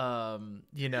all.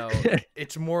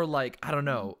 It's more like I don't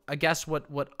know. I guess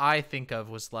what I think of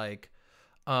was like,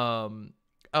 um,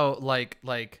 oh, like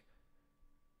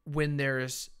when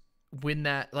there's when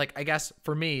that like I guess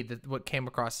for me that what came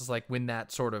across is like when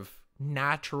that sort of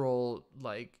natural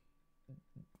like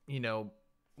you know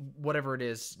whatever it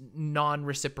is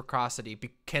non-reciprocity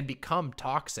can become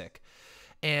toxic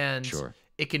and sure.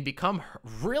 it can become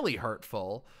really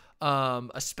hurtful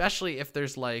especially if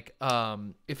there's like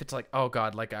if it's like oh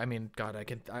god like I mean god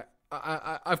I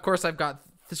of course I've got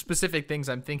specific things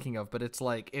I'm thinking of but it's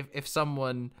like if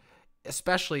someone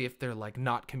especially if they're like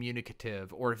not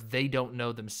communicative or if they don't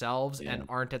know themselves Yeah. and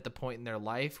aren't at the point in their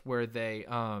life where they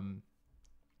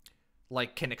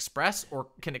like can express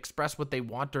what they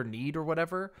want or need or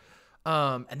whatever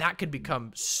and that could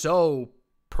become so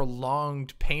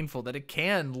prolonged painful that it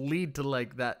can lead to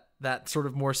like that sort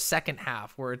of more second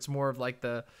half where it's more of like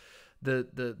the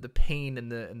pain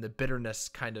and the bitterness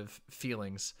kind of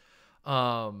feelings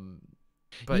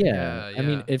but Yeah. yeah I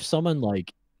mean, yeah if someone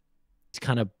like is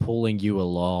kind of pulling you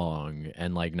along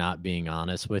and like not being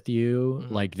honest with you,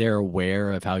 mm-hmm. like they're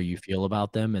aware of how you feel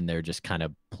about them and they're just kind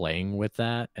of playing with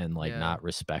that and like Yeah, not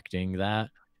respecting that,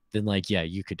 then like, yeah,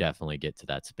 you could definitely get to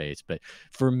that space. But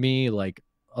for me, like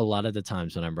a lot of the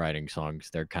times when I'm writing songs,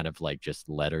 they're kind of like just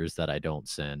letters that I don't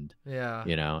send, yeah,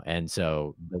 and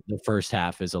so the first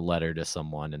half is a letter to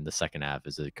someone and the second half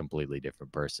is a completely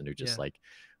different person who just yeah, like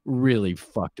really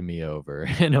fucked me over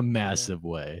in a yeah, massive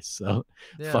way. So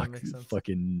yeah. Makes sense. fuck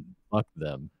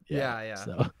them. Yeah. Yeah, yeah,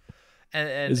 So and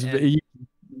it's and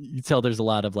you tell there's a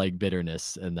lot of like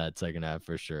bitterness in that second half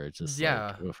for sure. It's just like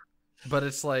yeah, oof. but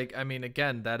it's like I mean,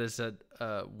 again, that is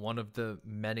a one of the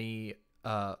many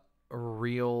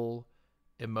real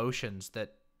emotions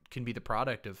that can be the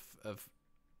product of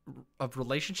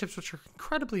relationships, which are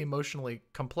incredibly emotionally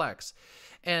complex.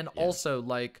 And Yeah. also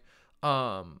like,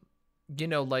 you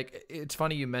know, like it's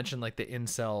funny you mentioned like the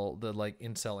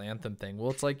incel anthem thing.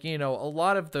 Well, it's like, you know, a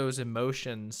lot of those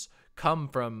emotions come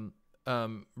from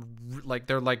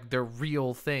they're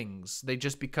real things. They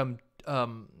just become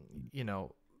you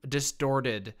know,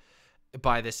 distorted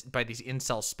by these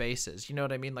incel spaces. You know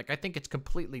what I mean? Like, I think it's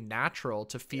completely natural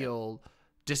to feel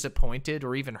disappointed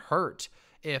or even hurt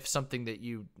if something that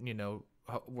you know,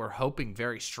 were hoping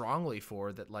very strongly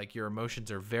for, that like your emotions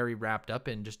are very wrapped up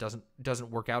in, just doesn't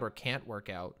work out or can't work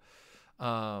out.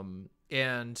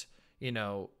 And you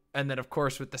know, and then of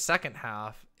course with the second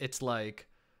half, it's like,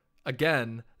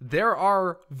 again, there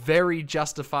are very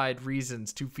justified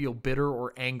reasons to feel bitter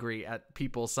or angry at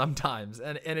people sometimes,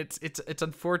 and it's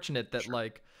unfortunate that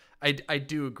like I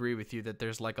do agree with you that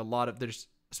there's like a lot of, there's,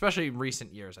 especially in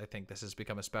recent years, I think this has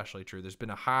become especially true. There's been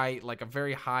a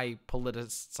very high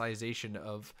politicization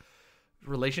of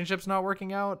relationships not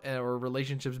working out, or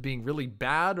relationships being really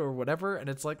bad or whatever. And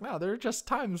it's like, no, there are just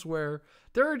times where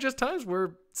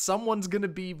someone's going to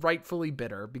be rightfully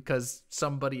bitter because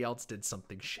somebody else did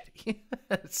something shitty.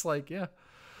 It's like, yeah.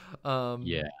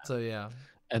 Yeah. So yeah.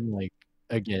 And like,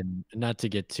 again, not to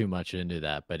get too much into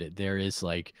that, but there is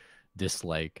like this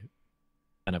like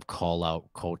kind of call out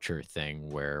culture thing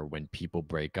where when people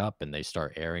break up and they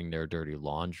start airing their dirty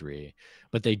laundry,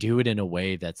 but they do it in a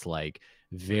way that's like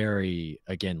very,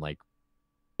 again, like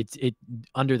it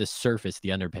under the surface,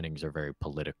 the underpinnings are very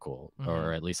political,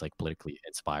 or at least like politically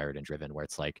inspired and driven, where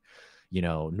it's like, you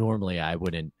know, normally I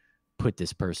wouldn't put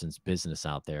this person's business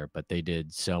out there, but they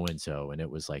did so and so, and it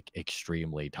was like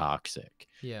extremely toxic.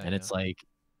 Yeah. And it's like,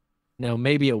 no,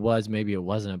 maybe it was, maybe it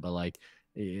wasn't, but like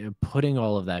putting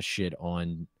all of that shit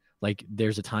on, like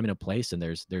there's a time and a place, and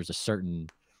there's a certain,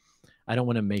 I don't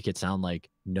want to make it sound like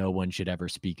no one should ever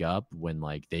speak up when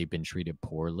like they've been treated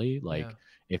poorly. Like Yeah.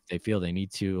 if they feel they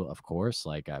need to, of course,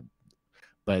 like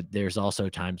but there's also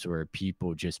times where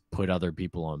people just put other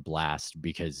people on blast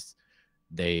because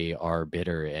they are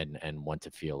bitter and want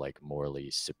to feel like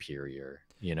morally superior.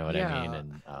 You know what I mean? Yeah.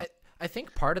 And I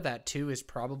think part of that too is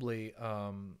probably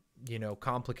you know,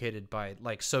 complicated by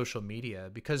like social media,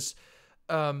 because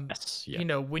yes, yeah. you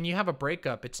know, when you have a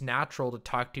breakup, it's natural to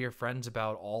talk to your friends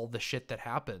about all the shit that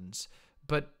happens.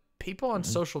 But people on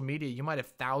social media, you might have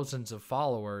thousands of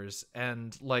followers,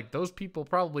 and like those people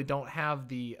probably don't have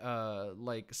the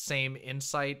like same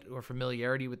insight or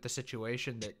familiarity with the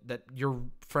situation that your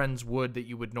friends would, that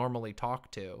you would normally talk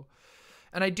to.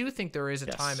 And I do think there is a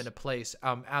time and a place.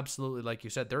 Absolutely, like you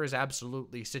said, there is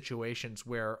absolutely situations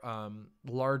where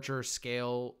larger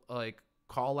scale like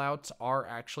call outs are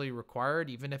actually required,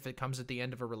 even if it comes at the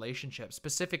end of a relationship,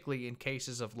 specifically in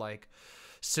cases of like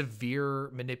severe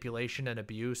manipulation and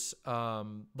abuse.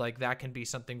 Like that can be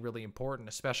something really important,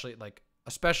 especially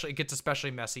it gets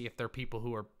especially messy if there are people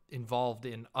who are involved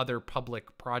in other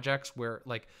public projects where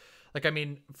like, I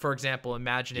mean, for example,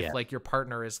 imagine if like your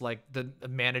partner is like the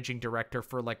managing director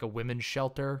for like a women's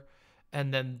shelter,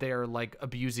 and then they're like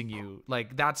abusing you.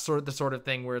 Like that's the sort of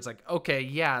thing where it's like, okay,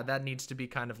 yeah, that needs to be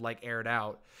kind of like aired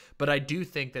out. But I do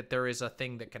think that there is a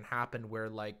thing that can happen where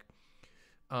like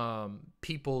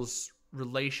people's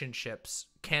relationships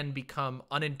can become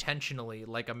unintentionally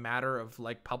like a matter of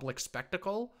like public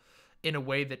spectacle in a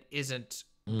way that isn't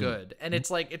good. And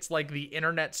it's like the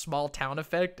internet small town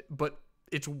effect, but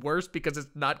it's worse because it's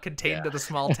not contained to the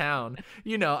small town.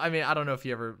 You know, I mean, I don't know if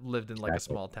you ever lived in like a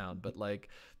small town, but like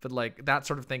that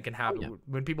sort of thing can happen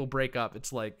when people break up.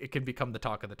 It's like it can become the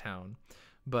talk of the town.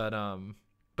 But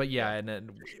yeah, and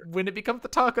then when it becomes the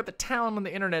talk of the town on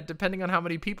the internet, depending on how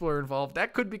many people are involved,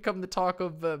 that could become the talk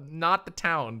of not the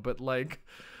town, but like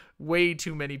way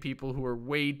too many people who are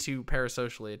way too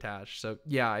parasocially attached. So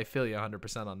yeah, I feel you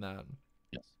 100% on that.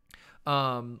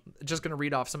 Just gonna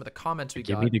read off some of the comments we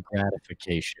got. Give me the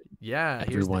gratification. Yeah,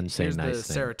 everyone say here's nice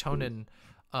the things, serotonin,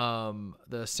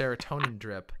 the serotonin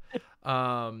drip.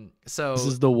 So this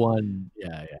is the one.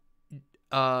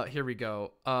 Yeah. Here we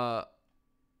go.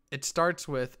 It starts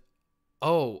with,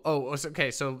 okay.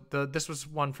 So this was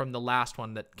one from the last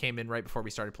one that came in right before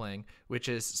we started playing, which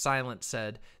is Silent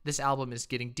said, "This album is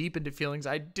getting deep into feelings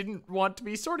I didn't want to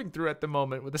be sorting through at the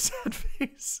moment," with a sad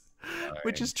face.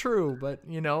 Which is true, but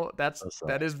you know, that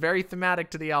is very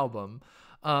thematic to the album.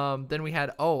 Then we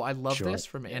had, I love this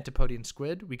from Antipodian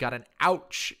Squid. We got an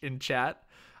ouch in chat.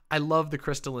 I love the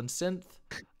crystalline synth.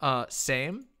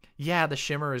 Same. Yeah, the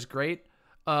shimmer is great.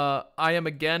 I am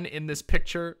again in this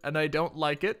picture and I don't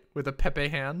like it, with a Pepe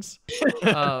hands.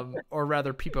 Or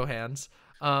rather Peepo hands.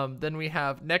 Then we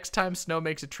have, next time Snow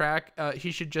makes a track, he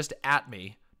should just at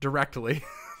me directly.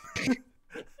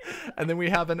 And then we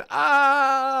have an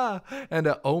ah and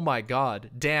a oh my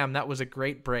god. Damn, that was a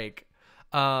great break.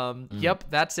 Yep,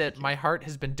 that's it. My heart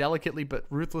has been delicately but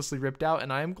ruthlessly ripped out,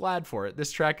 and I am glad for it.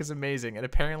 This track is amazing, and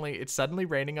apparently it's suddenly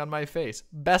raining on my face.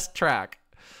 Best track.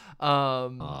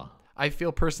 I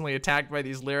feel personally attacked by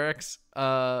these lyrics.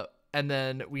 And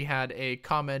then we had a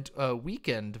comment,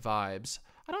 Weekend vibes.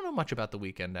 I don't know much about The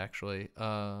Weekend actually,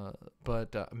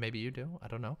 but maybe you do. I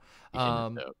don't know.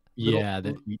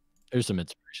 There's some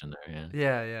inspiration there.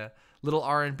 Yeah. Little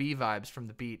R&B vibes from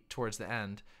the beat towards the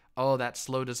end. Oh, that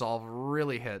slow dissolve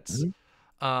really hits.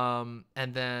 And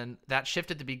then that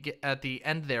shift at the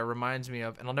end there reminds me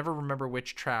of, and I'll never remember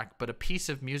which track, but a piece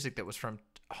of music that was from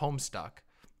Homestuck.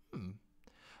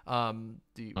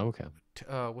 Okay.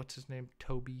 What's his name?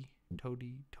 Toby? I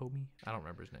don't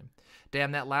remember his name.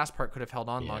 Damn, that last part could have held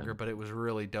on longer, but it was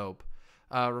really dope.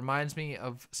 Reminds me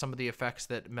of some of the effects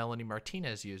that Melanie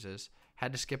Martinez uses.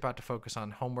 Had to skip out to focus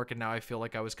on homework, and now I feel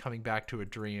like I was coming back to a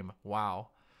dream.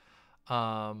 Wow.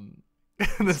 And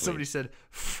then somebody said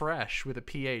fresh with a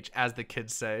PH, as the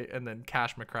kids say, and then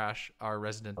Cash McCrash, our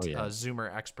resident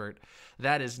Zoomer expert.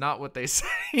 That is not what they say.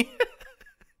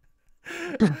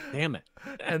 Damn it.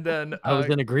 And then I was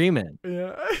in agreement.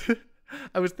 Yeah.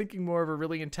 I was thinking more of a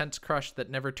really intense crush that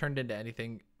never turned into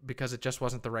anything because it just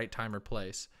wasn't the right time or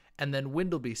place. And then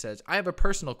Windleby says, I have a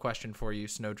personal question for you,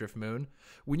 Snow.Drift Moon.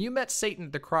 When you met Satan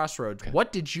at the crossroads,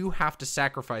 what did you have to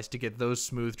sacrifice to get those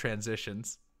smooth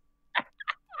transitions?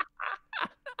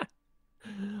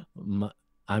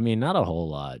 I mean, not a whole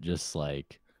lot. Just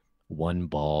like one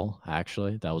ball,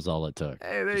 actually. That was all it took.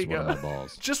 Hey, there you go. One of my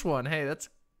balls. Just one. Hey, that's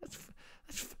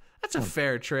a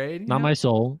fair trade. Not my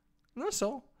soul. No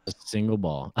soul. A single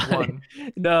ball. One.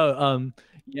 No,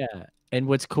 yeah. And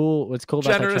what's cool about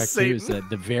Generous that track too is Satan. that at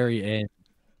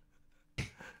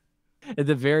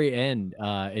the very end,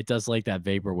 it does like that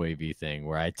vaporwavy thing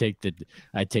where I take the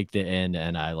end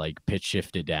and I like pitch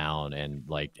shift it down and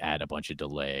like add a bunch of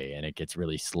delay, and it gets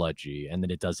really sludgy, and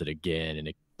then it does it again, and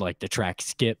it like the track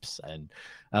skips, and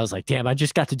I was like, damn, I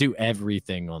just got to do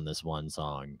everything on this one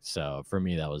song. So for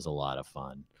me, that was a lot of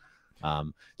fun.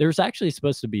 There was actually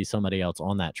supposed to be somebody else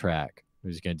on that track who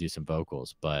was going to do some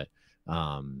vocals, but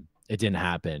it didn't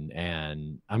happen,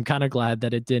 and I'm kind of glad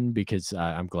that it didn't, because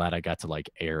I'm glad I got to like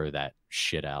air that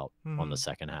shit out on the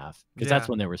second half, because that's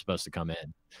when they were supposed to come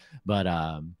in. But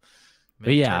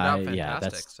yeah,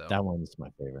 that one's my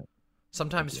favorite.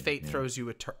 Sometimes fate throws you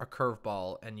a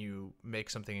curveball and you make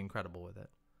something incredible with it.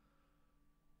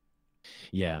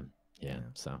 Yeah.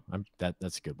 So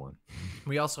that's a good one.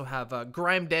 We also have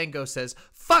Grime Dango says,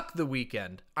 "Fuck The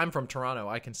Weekend." I'm from Toronto.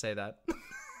 I can say that.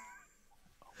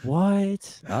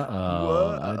 What?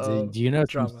 Do you know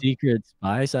some secret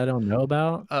spice I don't know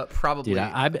about? Probably. Dude,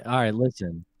 all right,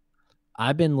 listen.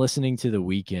 I've been listening to The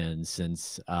Weeknd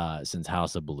since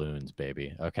House of Balloons,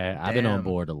 baby. Okay, I've been on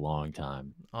board a long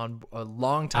time. On a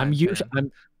long time. He's a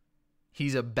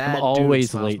bad dude. I'm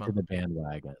always late to the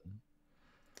bandwagon.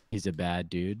 He's a bad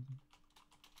dude.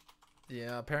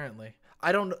 Yeah, apparently.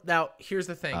 I don't. Now, here's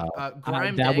the thing.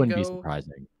 Grime that Dango, wouldn't be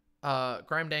surprising.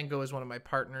 Grime Dango is one of my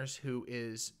partners who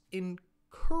is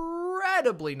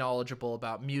incredibly knowledgeable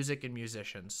about music and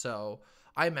musicians. So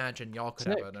I imagine y'all could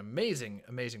have an amazing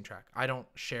track. I don't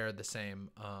share the same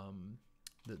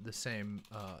the same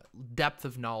depth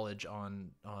of knowledge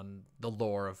on the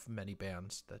lore of many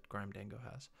bands that Grime Dango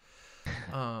has.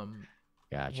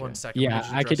 Gotcha. 1 second. Yeah,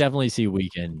 I could definitely see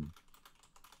Weeknd.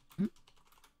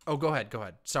 Oh, go ahead.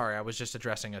 Sorry, I was just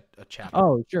addressing a chat.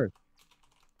 Oh, sure.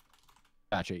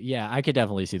 Gotcha. Yeah, I could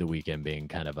definitely see The Weeknd being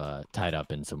kind of tied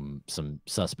up in some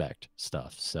suspect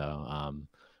stuff. So,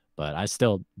 but I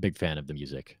still big fan of the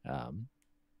music.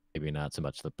 Maybe not so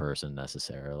much the person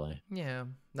necessarily. Yeah,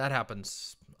 that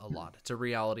happens a lot. It's a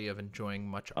reality of enjoying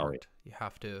much art. You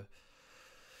have to,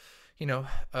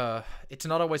 it's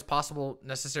not always possible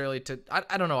necessarily to.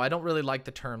 I don't know. I don't really like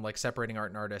the term like separating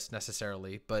art and artist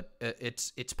necessarily, but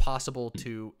it's possible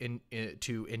to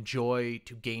enjoy,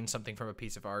 to gain something from a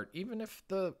piece of art, even if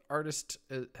the artist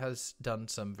has done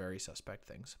some very suspect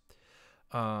things.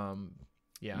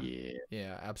 Yeah,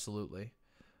 absolutely.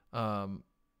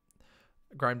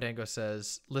 Grime Dango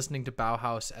says, listening to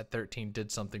Bauhaus at 13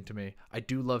 did something to me. I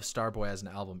do love Starboy as an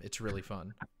album. It's really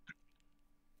fun.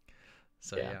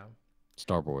 So yeah.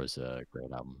 Starboy is a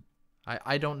great album.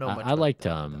 I don't know much. I liked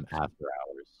After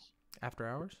Hours. After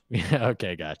Hours? Yeah,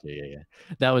 okay, gotcha. Yeah.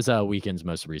 That was Weeknd's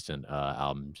most recent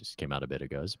album, just came out a bit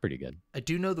ago. It's pretty good. I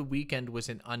do know The Weeknd was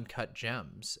in Uncut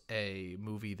Gems, a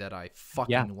movie that I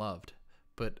fucking loved.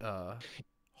 But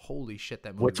holy shit,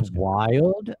 that movie was good.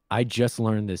 Wild, I just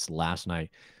learned this last night.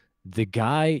 the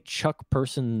guy Chuck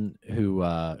Person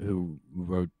who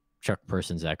wrote Chuck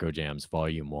Person's Echo Jams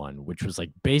Volume 1, which was like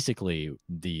basically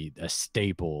a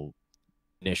staple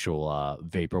initial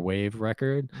vaporwave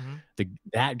record.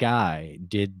 That guy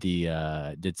did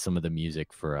some of the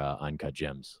music for Uncut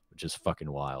Gems, which is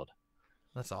fucking wild.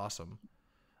 That's awesome.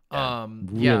 Yeah,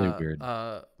 really weird.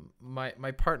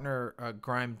 My partner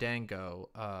Grime Dango,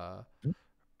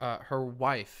 her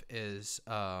wife is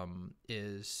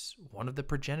one of the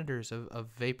progenitors of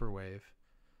vaporwave.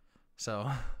 So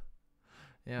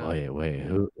yeah. Wait,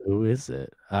 who is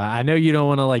it? I know you don't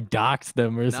want to like dox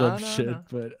them or some shit,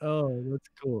 but oh, that's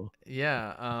cool.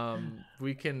 Yeah,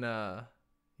 we can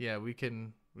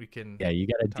we can Yeah, you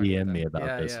gotta DM me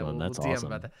about this one. That's we'll DM awesome.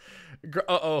 about that.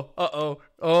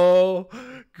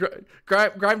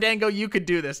 Grime Dango, you could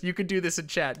do this. You could do this in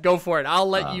chat. Go for it. I'll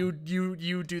let you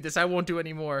do this. I won't do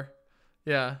any more.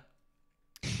 Yeah.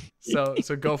 So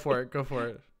go for it. Go for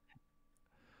it.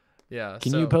 Yeah.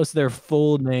 Can you post their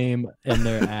full name and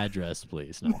their address,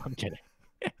 please? No, I'm kidding.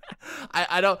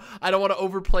 I don't want to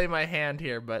overplay my hand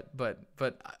here, but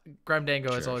Grime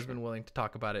Dango has always been willing to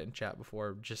talk about it in chat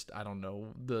before. Just I don't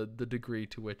know the degree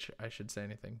to which I should say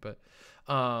anything, but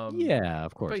yeah,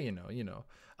 of course. But you know.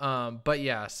 But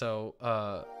yeah, so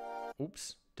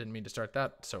oops, didn't mean to start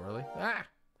that so early.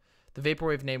 The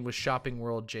vaporwave name was Shopping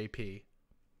World JP.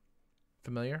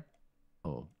 Familiar?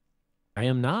 Oh, I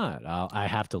am not. I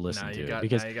have to listen to it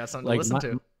because now you got something to listen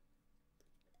to.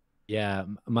 Yeah,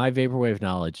 my vaporwave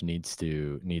knowledge needs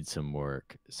some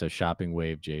work. So Shopping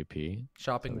Wave JP.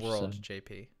 Shopping World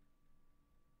JP.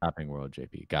 Shopping World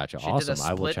JP. Gotcha. She awesome. Did a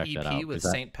I will check EP that out. with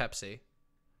Saint Pepsi.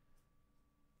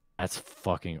 That's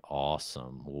fucking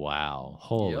awesome. Wow.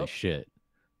 Holy shit.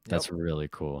 That's really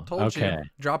cool. Told you.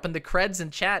 Dropping the creds in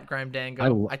chat, Grime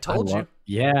Dango. I told you.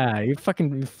 Yeah, you're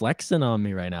fucking flexing on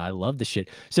me right now. I love the shit.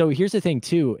 So here's the thing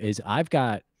too, is I've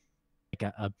got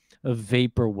like a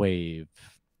vaporwave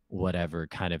whatever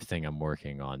kind of thing I'm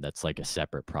working on that's like a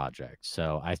separate project.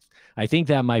 So I think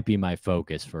that might be my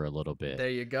focus for a little bit. There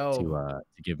you go. To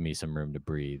give me some room to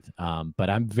breathe. But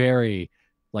I'm very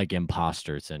like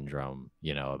imposter syndrome,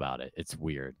 about it. It's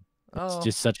weird. It's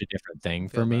just such a different thing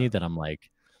for me that I'm like,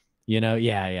 yeah.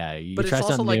 You but try it's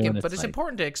also like, but it's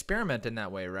important to experiment in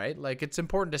that way, right? Like it's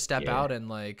important to step out and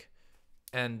like,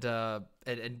 and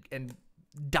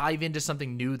dive into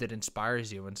something new that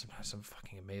inspires you and some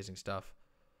fucking amazing stuff.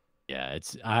 Yeah,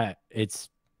 it's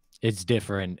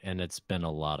different and it's been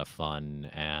a lot of fun.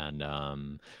 And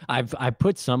I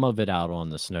put some of it out on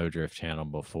the Snow.Drift channel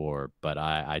before, but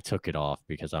I took it off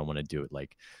because I want to do it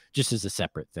like just as a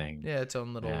separate thing. Yeah, its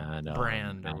own little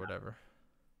brand or whatever.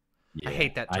 Yeah, I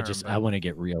hate that term. I want to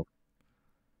get real.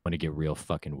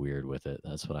 Fucking weird with it.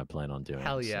 That's what I plan on doing.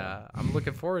 Hell yeah. So. I'm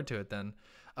looking forward to it then.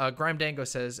 Grime Dango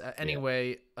says,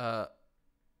 anyway, 10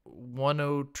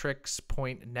 tricks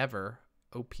point never.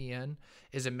 OPN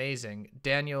is amazing.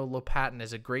 Daniel Lopatin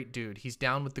is a great dude. He's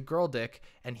down with the girl dick,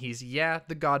 and he's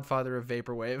the godfather of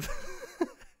vaporwave.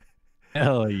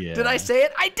 Hell yeah! Did I say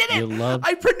it? I did it.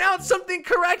 I pronounced something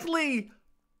correctly.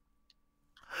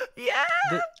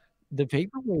 Yeah. The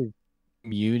vaporwave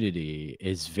community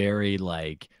is very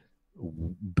like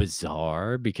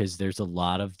bizarre because there's a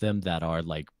lot of them that are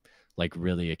like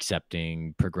really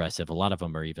accepting, progressive. A lot of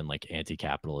them are even like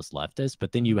anti-capitalist leftists.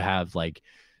 But then you have like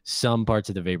some parts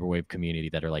of the vaporwave community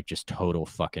that are like just total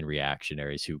fucking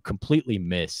reactionaries who completely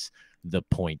miss the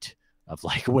point of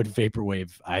like what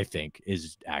vaporwave I think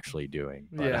is actually doing.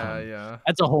 But,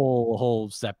 that's a whole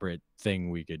separate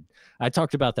thing. I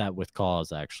talked about that with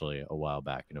Cause actually a while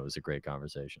back, and it was a great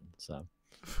conversation. So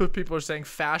people are saying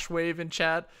Fash Wave in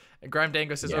chat, and Grime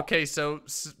Dango says, okay, so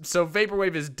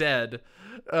vaporwave is dead.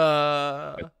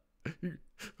 Now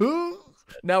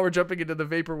we're jumping into the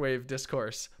vaporwave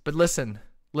discourse, but listen.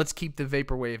 Let's keep the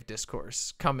vaporwave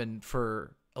discourse coming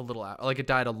for a little out. Like it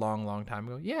died a long time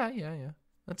ago. Yeah.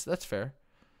 That's fair.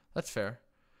 That's fair.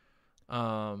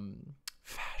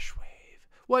 Fash wave.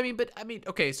 Well,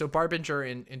 okay. So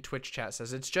Barbinger in Twitch chat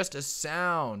says it's just a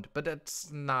sound, but that's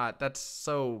not. That's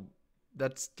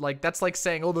like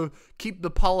saying, oh, keep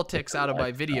the politics out of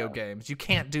my video games. You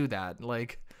can't do that.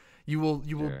 Like, you'll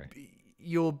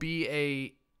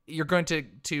be you're going to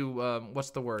what's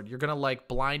the word? You're going to like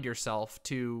blind yourself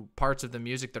to parts of the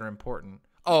music that are important.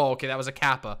 Oh, okay. That was a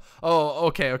kappa. Oh,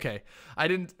 okay. I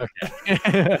didn't,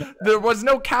 there was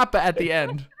no kappa at the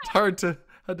end. It's hard to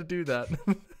do that.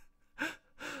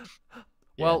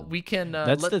 Well, we can,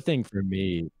 that's the thing for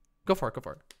me. Go for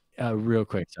it. Real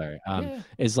quick. Sorry.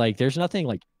 Is like, there's nothing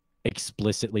like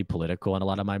explicitly political in a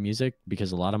lot of my music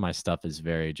because a lot of my stuff is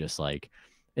very just like,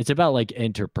 it's about like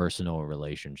interpersonal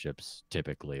relationships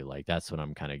typically. Like that's what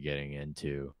I'm kind of getting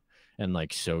into, and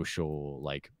like social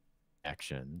like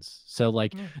actions. So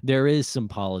like Yeah. there is some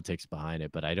politics behind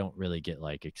it, but I don't really get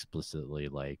like explicitly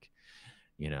like,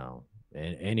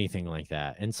 anything like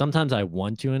that. And sometimes I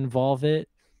want to involve it,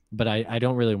 but I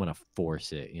don't really want to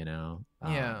force it, Yeah.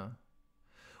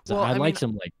 So Well, I I like mean,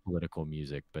 some like political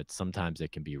music, but sometimes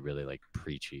it can be really like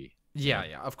preachy.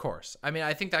 yeah, of course. I mean,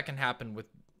 I think that can happen with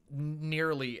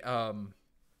nearly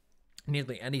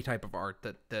nearly any type of art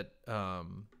that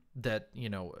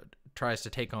tries to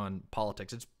take on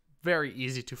politics. It's very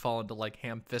easy to fall into like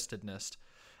ham-fistedness,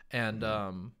 and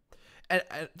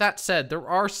that said, there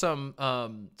are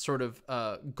some sort of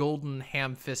golden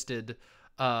ham-fisted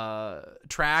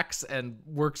tracks and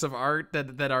works of art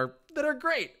that are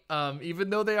great, even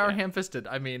though they are ham-fisted.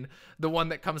 I mean, the one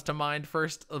that comes to mind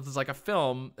first is like a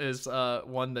film is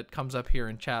one that comes up here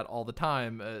in chat all the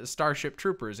time, Starship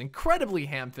Troopers. Incredibly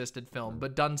ham-fisted film,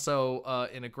 but done so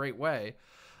in a great way.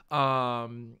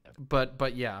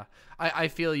 But yeah, I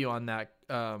feel you on that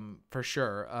for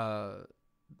sure.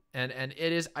 And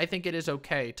it is, I think it is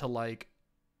okay to like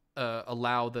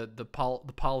allow the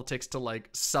politics to like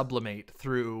sublimate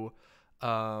through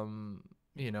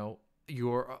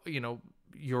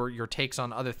your takes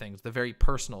on other things, the very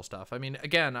personal stuff. I mean,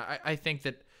 again, I think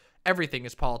that everything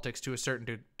is politics to a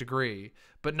certain degree,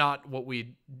 but not what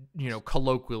we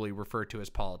colloquially refer to as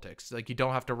politics. Like, you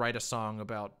don't have to write a song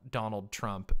about Donald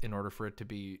Trump in order for it to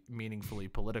be meaningfully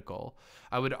political.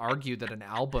 I would argue that an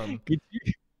album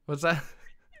what's that?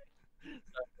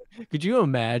 Could you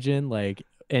imagine, like,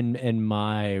 in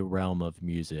my realm of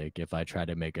music, if I try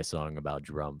to make a song about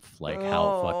Drumpf, like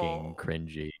how fucking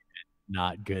cringy,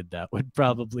 not good that would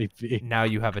probably be. Now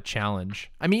you have a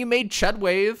challenge. I mean, you made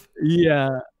Chudwave.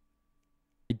 Yeah,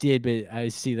 I did, but I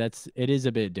see it is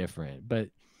a bit different. But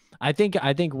I think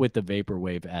with the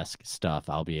vaporwave-esque stuff,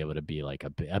 I'll be able to be like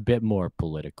a bit more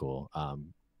political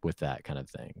with that kind of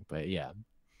thing. But yeah.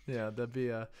 Yeah, that'd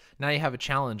be now you have a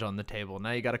challenge on the table.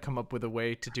 Now you got to come up with a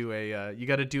way to do you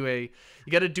got to do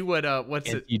what what's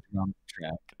it? Anti-Trump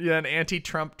track. Yeah, an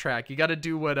anti-Trump track. You got to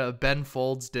do what Ben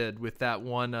Folds did with that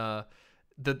one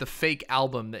the fake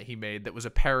album that he made that was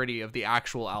a parody of the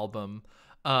actual album.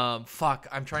 Fuck,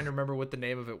 I'm trying to remember what the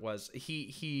name of it was.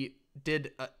 He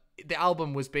did the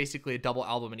album was basically a double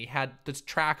album, and he had the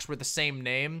tracks were the same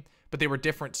name, but they were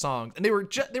different songs, and they were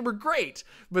great,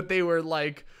 but they were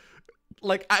like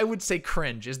I would say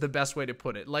cringe is the best way to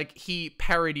put it. Like, he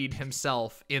parodied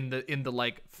himself in the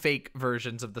like fake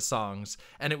versions of the songs,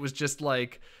 and it was just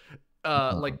like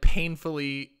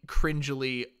painfully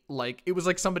cringily, like it was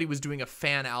like somebody was doing a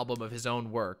fan album of his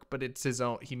own work, but it's his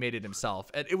own, he made it himself,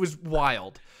 and it was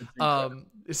wild.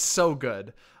 It's so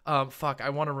good. Fuck, I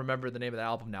want to remember the name of the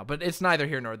album now, but it's neither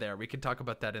here nor there. We can talk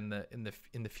about that in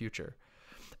the future.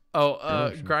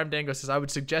 Oh, Sure. Grime Dango says, I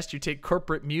would suggest you take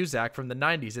corporate Muzak from the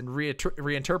 90s and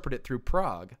reinterpret it through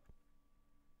Prague.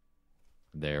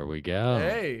 There we go.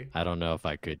 Hey. I don't know if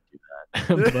I could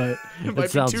do that, but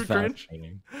it sounds too cringe.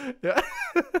 fascinating. Yeah.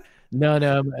 No,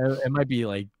 it might be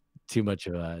like too much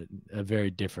of a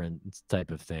very different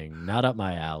type of thing. Not up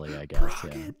my alley, I guess.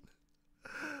 Yeah.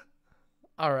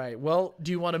 All right. Well,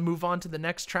 do you want to move on to the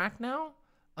next track now?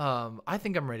 I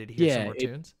think I'm ready to hear some more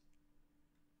tunes.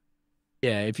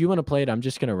 Yeah, if you want to play it, I'm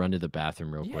just gonna run to the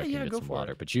bathroom real quick and get go some for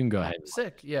water. it. But you can go ahead and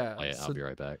Sick. Yeah. play it. I'll be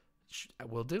right back. I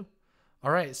will do.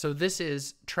 All right. So this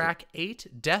is track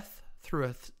 8, Death Through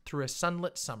a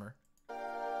Sunlit Summer.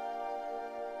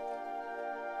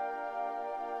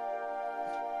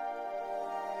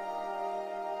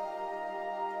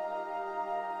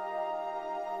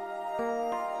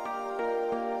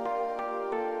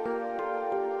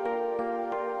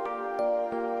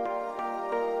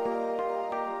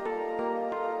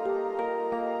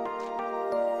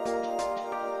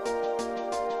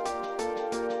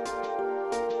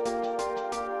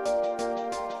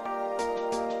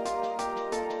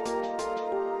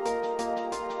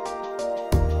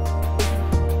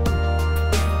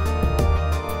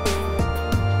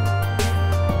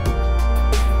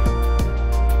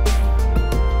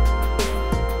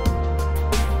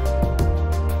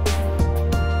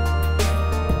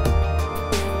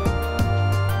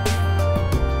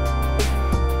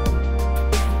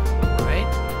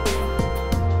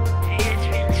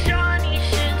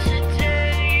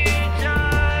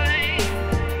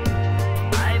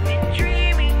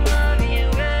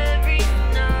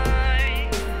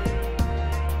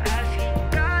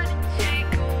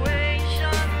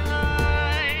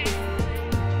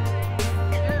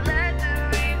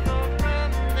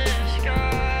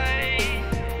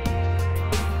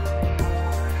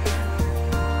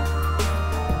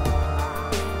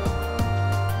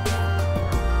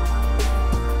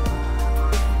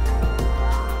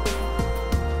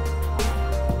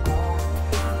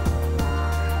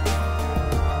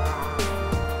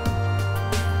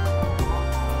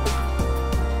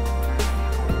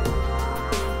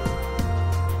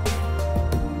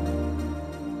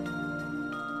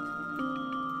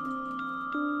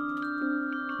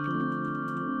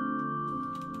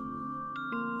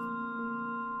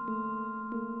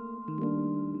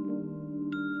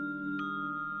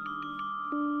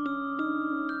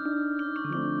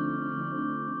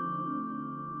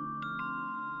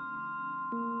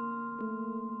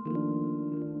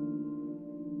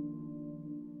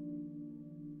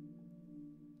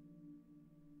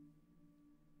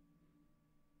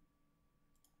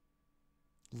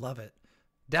 love it.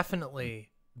 Definitely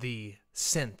the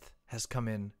synth has come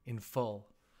in full.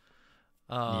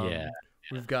 Yeah.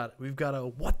 We've got a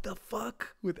what the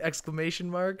fuck with exclamation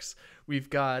marks. We've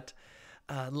got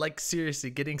like seriously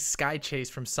getting Sky Chase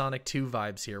from Sonic 2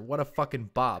 vibes here. What a fucking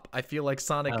bop. I feel like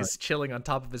Sonic is chilling on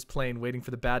top of his plane waiting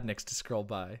for the badniks to scroll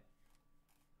by.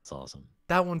 It's awesome.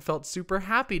 That one felt super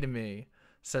happy to me,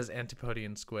 says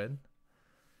Antipodian Squid.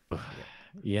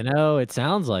 You know, it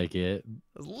sounds like it.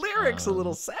 The lyrics a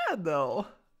little sad though.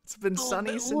 It's been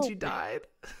sunny since you died.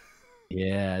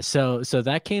 Yeah, so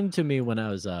that came to me when I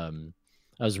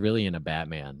was really into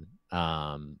Batman.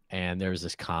 And there was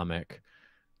this comic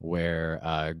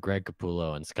where Greg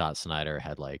Capullo and Scott Snyder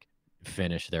had like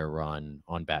finished their run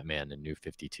on Batman and New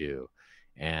 52,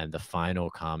 and the final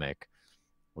comic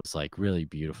was like really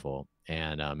beautiful,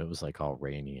 and it was like all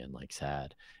rainy and like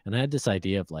sad. And I had this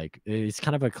idea of like, it's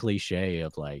kind of a cliche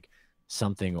of like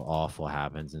something awful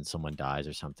happens and someone dies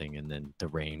or something, and then the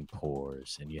rain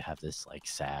pours and you have this like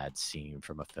sad scene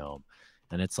from a film.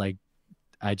 And it's like,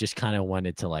 I just kind of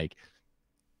wanted to like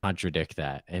contradict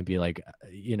that and be like,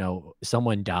 you know,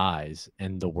 someone dies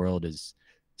and the world is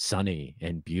sunny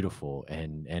and beautiful,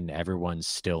 and everyone's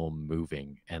still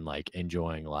moving and like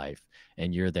enjoying life,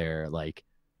 and you're there like,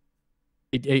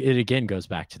 it again goes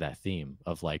back to that theme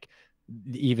of like,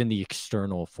 even the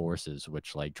external forces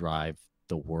which like drive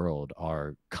the world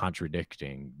are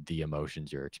contradicting the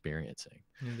emotions you're experiencing.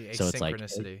 The So it's like,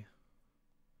 asynchronicity.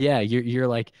 yeah, you're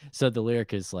like, so the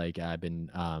lyric is like, I've been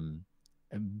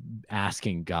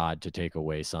asking God to take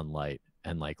away sunlight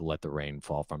and like let the rain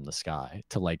fall from the sky,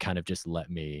 to like kind of just let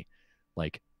me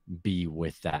like be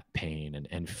with that pain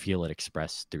and feel it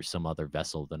expressed through some other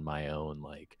vessel than my own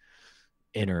like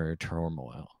inner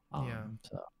turmoil. Yeah.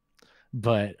 So,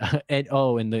 but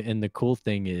and the cool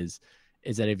thing is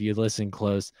that if you listen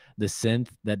close, the synth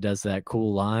that does that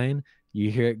cool line,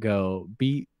 you hear it go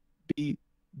beep beep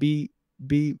beep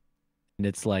beep, and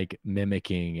it's like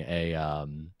mimicking a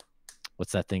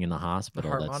what's that thing in the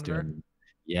hospital heart that's monitor? doing?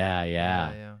 Yeah.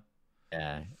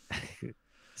 Yeah.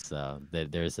 So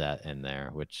there's that in there,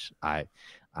 which I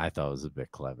thought was a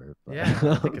bit clever. But Yeah,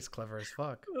 I think it's clever as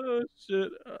fuck. oh shit.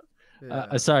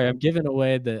 Yeah. Sorry, I'm giving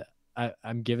away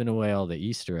I'm giving away all the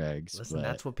Easter eggs. Listen, but,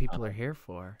 that's what people are here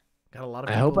for. Got a lot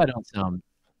of I people. hope I don't sound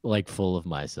like full of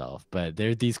myself, but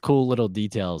there's these cool little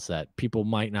details that people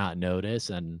might not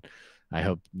notice, and I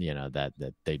hope, you know, that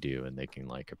they do and they can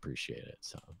like appreciate it.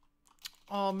 So,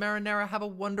 Oh, Marinara, have a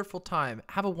wonderful time.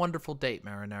 Have a wonderful date,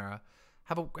 Marinara.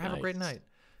 Have a great Nice. night.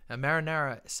 And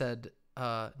Marinara said,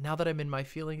 now that I'm in my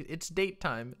feeling, it's date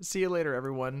time. See you later,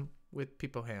 everyone, with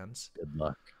people hands. Good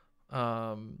luck.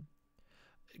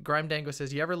 Grime Dango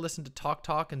says, you ever listen to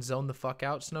Talk and zone the fuck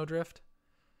out, Snowdrift?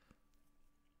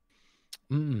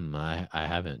 I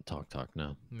haven't talk.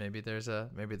 No. Maybe there's a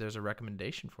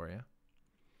recommendation for you.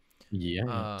 Yeah.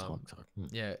 Talk.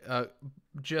 Yeah.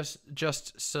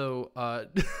 Just so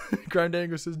Grime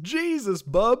Dango says, Jesus,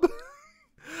 bub.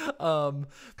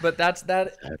 But that's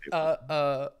that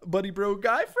buddy bro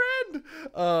guy friend.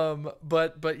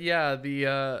 But yeah,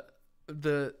 the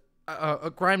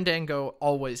Grime Dango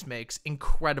always makes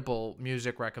incredible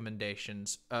music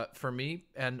recommendations for me,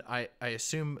 and I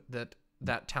assume that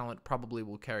talent probably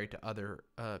will carry to other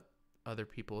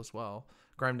people as well.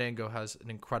 Grime Dango has an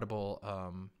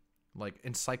incredible like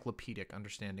encyclopedic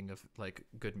understanding of like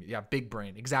good music. Yeah, big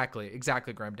brain. Exactly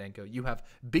Grime Dango. You have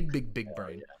big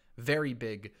brain. Yeah. Very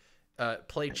big.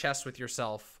 Play chess with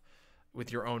yourself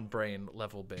with your own brain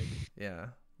level big. Yeah.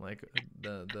 Like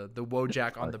the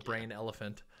Wojak on the brain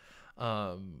elephant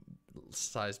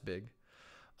size big.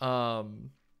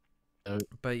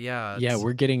 But yeah,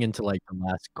 we're getting into like the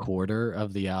last quarter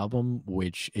of the album,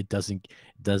 which it doesn't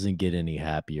get any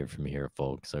happier from here,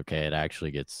 folks. Okay, it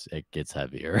actually gets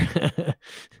heavier.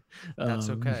 That's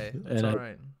okay. It's all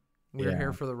right. We're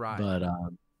here for the ride.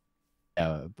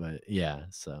 But yeah,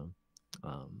 so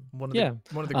one of the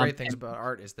great things about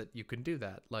art is that you can do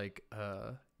that. Like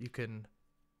you can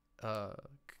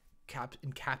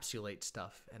encapsulate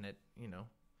stuff, and it, you know,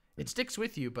 it sticks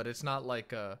with you, but it's not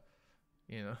like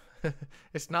you know,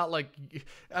 it's not like,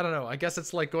 I don't know, I guess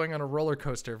it's like going on a roller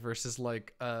coaster versus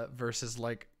like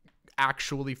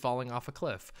actually falling off a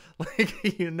cliff.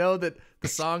 Like, you know that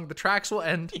the tracks will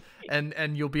end,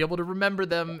 and you'll be able to remember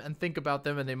them and think about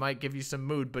them, and they might give you some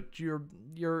mood, but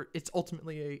it's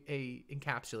ultimately a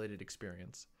encapsulated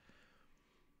experience.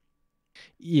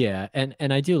 Yeah, and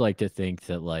I do like to think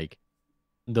that like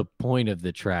the point of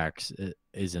the tracks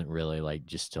isn't really like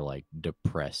just to like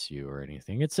depress you or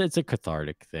anything. It's a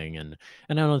cathartic thing, and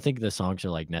I don't think the songs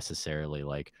are like necessarily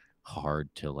like hard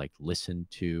to like listen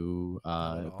to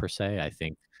per se. I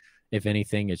think if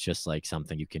anything, it's just like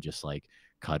something you can just like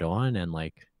cut on and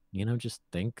like, just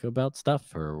think about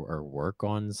stuff or work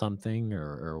on something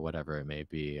or whatever it may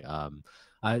be.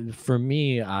 For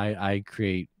me, I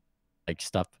create like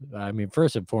stuff. I mean,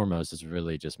 first and foremost, it's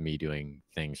really just me doing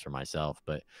things for myself.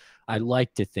 But I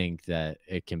like to think that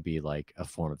it can be like a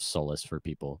form of solace for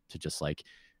people to just like,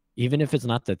 even if it's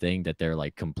not the thing that they're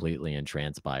like completely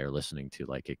entranced by or listening to,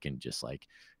 like it can just like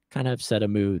kind of set a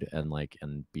mood and like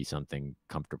and be something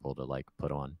comfortable to like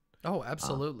put on. Oh, Um,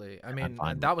 absolutely. I and I'm mean,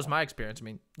 fine with that was that. my experience. I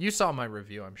mean, you saw my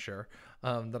review, I'm sure,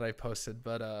 that I posted,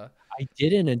 but I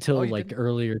didn't oh, until you like didn't?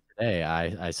 earlier today.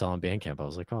 I saw on Bandcamp. I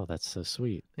was like, oh, that's so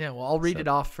sweet. Yeah, well, I'll read So it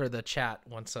off for the chat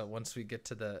once we get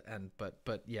to the end.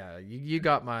 But yeah, you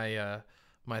got my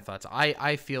my thoughts.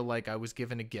 I feel like I was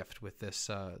given a gift with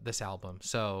this album.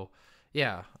 So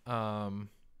yeah,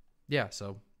 yeah.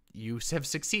 So you have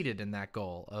succeeded in that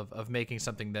goal of making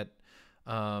something that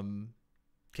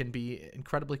can be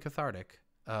incredibly cathartic,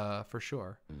 for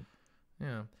sure. mm.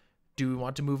 Yeah. Do we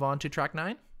want to move on to track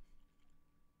 9?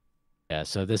 Yeah,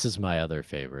 so this is my other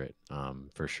favorite,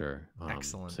 for sure.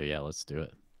 Excellent. So yeah, let's do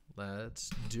it. Let's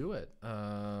do it.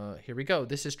 Here we go.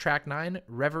 This is track 9,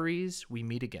 Reveries, We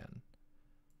Meet Again.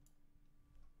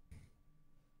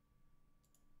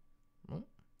 Oh,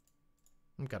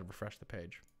 I've got to refresh the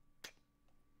page.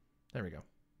 There we go.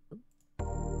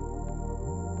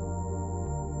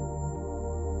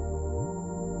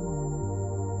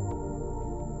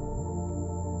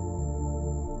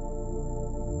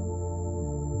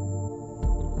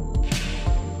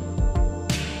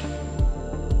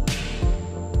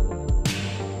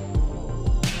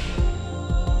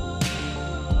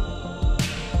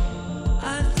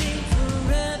 I think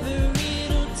forever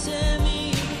it'll tear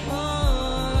me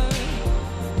apart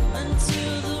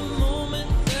until the moment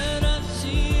that I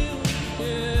see you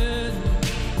again.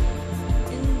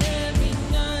 And every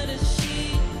night I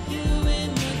see you in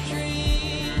my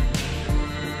dream.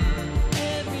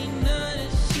 Every night I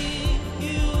see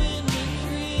you in my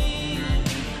dream.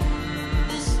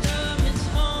 This time it's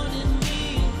haunting me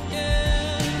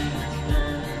again.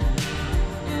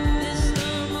 This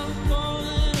time I'm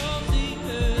falling off the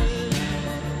edge.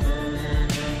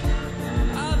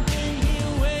 I've been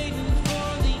here waiting for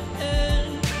the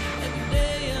end. Every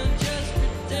day I just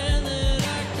pretend that I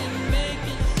can make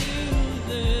it through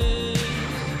this.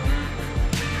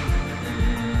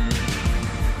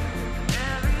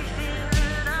 Everything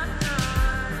that I've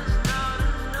done is not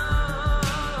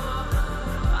enough.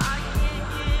 I can't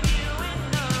give you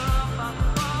enough. I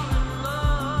fall in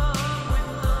love with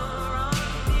the wrong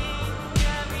thing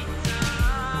every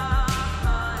time.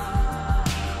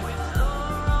 With the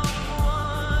wrong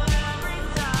one every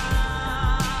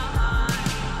time.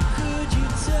 Could you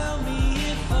tell me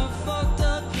if I fucked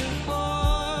up your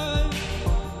heart?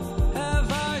 Have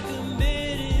I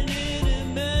committed an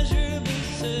immeasurable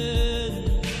sin?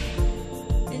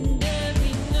 And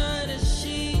every night I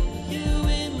see you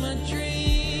in my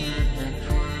dream.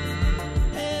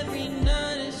 Every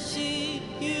night I see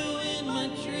you in my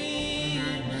dream.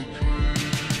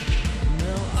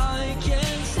 Now I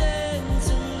can't stand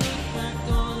to look back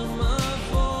on my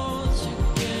faults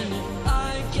again. If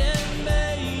I can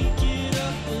make it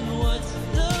up, then what's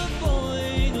the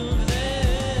point of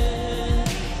this?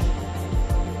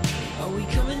 Are we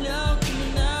coming out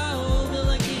till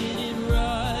I get it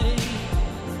right?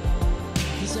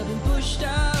 'Cause I've been pushed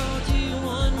out, do you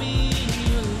want me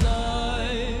in your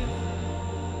life?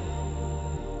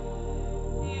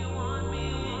 Do you want me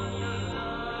in your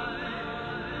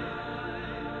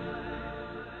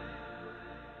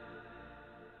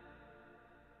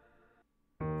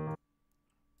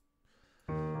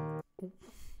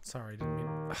Sorry, didn't mean.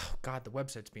 Oh, God, the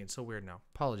website's being so weird now.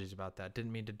 Apologies about that.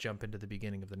 Didn't mean to jump into the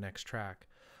beginning of the next track.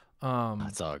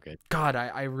 That's all good. God,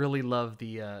 I really love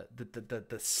the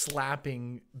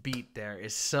slapping beat there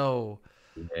is so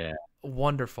Yeah.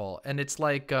 wonderful, and it's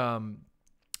like I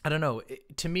don't know.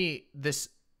 To me, this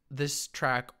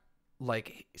track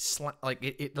like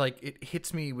it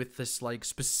hits me with this like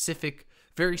specific,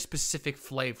 very specific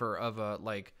flavor of a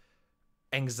like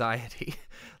anxiety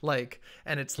like,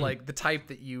 and it's like the type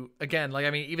that you, again, like, I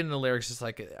mean, even in the lyrics, it's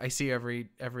like I see you every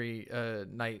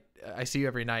night, I see you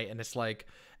every night, and it's like,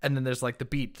 and then there's like the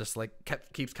beat just like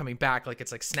keeps coming back, like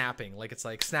it's like snapping, like it's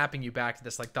like snapping you back to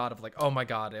this like thought of like, oh my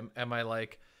God, am I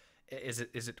like, is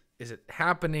it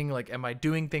happening, like am I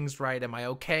doing things right, am I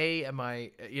okay, am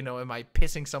I, am I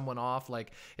pissing someone off?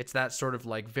 Like it's that sort of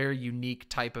like very unique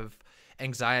type of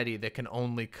anxiety that can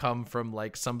only come from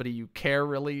like somebody you care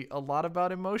really a lot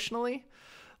about emotionally.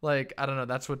 Like I don't know,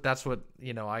 that's what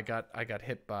I got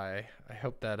hit by. I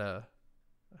hope that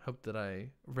I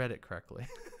read it correctly.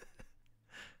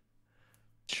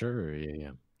 Sure, yeah,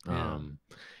 yeah. Yeah.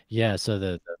 Yeah, so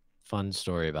the fun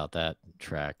story about that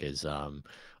track is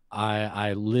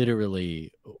I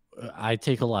literally I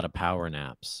take a lot of power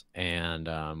naps, and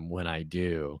when I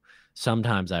do,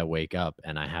 sometimes I wake up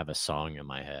and I have a song in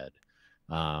my head.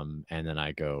 And then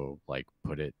I go like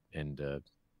put it into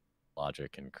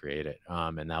Logic and create it.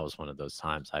 And that was one of those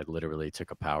times I literally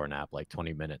took a power nap like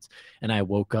 20 minutes and I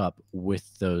woke up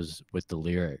with the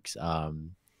lyrics.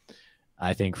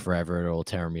 I think forever it'll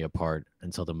tear me apart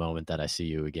until the moment that I see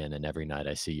you again, and every night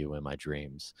I see you in my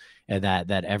dreams. And that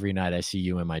every night I see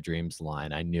you in my dreams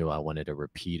line, I knew I wanted to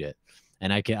repeat it.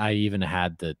 And I even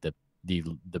had the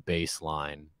bass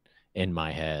line in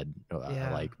my head,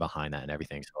 Yeah. like behind that and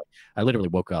everything. So like, I literally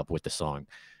woke up with the song.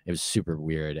 It was super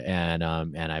weird, and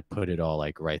I put it all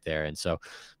like right there. And so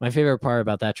my favorite part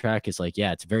about that track is like,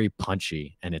 yeah, it's very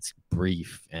punchy and it's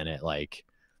brief, and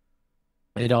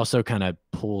it also kind of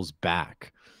pulls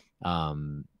back,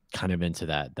 kind of into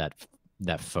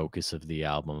that focus of the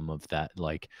album, of that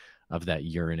like of that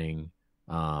yearning,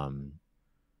 um,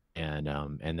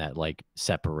 and that like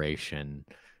separation,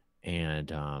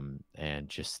 and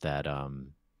just that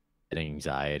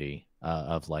anxiety,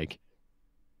 of like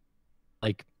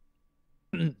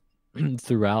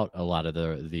throughout a lot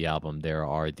of the album there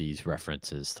are these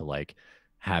references to like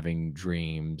having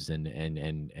dreams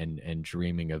and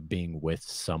dreaming of being with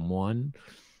someone,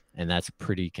 and that's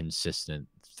pretty consistent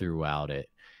throughout it.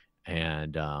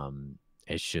 And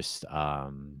it's just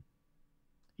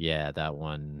yeah, that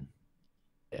one,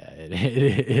 yeah,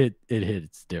 it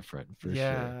hits different for sure.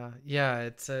 Yeah. Yeah.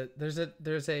 It's a there's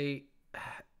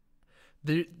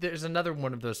another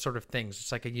one of those sort of things.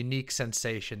 It's like a unique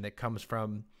sensation that comes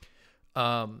from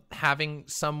having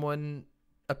someone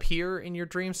appear in your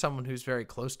dreams, someone who's very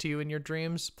close to you in your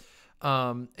dreams.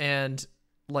 And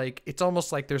like it's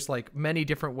almost like there's like many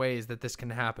different ways that this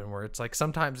can happen, where it's like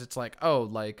sometimes it's like, oh,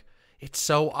 like it's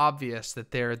so obvious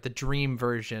that they're the dream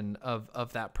version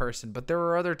of that person, but there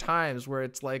are other times where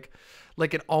it's like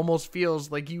it almost feels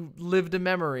like you lived a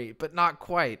memory but not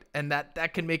quite, and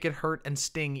that can make it hurt and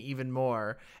sting even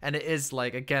more. And it is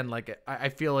like, again, like I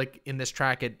feel like in this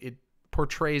track it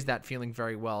portrays that feeling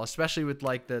very well, especially with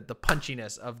like the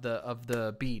punchiness of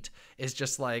the beat. Is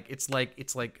just like it's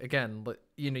like again,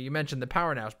 you know, you mentioned the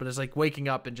power naps, but it's like waking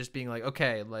up and just being like,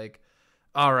 okay, like,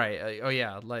 all right, oh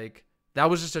yeah, like that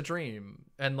was just a dream,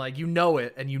 and like you know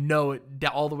it, and you know it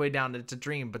all the way down that it's a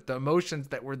dream, but the emotions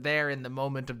that were there in the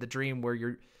moment of the dream, where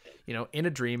you're, you know, in a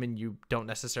dream and you don't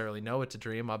necessarily know it's a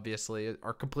dream, obviously,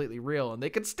 are completely real, and they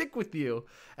can stick with you.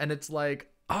 And it's like,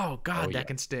 oh Oh god, yeah. that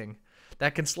can sting,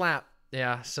 that can slap.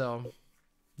 Yeah, so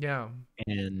yeah.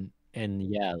 And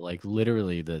yeah, like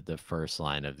literally the first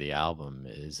line of the album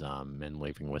is in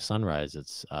Leaving with Sunrise,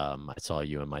 it's I saw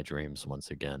you in my dreams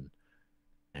once again.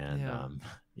 And Yeah,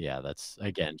 yeah, that's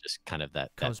again just kind of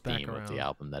that comes back theme of the around.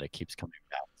 album that it keeps coming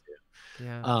back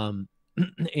Yeah. to.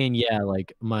 And yeah,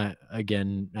 like my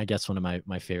again, I guess one of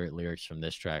my favorite lyrics from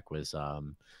this track was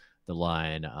the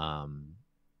line,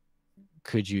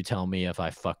 could you tell me if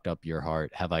I fucked up your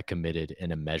heart? Have I committed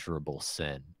an immeasurable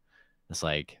sin? It's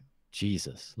like,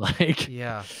 Jesus, like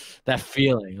Yeah. that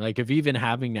feeling, like of even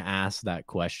having to ask that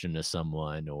question to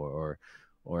someone, or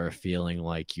feeling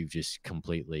like you've just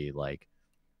completely like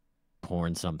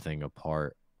torn something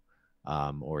apart,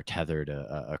 or tethered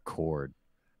a cord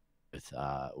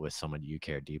with someone you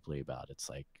care deeply about. It's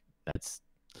like that's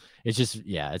it's just,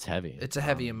 yeah, it's heavy, It's a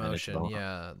heavy and it's emotion. vulnerable.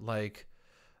 Yeah, like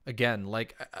again,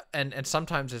 like and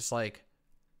sometimes it's like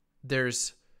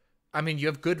there's, I mean, you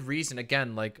have good reason,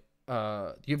 again, like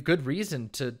you have good reason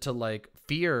to like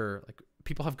fear, like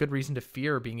people have good reason to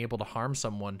fear being able to harm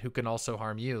someone who can also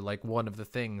harm you. Like one of the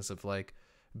things of like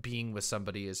being with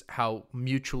somebody is how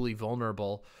mutually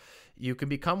vulnerable you can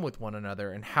become with one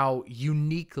another, and how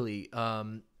uniquely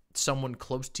someone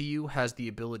close to you has the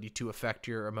ability to affect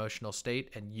your emotional state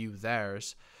and you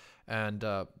theirs. And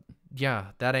yeah,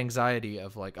 that anxiety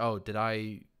of like, oh, did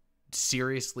I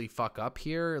seriously fuck up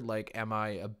here? Like, am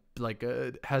I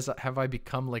have I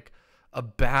become like a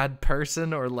bad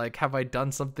person, or like have I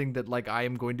done something that like I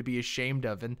am going to be ashamed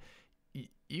of? And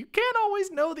you can't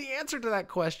always know the answer to that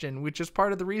question, which is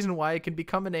part of the reason why it can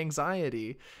become an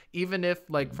anxiety. Even if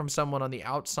like from someone on the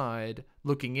outside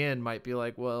looking in might be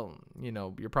like, well, you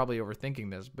know, you're probably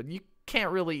overthinking this, but you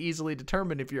can't really easily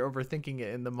determine if you're overthinking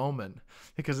it in the moment,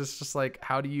 because it's just like,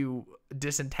 how do you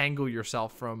disentangle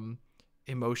yourself from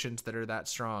emotions that are that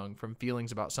strong, from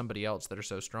feelings about somebody else that are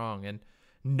so strong? And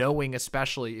knowing,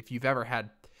 especially if you've ever had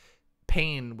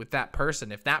pain with that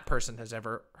person, if that person has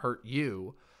ever hurt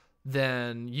you,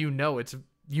 then you know it's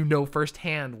you know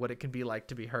firsthand what it can be like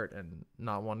to be hurt and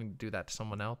not wanting to do that to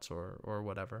someone else or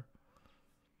whatever.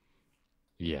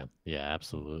 Yeah,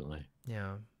 absolutely.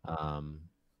 Yeah.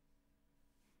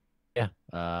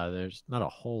 There's not a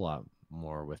whole lot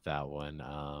more with that one.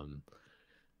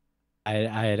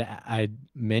 I'd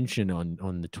mentioned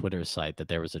on the Twitter site that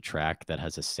there was a track that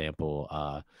has a sample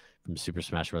from Super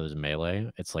Smash Bros.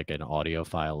 Melee. It's like an audio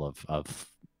file of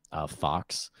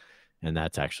Fox, and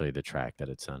that's actually the track that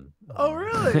it's in. Oh,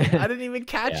 really? I didn't even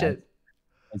catch it.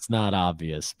 It's not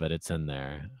obvious, but it's in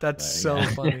there. That's so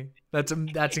funny. That's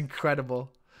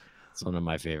incredible. It's one of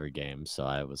my favorite games, so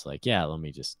I was like, yeah, let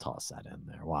me just toss that in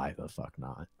there. Why the fuck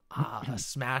not? A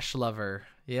Smash lover.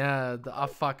 Yeah,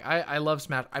 fuck. I love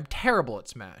Smash. I'm terrible at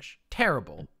Smash.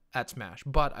 Terrible at Smash,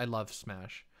 but I love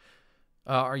Smash.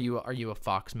 Are you a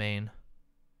Fox main?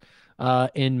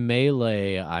 In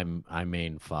Melee, I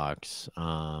main Fox.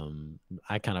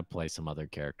 I kind of play some other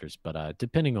characters, but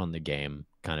depending on the game,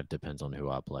 kind of depends on who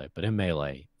I play. But in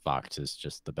Melee, Fox is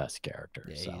just the best character.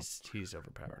 Yeah, he's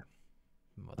overpowered.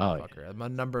 Motherfucker. A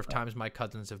number of times my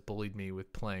cousins have bullied me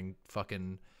with playing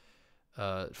fucking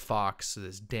Fox.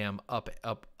 This damn up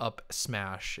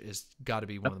smash is got to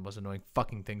be one of the most annoying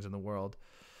fucking things in the world.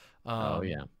 We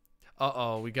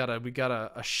got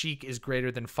a Sheik is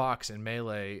greater than Fox in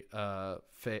Melee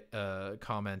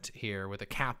comment here with a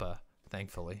kappa,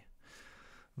 thankfully.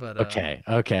 But okay.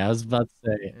 I was about to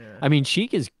say. Yeah. I mean,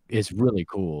 Sheik is really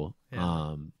cool.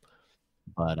 Yeah.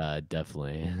 But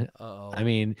definitely. I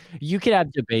mean, you could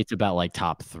have debates about like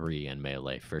top 3 in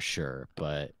Melee for sure,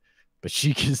 but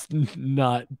Sheik is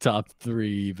not top 3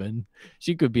 even.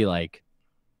 She could be like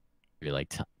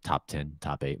top 10,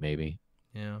 top 8 maybe.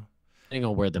 Yeah. Depending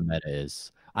on where the meta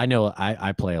is. I know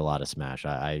I play a lot of Smash.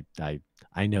 I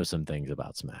know some things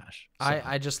about Smash. So.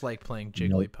 I just like playing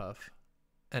Jigglypuff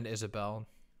and Isabelle.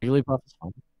 Jigglypuff is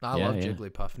fun. I love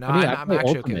Jigglypuff. No, I'm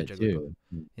actually okay with Jigglypuff. Too.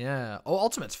 Yeah. Oh,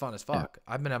 Ultimate's fun as fuck.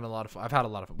 Yeah. I've been having a lot of fun. I've had a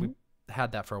lot of fun. We've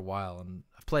had that for a while, and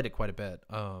I've played it quite a bit.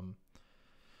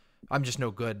 I'm just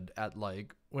no good at,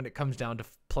 like, when it comes down to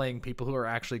playing people who are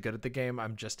actually good at the game,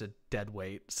 I'm just a dead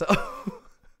weight. So,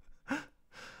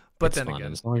 but it's then fun,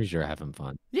 again, as long as you're having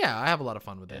fun. Yeah, I have a lot of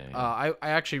fun with it. I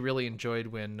actually really enjoyed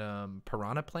when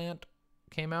Piranha Plant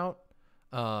came out.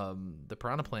 The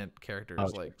Piranha Plant character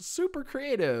is like super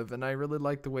creative, and I really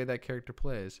like the way that character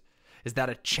plays. Is that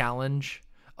a challenge?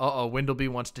 Windleby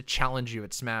wants to challenge you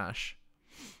at Smash.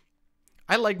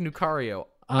 I like Lucario.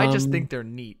 I just think they're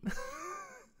neat.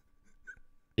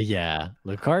 Yeah,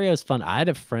 Lucario's fun. I had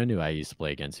a friend who I used to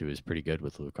play against who was pretty good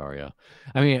with Lucario.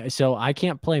 I mean, so I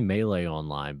can't play Melee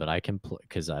online, but I can play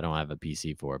because I don't have a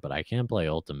PC for it, but I can play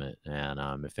Ultimate.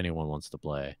 And if anyone wants to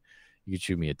play, you can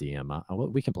shoot me a DM.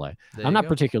 We can play. I'm not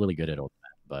particularly good at Ultimate,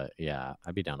 but yeah,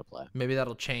 I'd be down to play. Maybe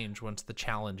that'll change once the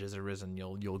challenge has arisen.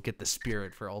 You'll get the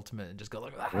spirit for Ultimate and just go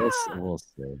like, we'll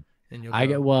see. And I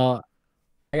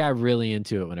got really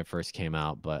into it when it first came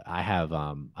out, but I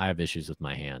have issues with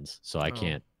my hands, so I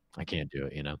can't do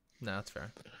it. No, that's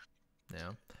fair.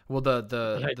 Yeah. Well,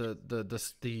 the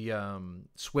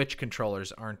Switch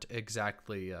controllers aren't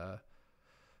exactly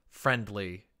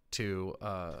friendly to.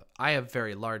 I have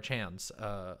very large hands,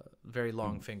 very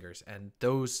long fingers, and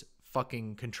those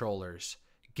fucking controllers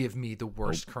give me the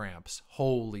worst cramps.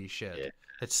 Holy shit! Yeah.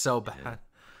 It's so bad. Yeah.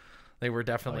 They were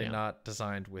definitely not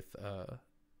designed with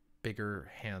bigger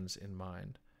hands in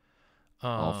mind.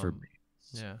 All for babies.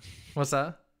 Yeah. What's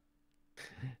that?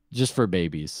 Just for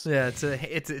babies. Yeah,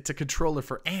 it's a controller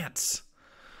for ants.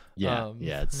 Yeah,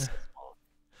 it's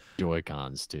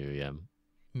Joy-Cons too. Yeah.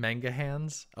 Manga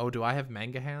hands. Oh, do I have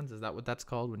manga hands? Is that what that's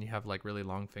called when you have like really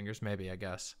long fingers? Maybe, I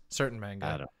guess. Certain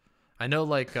manga. I know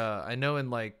in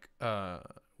like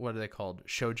what are they called?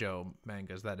 Shoujo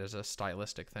mangas. That is a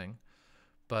stylistic thing,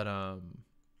 but I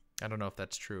don't know if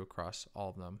that's true across all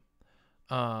of them.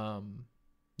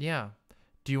 Yeah.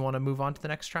 Do you want to move on to the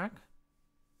next track?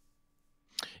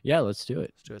 Yeah, let's do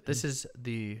it. This is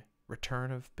the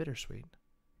return of Bittersweet.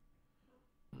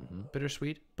 Mm-hmm.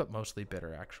 Bittersweet, but mostly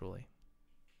bitter, actually.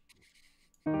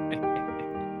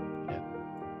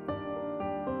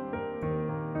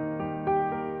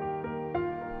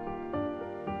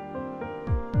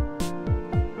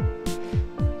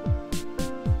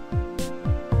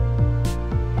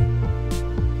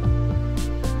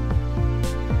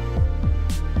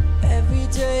 Every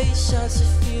day starts to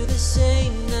feel the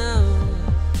same now.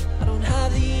 I don't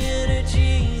have the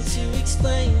energy to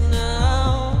explain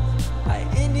now. I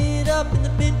ended up in the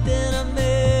pit that I'm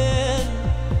in,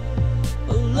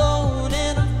 alone,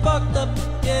 and I'm fucked up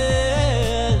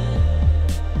again.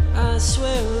 I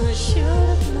swear I should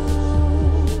have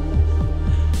known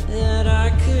that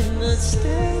I could not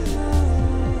stay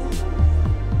long.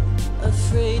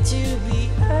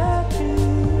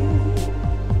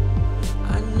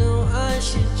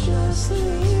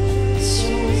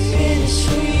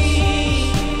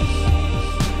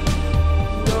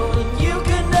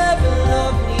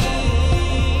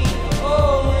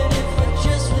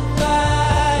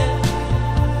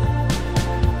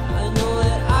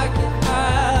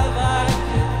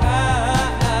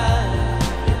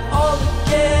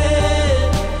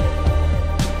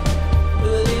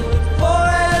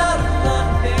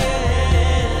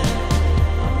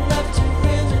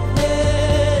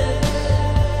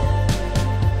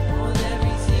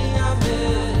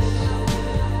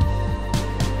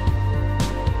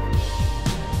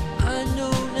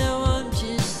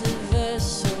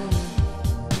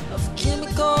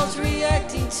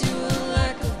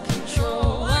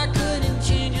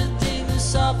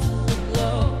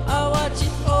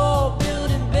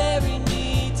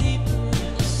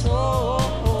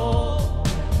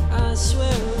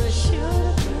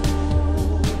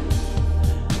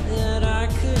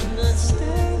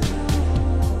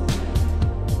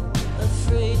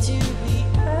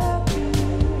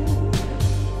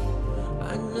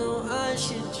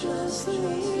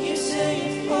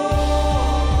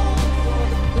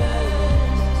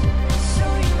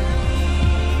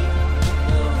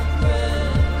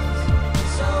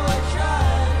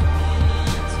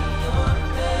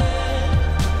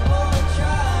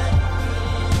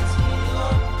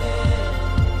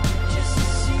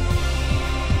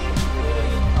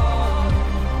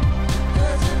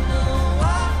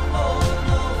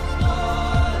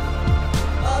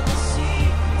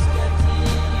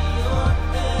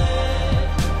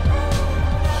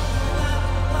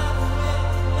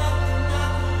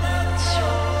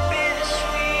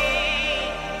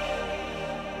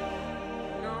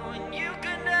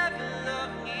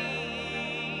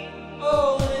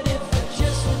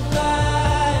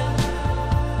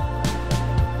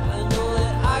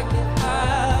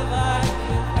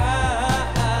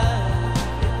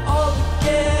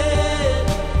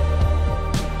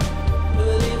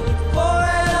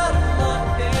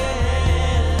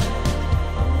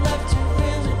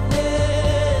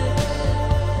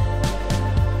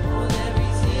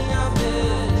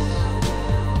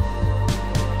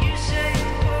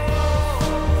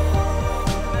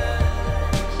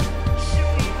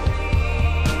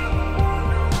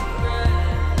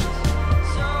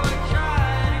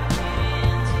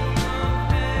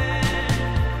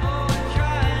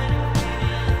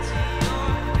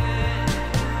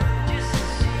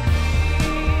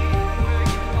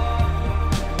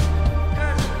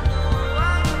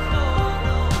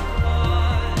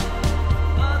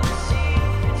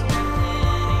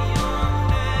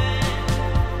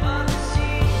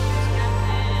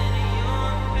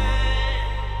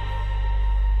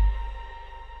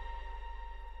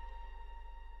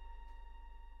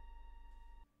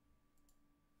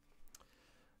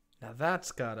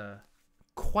 that's got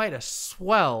quite a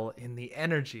swell in the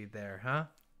energy there, huh?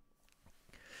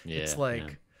 It's Yeah, yeah.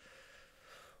 like,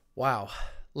 wow.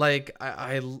 Like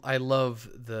I love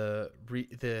the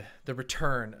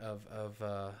return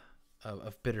of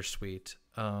Bittersweet.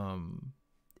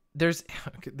 There's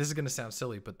this is gonna sound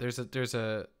silly, but there's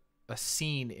a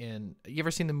scene in, you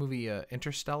ever seen the movie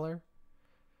Interstellar?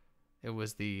 It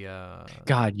was the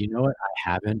God, you know what?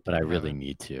 I haven't, but I you really haven't.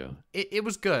 need to. It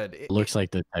was good. It looks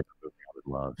like the type of movie I would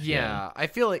love. Yeah. Yeah, I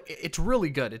feel like it's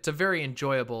really good. It's a very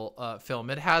enjoyable film.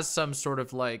 It has some sort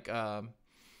of like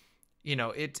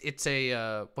it's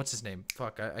a what's his name?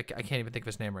 Fuck, I can't even think of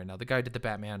his name right now. The guy who did the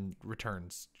Batman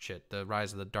Returns shit, the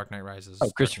Rise of the Dark Knight Rises. Oh,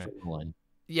 Dark Christopher Knight. Nolan.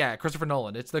 Yeah, Christopher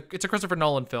Nolan. It's a Christopher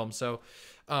Nolan film. So,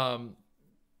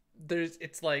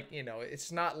 it's like,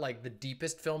 it's not like the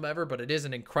deepest film ever, but it is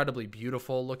an incredibly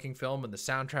beautiful looking film, and the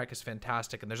soundtrack is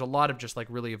fantastic, and there's a lot of just like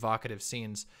really evocative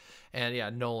scenes. And yeah,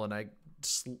 Nolan, I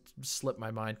slipped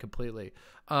my mind completely.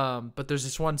 But there's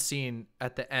this one scene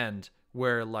at the end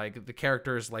where like the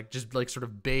character is like just like sort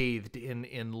of bathed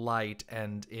in light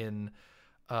and in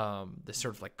this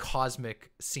sort of like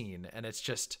cosmic scene, and it's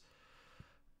just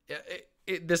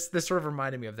this sort of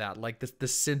reminded me of that, like the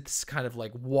synths kind of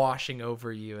like washing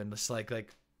over you, and this like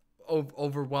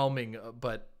overwhelming,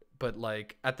 but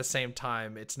like at the same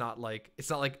time it's not like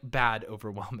bad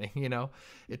overwhelming,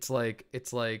 it's like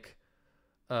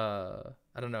I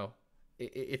don't know,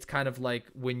 it's kind of like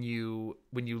when you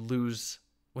lose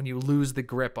the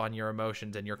grip on your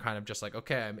emotions, and you're kind of just like,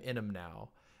 okay, I'm in them now,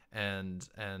 and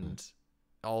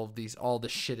all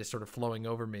this shit is sort of flowing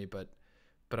over me, but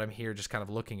I'm here just kind of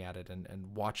looking at it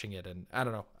and watching it, and I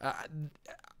don't know.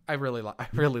 I really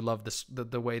love this,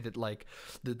 the way that like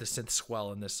the synth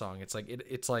swell in this song. It's like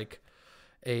it's like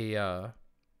a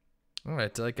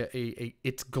it's like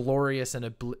it's glorious in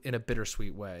a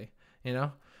bittersweet way,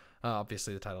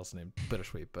 obviously the title's named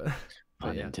Bittersweet, but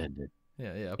Pun yeah. intended.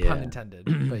 Yeah, Yeah. pun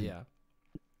intended. But yeah.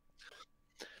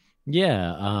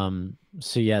 Yeah.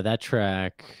 So yeah, that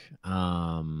track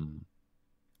was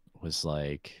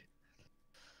like,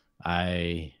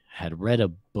 I had read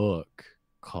a book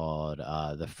called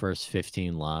The First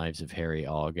 15 Lives of Harry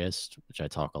August, which I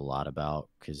talk a lot about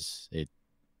because it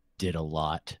did a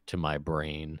lot to my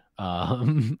brain.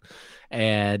 And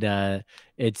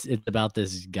it's about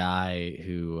this guy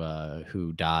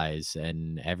who dies,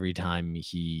 and every time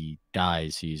he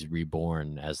dies, he's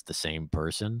reborn as the same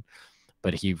person,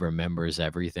 but he remembers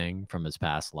everything from his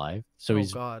past life. So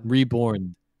he's God.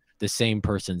 reborn the same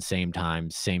person, same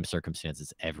time, same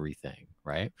circumstances, everything,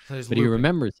 right? So he's But he looping.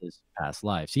 remembers his past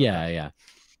lives. Yeah, yeah.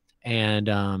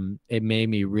 And it made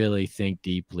me really think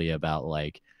deeply about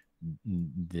like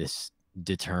this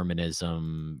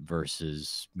determinism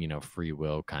versus, free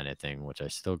will kind of thing, which I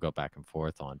still go back and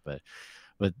forth on. But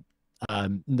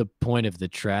the point of the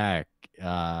track,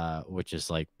 which is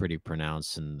like pretty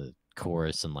pronounced in the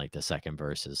chorus and like the second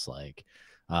verse, is like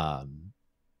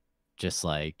just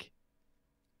like,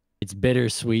 it's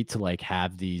bittersweet to like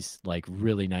have these like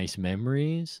really nice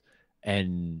memories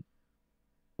and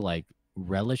like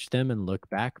relish them and look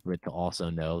back, but to also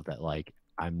know that like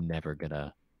I'm never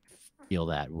gonna feel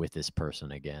that with this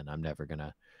person again. I'm never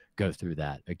gonna go through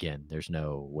that again. There's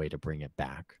no way to bring it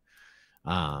back.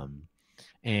 And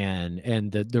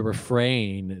the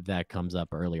refrain that comes up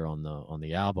earlier on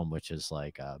the album, which is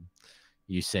like,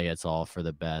 you say it's all for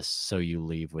the best, so you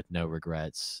leave with no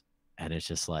regrets. And it's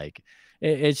just like,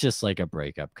 it's just like a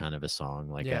breakup kind of a song,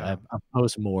 like Yeah. a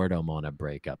post-mortem on a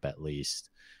breakup, at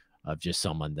least, of just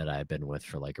someone that I've been with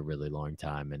for like a really long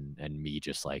time, and me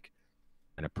just like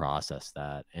kind of process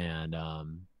that. And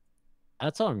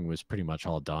that song was pretty much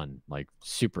all done like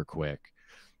super quick.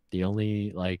 The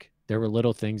only like, there were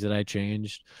little things that I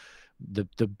changed. The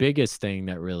biggest thing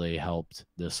that really helped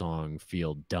the song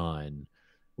feel done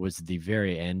was the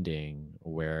very ending,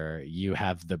 where you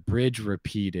have the bridge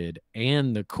repeated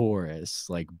and the chorus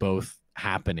like both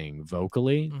happening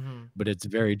vocally, but it's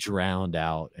very drowned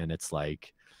out, and it's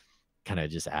like kind of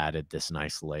just added this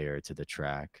nice layer to the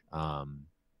track. And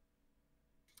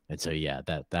so yeah,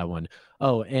 that one.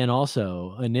 Oh, and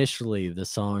also initially the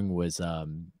song was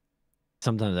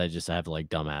sometimes I just have like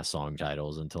dumbass song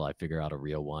titles until I figure out a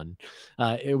real one.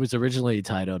 It was originally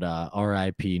titled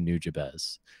R.I.P.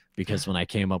 Nujabes, because when I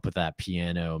came up with that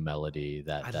piano melody,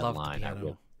 that love line, the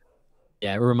piano.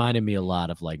 it reminded me a lot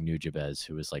of like Nujabes,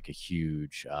 who was like a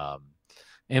huge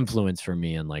influence for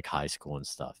me in like high school and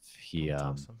stuff. That's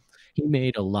awesome. He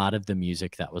made a lot of the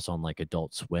music that was on like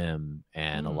Adult Swim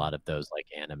and a lot of those like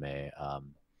anime,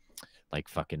 like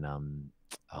fucking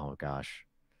oh gosh.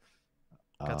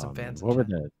 Got some fans. What were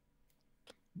the?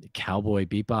 Cowboy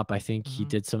Bebop, I think he Hmm.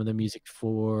 did some of the music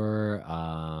for.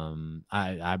 I'm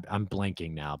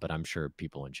blanking now, but I'm sure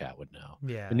people in chat would know.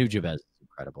 But Yeah, New yeah, Jabez is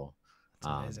incredible. that's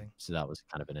amazing. So that was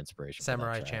kind of an inspiration for that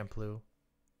Samurai track. Champloo. Looks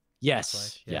like,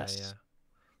 Yes, yeah, yeah, yes.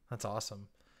 that's awesome.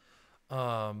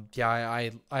 Yeah,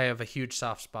 I have a huge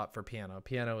soft spot for piano.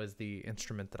 Piano is the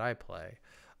instrument that I play.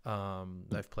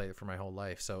 I've played it for my whole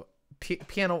life, so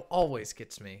piano always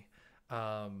gets me.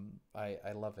 I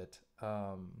love it.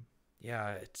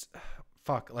 Yeah, it's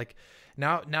fuck. Like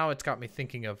now it's got me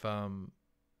thinking of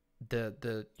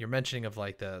the you're mentioning of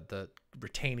like the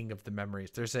retaining of the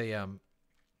memories.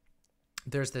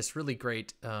 There's this really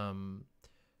great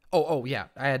oh yeah,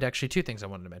 I had actually two things I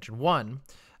wanted to mention. One,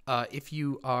 if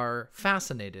you are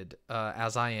fascinated,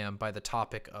 as I am, by the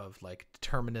topic of like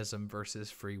determinism versus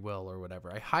free will or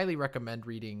whatever, I highly recommend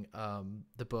reading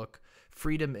the book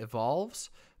Freedom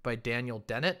Evolves by Daniel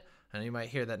Dennett. And you might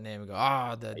hear that name and go,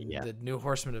 Yeah. the new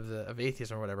horseman of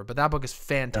atheism or whatever. But that book is No,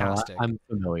 fantastic. I'm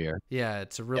familiar. Yeah,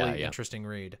 it's a Yeah, really yeah. interesting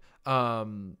read.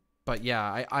 But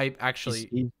yeah, I He's, actually,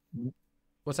 he,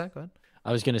 what's that? Go ahead.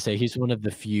 I was gonna say he's one of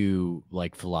the few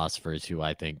like philosophers who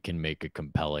I think can make a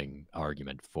compelling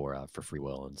argument for free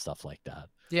will and stuff like that.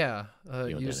 Yeah, Then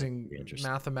it's using pretty interesting.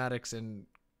 mathematics and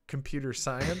computer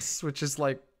science, which is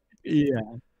like, Yeah.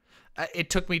 it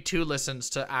took me 2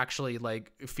 listens to actually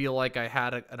like feel like I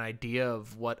had an idea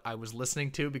of what I was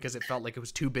listening to, because it felt like it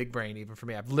was too big brain even for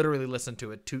me. I've literally listened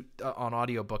to it on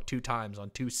audiobook 2 times on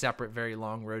 2 separate very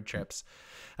long road trips,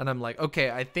 and I'm like,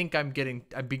 okay, I think I'm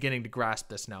beginning to grasp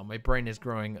this now. My brain is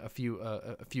growing a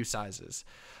few sizes.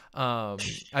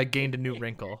 I gained a new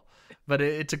wrinkle, but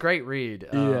it's a great read.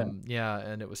 Yeah. Yeah,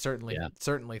 and it was Yeah.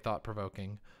 certainly thought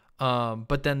provoking.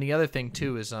 But then the other thing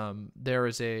too is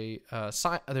there's a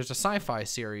sci-fi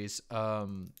series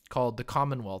called The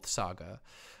Commonwealth Saga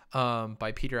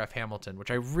by Peter F. Hamilton,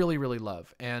 which I really really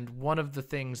love. And one of the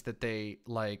things that they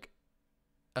like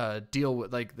deal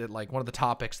with, like one of the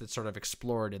topics that's sort of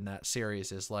explored in that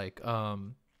series is like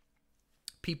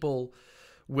people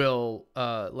will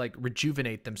like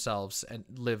rejuvenate themselves and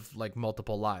live like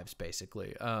multiple lives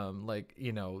basically. Like,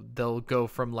 you know, they'll go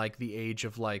from like the age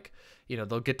of like, you know,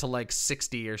 they'll get to like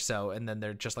 60 or so, and then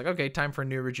they're just like, okay, time for a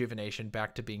new rejuvenation,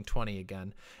 back to being 20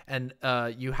 again. And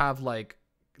you have like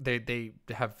they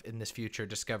have in this future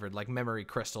discovered like memory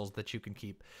crystals that you can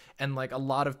keep, and like a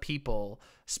lot of people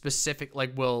specific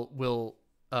like will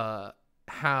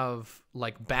have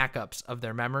like backups of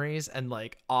their memories and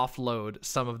like offload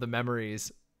some of the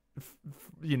memories,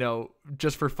 you know,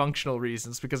 just for functional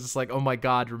reasons, because it's like, oh my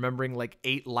god, remembering like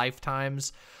 8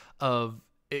 lifetimes of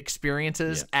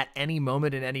experiences Yeah. at any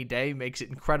moment in any day makes it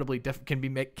incredibly can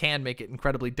make it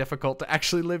incredibly difficult to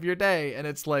actually live your day. And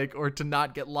it's like, or to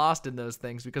not get lost in those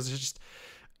things, because it's just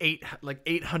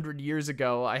 800 years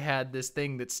ago I had this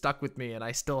thing that stuck with me and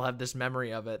I still have this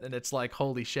memory of it, and it's like,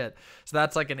 holy shit. So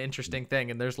that's like an interesting thing.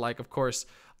 And there's like, of course,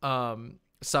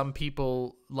 some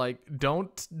people like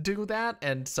don't do that,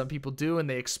 and some people do, and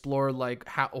they explore like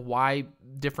why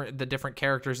the different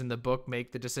characters in the book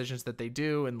make the decisions that they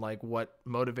do, and like what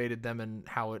motivated them and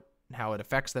how it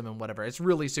affects them and whatever. It's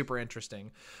really super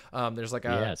interesting. There's like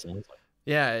Yeah. It sounds like.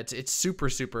 yeah, it's super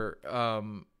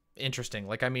interesting.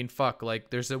 Like, I mean, fuck,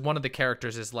 like there's one of the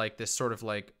characters is like this sort of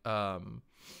like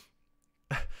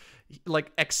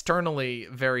like externally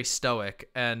very stoic,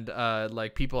 and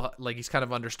like people like he's kind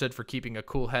of understood for keeping a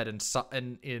cool head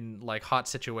in like hot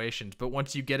situations. But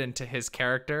once you get into his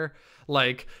character,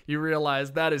 like you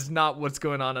realize that is not what's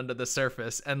going on under the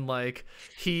surface. And like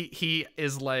he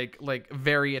is like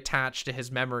very attached to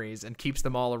his memories and keeps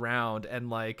them all around, and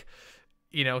like,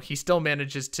 you know, he still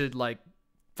manages to like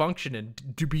function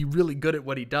and to be really good at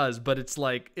what he does, but it's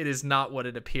like, it is not what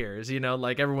it appears, you know.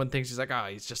 Like everyone thinks he's like,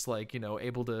 he's just like, you know,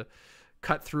 able to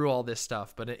cut through all this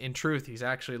stuff, but in truth he's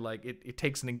actually like, it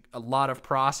takes a lot of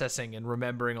processing and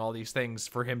remembering all these things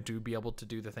for him to be able to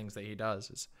do the things that he does.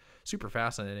 Is super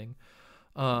fascinating.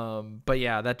 But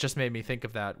yeah, that just made me think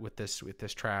of that with this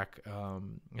track,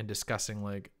 and discussing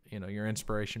like, you know, your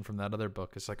inspiration from that other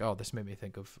book. It's like, oh, this made me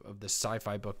think of this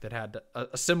sci-fi book that had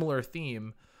a similar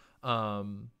theme,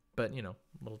 but you know,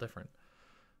 a little different.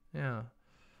 Yeah.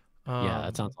 Yeah,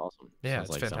 that sounds awesome. Yeah, Sounds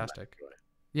it's like something I fantastic. enjoy.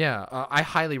 Yeah, I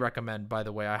highly recommend, by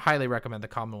the way, I highly recommend the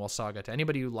Commonwealth Saga to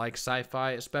anybody who likes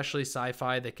sci-fi, especially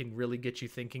sci-fi that can really get you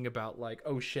thinking about like,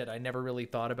 oh shit, I never really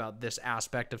thought about this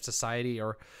aspect of society,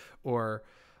 or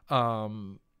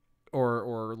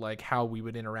like how we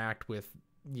would interact with,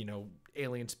 you know,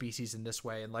 alien species in this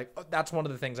way. And like, that's one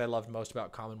of the things I loved most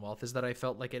about Commonwealth, is that I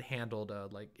felt like it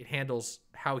handles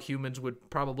how humans would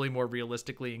probably more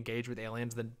realistically engage with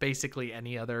aliens than basically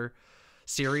any other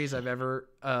series I've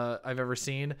ever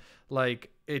seen.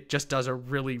 Like, it just does a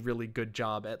really, really good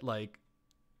job at, like,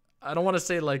 I don't want to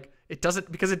say like it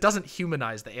doesn't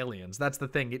humanize the aliens. That's the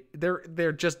thing.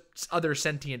 They're just other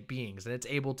sentient beings, and it's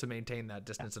able to maintain that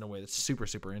distance in a way that's super,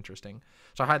 super interesting.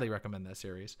 So I highly recommend that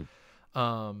series.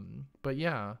 But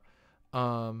yeah,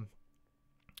 The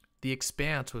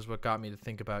Expanse was what got me to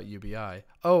think about UBI.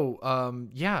 Oh,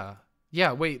 yeah.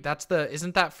 Wait,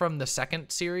 isn't that from the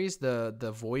second series,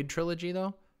 the Void trilogy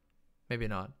though? Maybe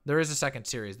not. There is a second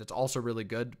series that's also really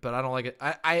good, but I don't like it.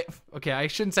 I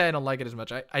shouldn't say I don't like it as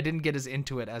much. I didn't get as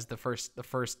into it as the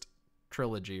first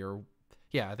trilogy, or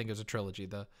yeah, I think it was a trilogy.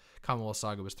 The Commonwealth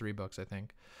Saga was 3 books, I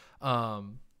think.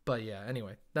 But yeah,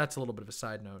 anyway, that's a little bit of a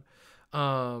side note. Do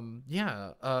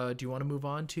you want to move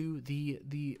on to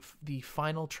the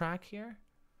final track here?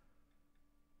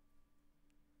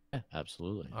 Yeah,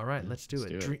 absolutely. All right, let's do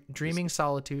it. Do it. Dreaming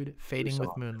Solitude, Fading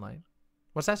with Moonlight.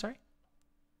 What's that? Sorry.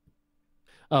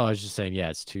 Oh, I was just saying, yeah,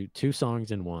 it's two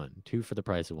songs in one. 2 for the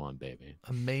price of 1, baby.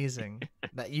 Amazing.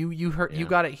 That you heard, you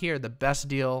got it here. The best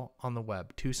deal on the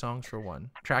web. 2 songs for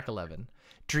 1. Track 11.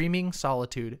 Dreaming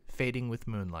Solitude, Fading with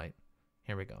Moonlight.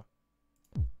 Here we go.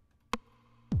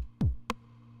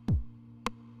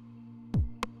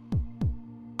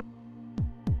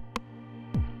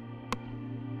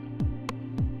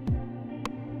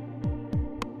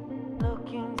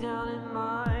 Looking down at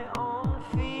my own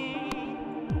feet,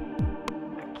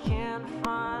 I can't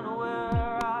find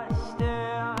where I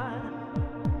stand,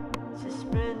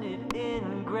 suspended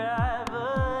in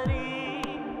gravity.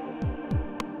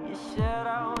 You said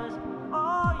I was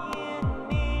all you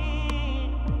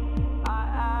need. I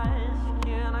asked,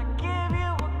 can I give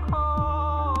you a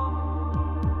call?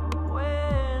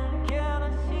 When can I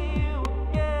see you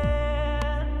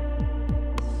again?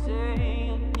 Say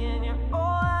again, you're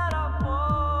all that I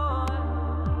want.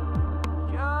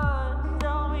 Just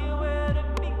tell me where to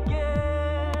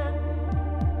begin.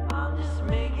 I'm just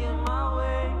making my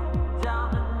way down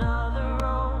another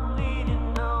road leading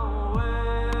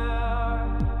nowhere.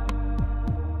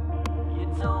 You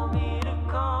told me to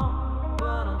come,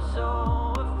 but I'm so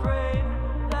afraid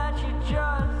that you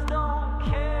just don't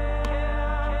care.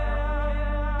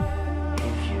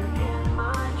 If you're in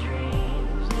my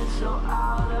dreams, it's so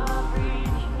out of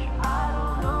reach. I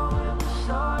don't know if the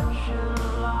stars should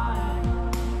align.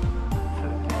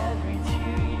 For every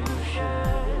tear you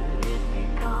shed, it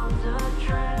becomes a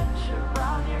trench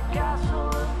around your castle,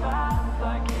 a path I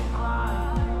can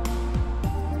climb.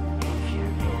 If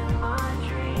you're in my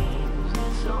dreams,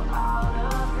 it's so out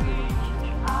of reach.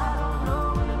 I don't know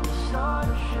if the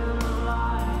stars should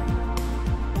align.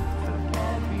 For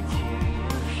every tear you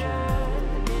shed,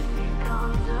 it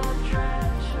becomes a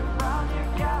trench around your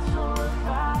castle, a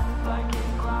path I can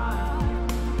climb.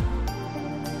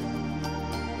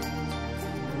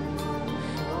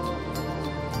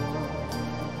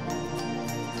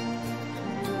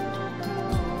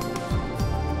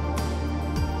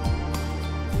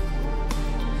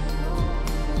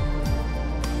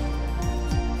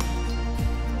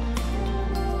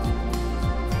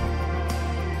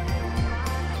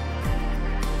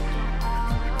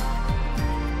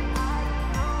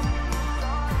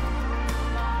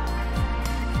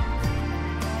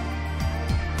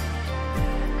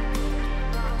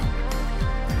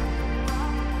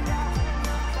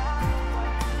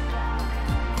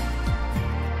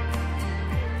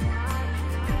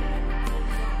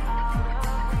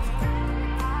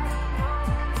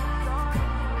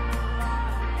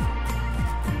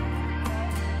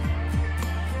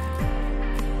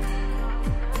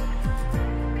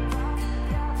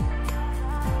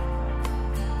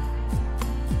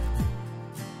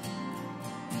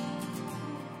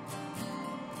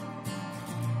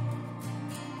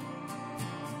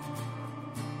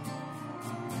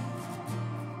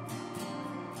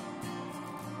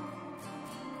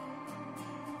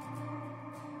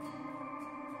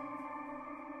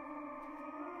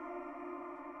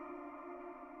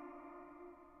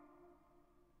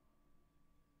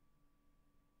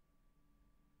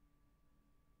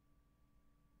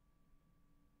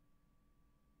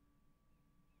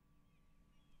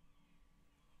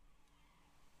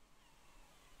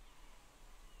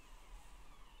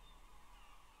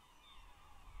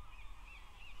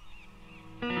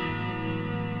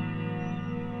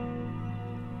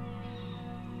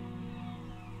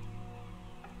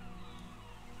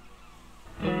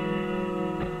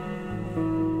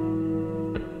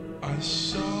 I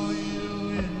saw you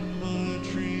in my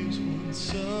dreams once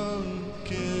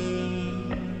again.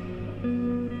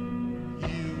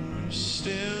 You were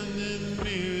standing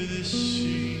near the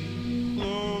sea,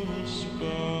 close by.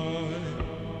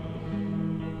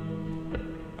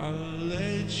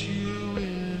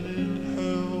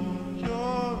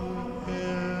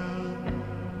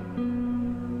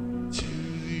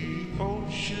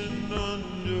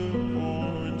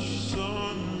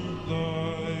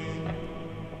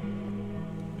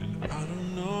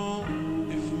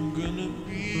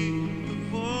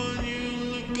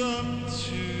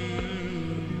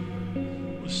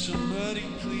 Somebody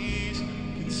please,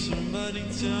 can somebody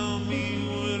tell me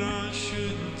what I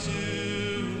should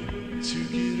do to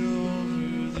get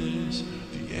over this?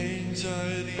 The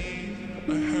anxiety,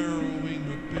 a harrowing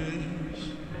abyss.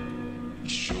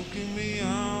 It's choking me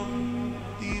out,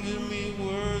 leaving me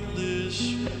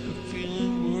wordless,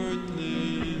 feeling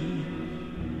worthless.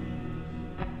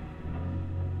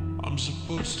 I'm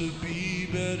supposed to be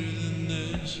better than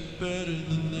this,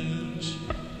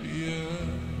 yeah.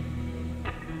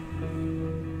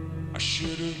 I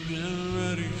should have been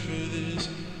ready for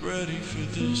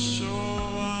this, so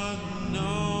I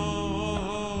know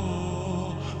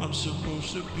I'm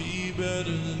supposed to be better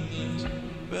than this.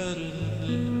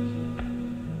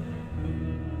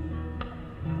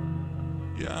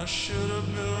 Yeah, I should have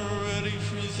been ready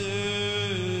for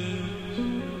this.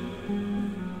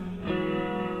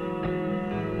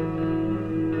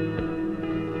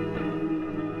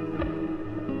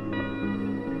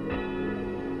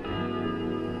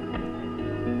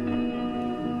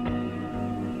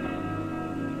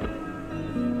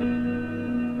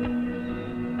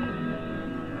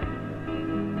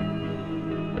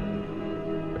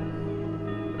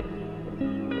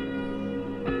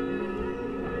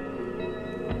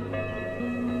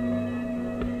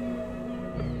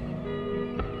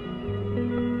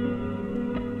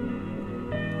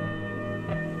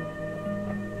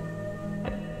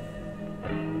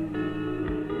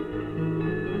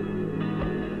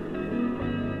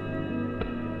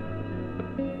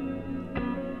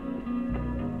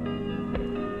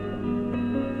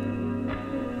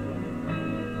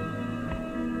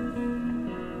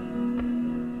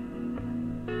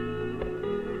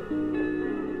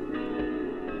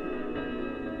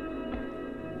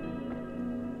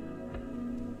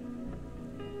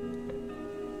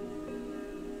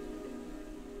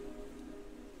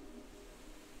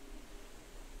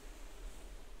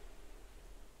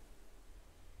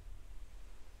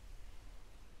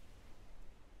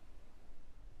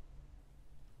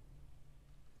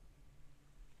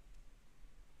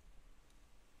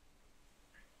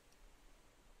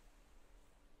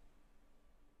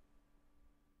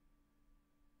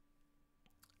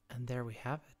 And there we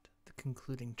have it, the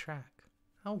concluding track.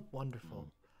 How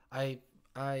wonderful. I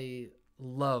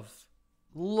love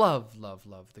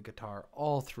the guitar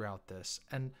all throughout this.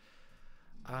 And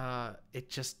it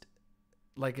just,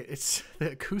 like, it's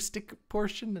the acoustic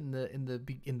portion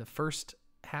in the first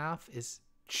half is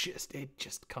just, it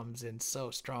just comes in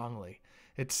so strongly.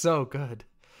 It's so good.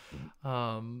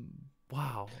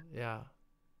 Wow, yeah.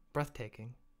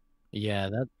 Breathtaking. Yeah,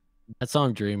 that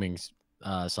song "Dreaming's"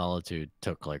 Solitude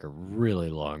took like a really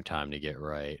long time to get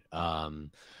right.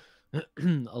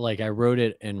 Like I wrote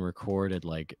it and recorded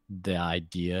like the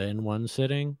idea in one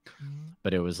sitting,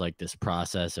 but it was like this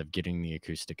process of getting the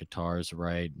acoustic guitars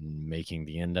right and making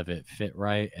the end of it fit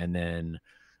right. And then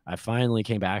I finally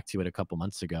came back to it a couple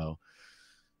months ago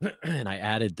and I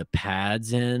added the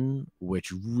pads in,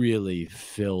 which really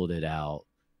filled it out.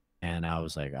 And I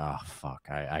was like, oh fuck,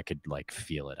 I could like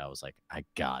feel it. I was like, I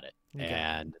got it.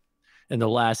 Okay. And the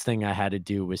last thing I had to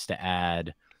do was to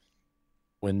add,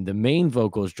 when the main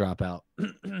vocals drop out,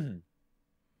 I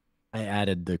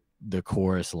added the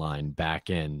chorus line back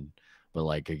in, but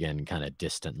like again, kind of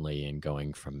distantly and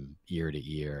going from ear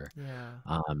to ear.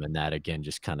 Yeah. And that again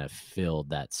just kind of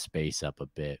filled that space up a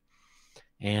bit.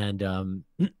 And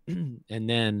and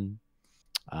then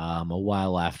a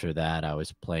while after that, I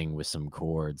was playing with some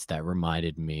chords that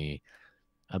reminded me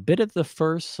a bit of the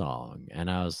first song, and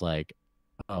I was like,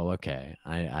 oh, okay,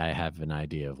 I have an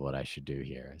idea of what I should do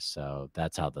here. So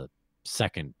that's how the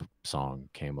second song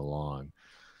came along.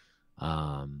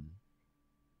 I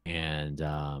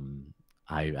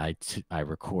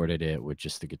recorded it with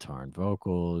just the guitar and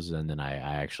vocals, and then I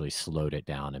actually slowed it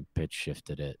down and pitch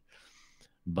shifted it.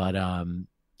 But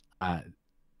I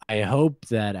hope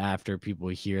that after people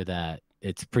hear that,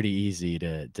 it's pretty easy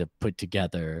to put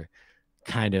together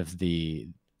kind of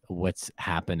what's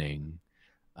happening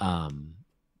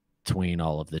between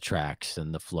all of the tracks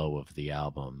and the flow of the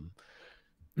album.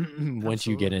 Once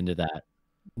you get into that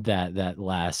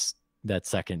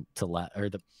second to last, or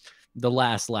the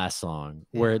last song,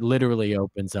 where it literally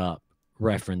opens up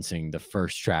referencing the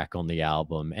first track on the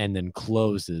album and then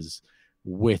closes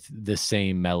with the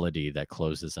same melody that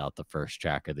closes out the first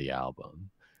track of the album.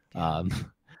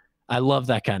 I love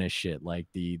that kind of shit, like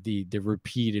the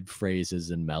repeated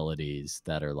phrases and melodies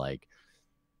that are like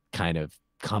kind of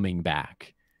coming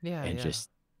back.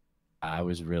 Just I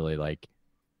was really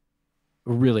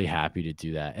happy to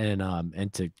do that,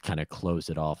 and to kind of close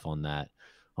it off on that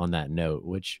note,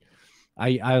 which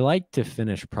I like to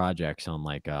finish projects on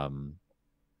like kind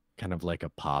kind of like a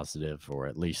positive, or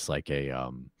at least like a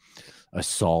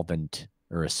solvent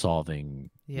or a solving,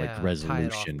 like, Yeah, tie it off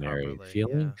resolutionary properly.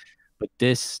 feeling. Yeah. But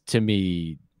this to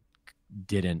me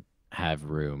didn't have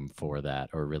room for that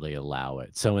or really allow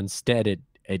it. So instead it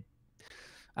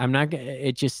I'm not gonna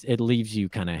it just it leaves you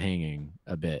kinda hanging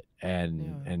a bit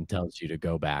Yeah. and tells you to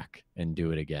go back and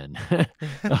do it again. Yeah.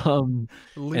 Um,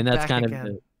 and Loop that's back kind of the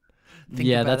again. Think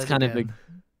yeah, about that's it kind of a again.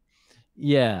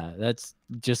 yeah, that's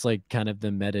just, like, kind of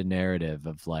the meta narrative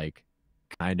of, like,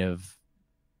 kind of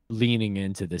leaning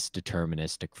into this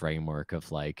deterministic framework of,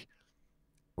 like,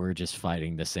 we're just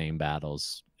fighting the same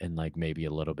battles in, like, maybe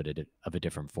a little bit of a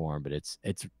different form, but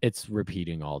it's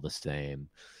repeating all the same.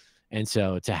 And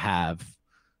so to have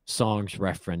songs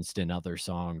referenced in other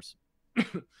songs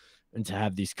and to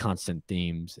have these constant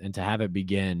themes and to have it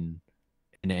begin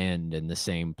and end in the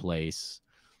same place.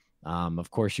 Of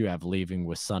course, you have Leaving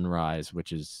with Sunrise,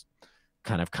 which is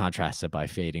kind of contrasted by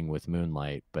Fading with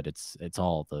Moonlight, but it's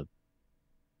all the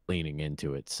leaning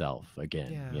into itself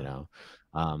again, you Yeah.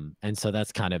 know. And so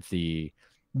that's kind of the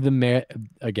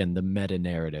again, the meta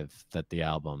narrative that the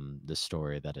album, the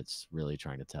story that it's really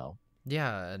trying to tell.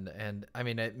 Yeah, and I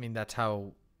mean that's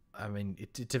how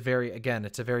it's a very, again,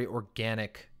 it's a very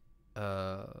organic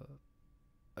uh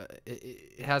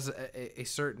it has a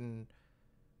certain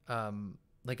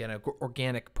like an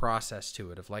organic process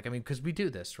to it of like, I mean, because we do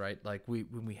this, right? Like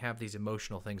when we have these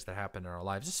emotional things that happen in our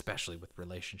lives, especially with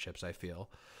relationships, I feel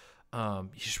you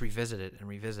just revisit it and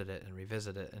revisit it and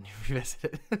revisit it and revisit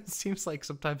it. It seems like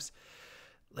sometimes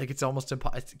like it's almost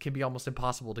it can be almost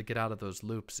impossible to get out of those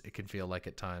loops, it can feel like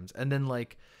at times. And then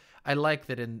like I like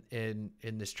that in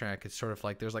this track it's sort of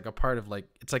like there's like a part of like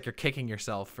it's like you're kicking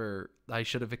yourself for, I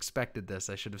should have expected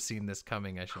this, I should have seen this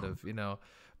coming, I should have, you know.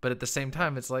 But at the same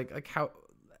time it's like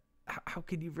how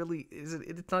can you really,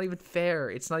 it's not even fair,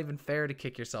 it's not even fair to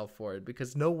kick yourself for it,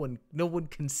 because no one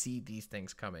can see these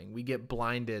things coming. We get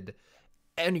blinded,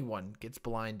 anyone gets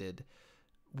blinded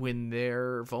when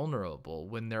they're vulnerable,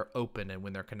 when they're open, and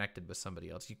when they're connected with somebody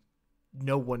else.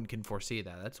 No one can foresee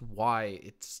that. That's why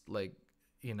it's like,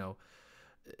 you know,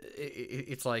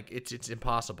 it's like it's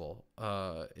impossible,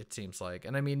 it seems like.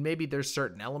 And I mean, maybe there's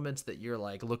certain elements that you're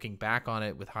like looking back on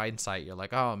it with hindsight, you're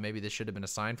like, oh, maybe this should have been a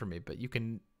sign for me. But you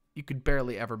could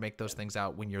barely ever make those things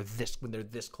out when they're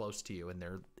this close to you and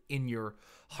they're in your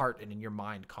heart and in your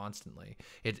mind constantly.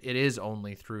 It is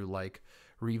only through like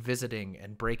revisiting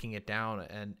and breaking it down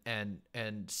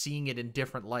and seeing it in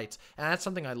different lights. And that's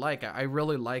something I like. I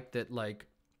really like that, like,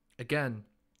 again,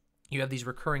 you have these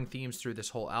recurring themes through this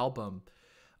whole album,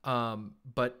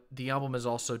 but the album is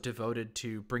also devoted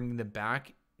to bringing them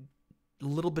back a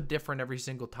little bit different every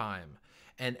single time.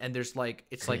 And there's like,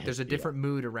 it's like there's a different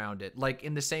mood around it, like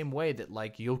in the same way that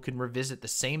like you can revisit the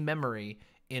same memory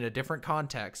in a different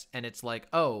context, and it's like,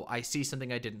 oh, I see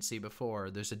something I didn't see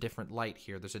before, there's a different light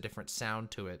here, there's a different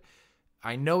sound to it.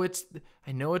 I know it's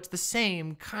the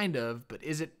same kind of, but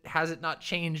has it not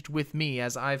changed with me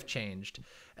as I've changed?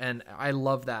 And I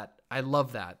love that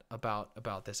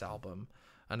about this album,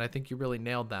 and I think you really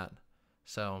nailed that.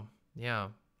 So yeah.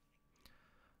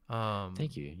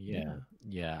 Thank you.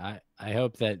 Yeah. I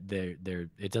hope that there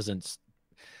it doesn't.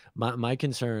 My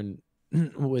concern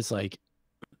was like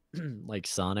like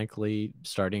sonically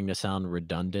starting to sound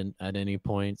redundant at any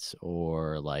points,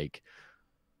 or like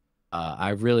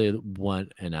I really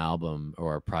want an album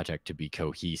or a project to be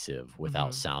cohesive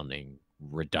without Mhm. sounding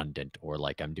redundant or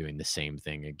like I'm doing the same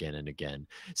thing again and again.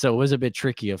 So it was a bit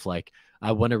tricky of like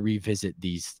I want to revisit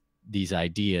these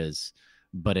ideas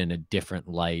but in a different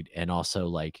light, and also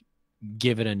like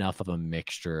give it enough of a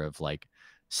mixture of like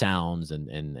sounds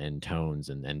and tones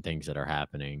and things that are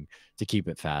happening to keep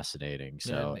it fascinating.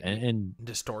 So and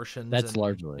Distortions that's and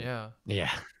largely yeah.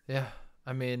 yeah. Yeah.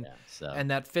 I mean, Yeah. So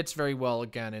and that fits very well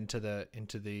again into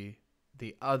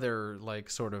the other like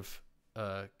sort of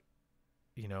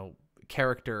you know,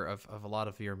 character of a lot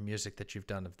of your music that you've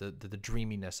done, of the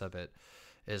dreaminess of it,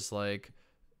 is like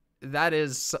that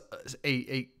is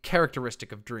a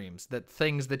characteristic of dreams, that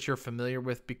things that you're familiar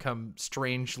with become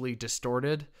strangely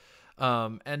distorted,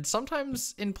 and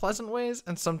sometimes in pleasant ways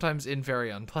and sometimes in very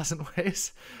unpleasant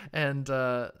ways. And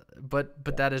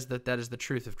but that is the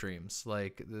truth of dreams.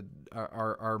 Like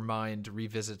our mind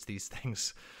revisits these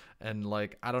things, and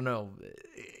like, I don't know,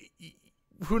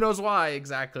 who knows why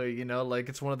exactly, you know, like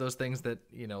it's one of those things that,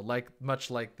 you know, like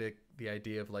much like the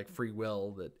idea of like free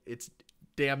will, that it's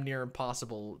damn near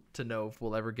impossible to know if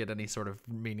we'll ever get any sort of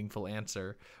meaningful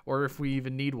answer, or if we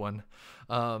even need one,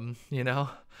 you know.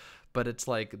 But it's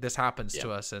like this happens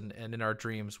to us, and in our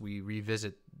dreams we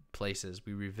revisit places,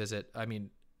 we revisit, I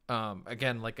mean,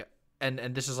 again, like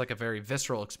and this is like a very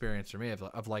visceral experience for me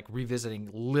of like revisiting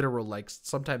literal, like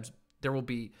sometimes there will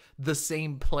be the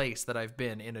same place that I've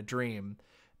been in a dream,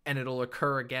 and it'll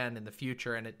occur again in the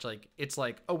future, and it's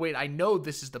like, oh wait, I know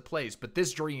this is the place, but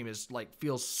this dream is like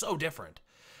feels so different.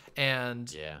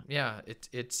 And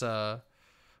it's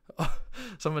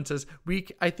someone says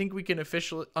I think we can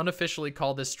unofficially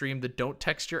call this stream the Don't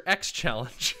Text Your Ex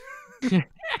challenge.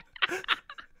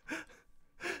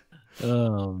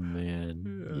 Oh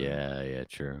man. Yeah,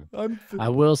 true. I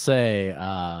will say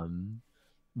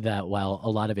that while a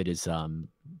lot of it is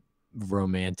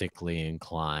romantically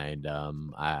inclined,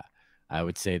 I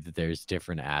would say that there's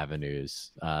different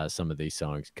avenues some of these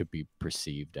songs could be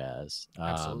perceived as.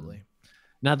 Absolutely.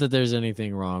 Not that there's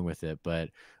anything wrong with it, but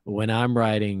when I'm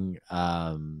writing,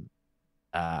 I'm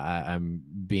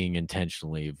being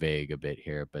intentionally vague a bit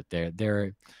here, but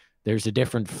there's a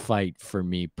different fight for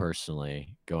me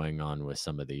personally going on with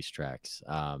some of these tracks.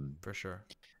 For sure.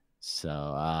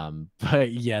 So,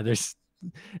 but yeah,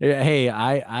 hey,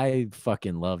 I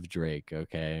fucking love Drake,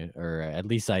 okay? Or at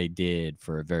least I did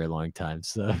for a very long time.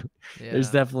 So there's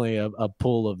definitely a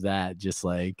pull of that, just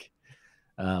like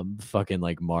fucking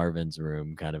like Marvin's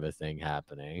Room kind of a thing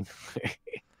happening.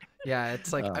 Yeah,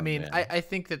 it's like, Oh, I mean, man. I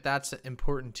think that's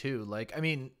important too. Like, I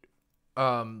mean,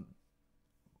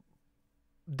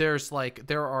 there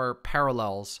are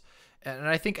parallels, and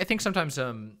I think sometimes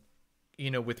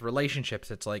with relationships,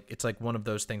 it's like one of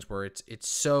those things where it's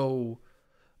so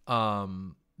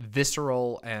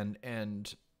visceral and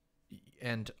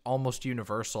almost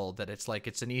universal that it's like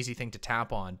it's an easy thing to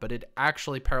tap on, but it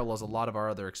actually parallels a lot of our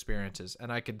other experiences.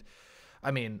 And I can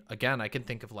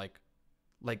think of like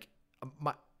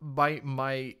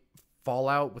my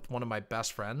fallout with one of my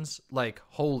best friends. Like,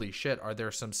 holy shit, are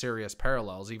there some serious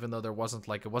parallels, even though it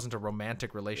wasn't a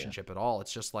romantic relationship at all.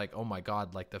 It's just like, oh my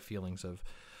God, like the feelings of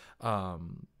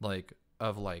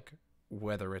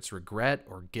whether it's regret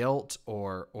or guilt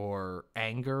or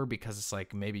anger, because it's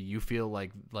like maybe you feel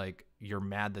like you're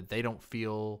mad that they don't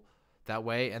feel that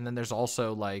way. And then there's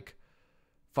also like,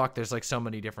 there's like so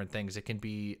many different things. It can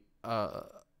be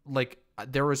like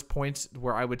there was points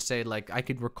where I would say, like, I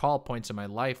could recall points in my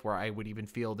life where I would even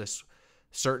feel this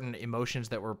certain emotions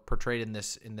that were portrayed in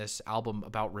this album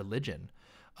about religion.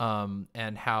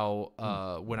 And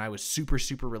how when I was super,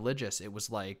 super religious, it was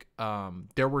like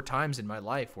there were times in my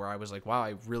life where I was like, wow,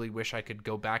 I really wish I could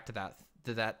go back to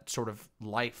that sort of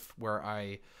life where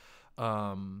I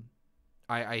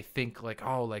think like,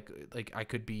 oh, like I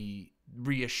could be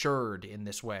reassured in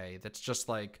this way. That's just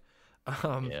like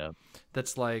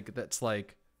that's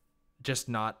like just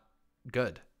not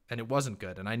good. And it wasn't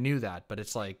good, and I knew that, but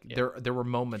it's like there were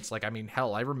moments, like, I mean,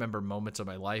 hell, I remember moments of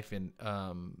my life in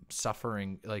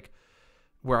suffering, like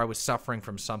where I was suffering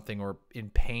from something or in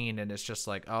pain, and it's just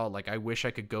like, oh, like I wish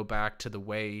I could go back to the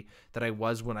way that I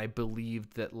was when I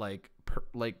believed that like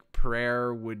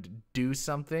prayer would do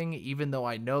something, even though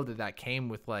I know that came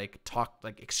with like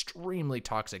extremely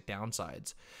toxic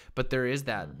downsides. But there is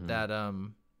that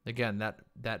again,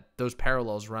 that those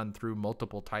parallels run through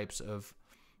multiple types of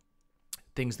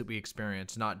things that we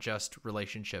experience, not just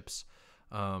relationships,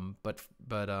 but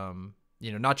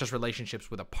not just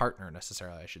relationships with a partner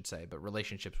necessarily, I should say, but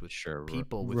relationships with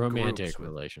people, with romantic groups,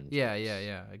 relationships. Yeah,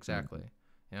 exactly.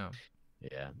 Yeah.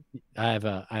 I have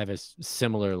a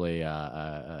similarly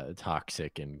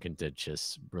toxic and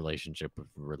contentious relationship with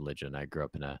religion. I grew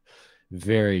up in a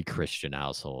very Christian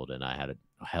household, and I had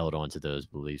held on to those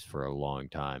beliefs for a long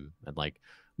time. And like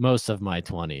most of my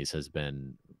 20s has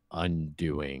been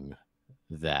undoing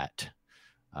that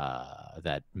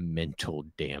mental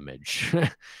damage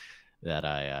that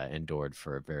I endured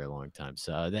for a very long time.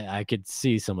 So I could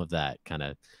see some of that kind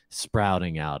of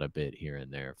sprouting out a bit here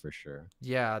and there for sure.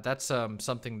 Yeah, that's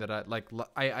something that I like.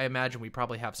 I imagine we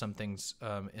probably have some things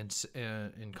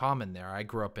in common there. I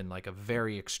grew up in like a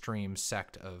very extreme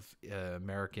sect of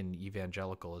American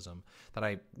evangelicalism that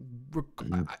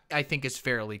I think is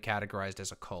fairly categorized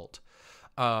as a cult.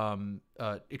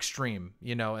 Extreme,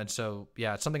 and so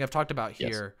it's something I've talked about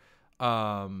here.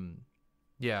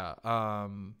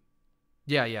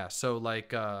 So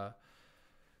like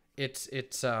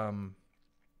it's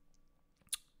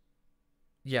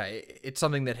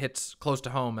something that hits close to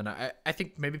home, and I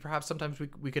think maybe perhaps sometimes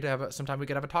we could have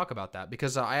a talk about that,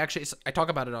 because I talk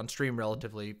about it on stream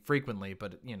relatively frequently,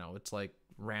 but it's like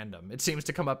random. It seems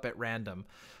to come up at random.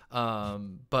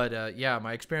 But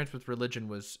my experience with religion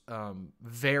was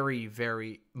very,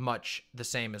 very much the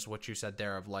same as what you said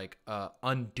there, of like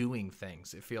undoing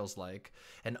things, it feels like,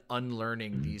 and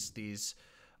unlearning these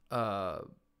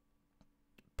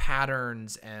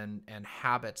patterns and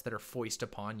habits that are foisted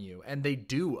upon you, and they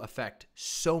do affect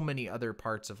so many other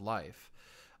parts of life.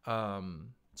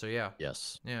 So yeah.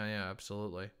 Yes. Yeah,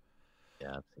 absolutely.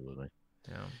 Yeah, absolutely.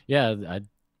 Yeah. Yeah, I'd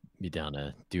be down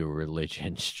to do a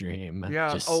religion stream.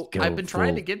 Yeah. Just Oh, go I've been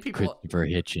trying to full get people. Christopher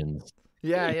Hitchens.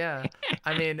 Yeah.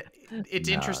 I mean, it's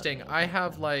No, interesting. no, I no,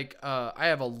 have no. like I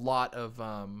have a lot of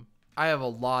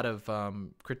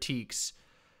critiques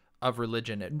of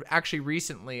religion. And actually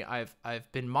recently I've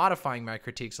been modifying my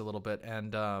critiques a little bit,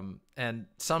 and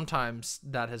sometimes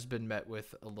that has been met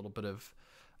with a little bit of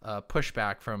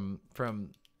pushback from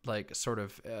like sort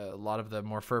of a lot of the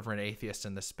more fervent atheists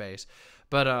in this space.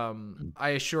 But I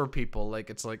assure people, like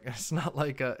it's not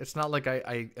like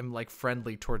I am like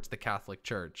friendly towards the Catholic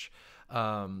Church.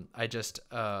 I just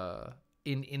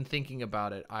in thinking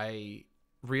about it, I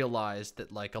realized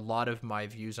that like a lot of my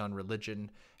views on religion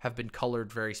have been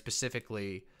colored very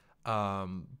specifically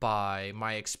by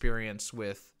my experience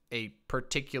with a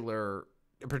particularly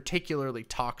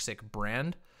toxic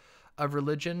brand of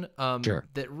religion Sure.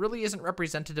 that really isn't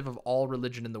representative of all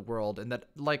religion in the world, and that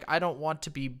like I don't want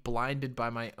to be blinded by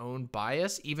my own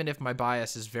bias, even if my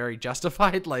bias is very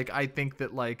justified. Like I think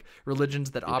that like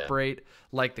religions that operate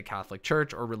like the Catholic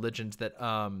Church, or religions that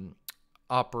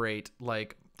operate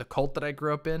like the cult that I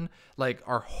grew up in, like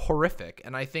are horrific,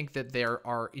 and I think that there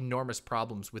are enormous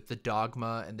problems with the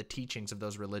dogma and the teachings of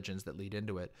those religions that lead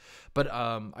into it. But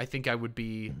I think I would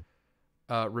be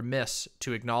remiss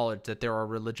to acknowledge that there are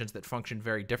religions that function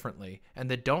very differently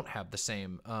and that don't have the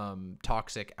same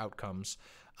toxic outcomes.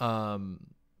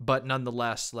 But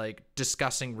nonetheless, like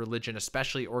discussing religion,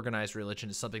 especially organized religion,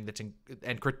 is something that's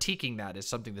and critiquing that is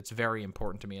something that's very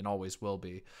important to me and always will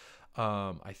be.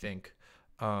 I think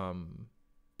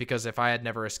because if I had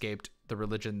never escaped the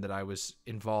religion that I was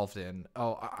involved in,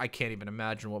 I can't even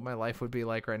imagine what my life would be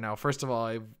like right now. First of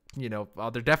all,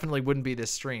 there definitely wouldn't be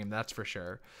this stream, that's for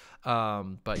sure.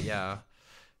 But yeah.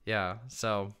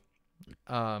 So,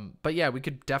 but yeah, we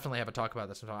could definitely have a talk about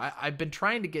this sometime. I've been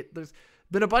trying to there's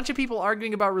been a bunch of people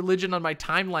arguing about religion on my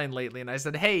timeline lately, and I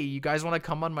said, hey, you guys want to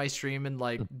come on my stream and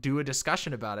like do a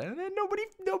discussion about it? And then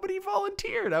nobody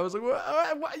volunteered. I was like,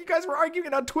 what? You guys were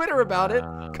arguing on Twitter about it.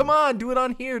 Come on, do it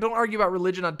on here. Don't argue about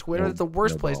religion on Twitter. That's the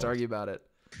worst place to argue about it.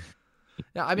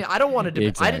 Yeah, I mean, I don't want to debate.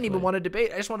 Exactly. I didn't even want to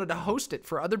debate. I just wanted to host it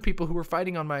for other people who were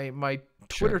fighting on my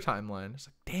Twitter timeline. It's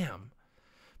like, damn.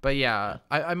 But yeah,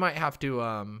 I might have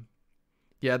to.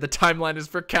 Yeah, the timeline is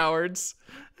for cowards.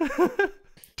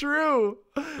 True.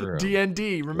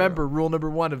 DND. Remember, rule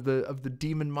number 1 of the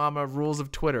DemonMama rules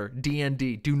of Twitter.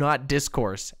 DND. Do not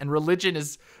discourse. And religion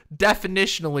is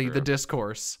definitionally the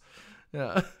discourse.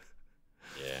 Yeah.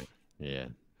 Yeah.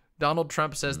 Donald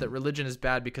Trump says that religion is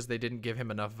bad because they didn't give him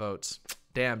enough votes.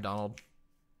 Damn, Donald.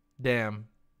 Damn.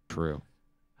 True.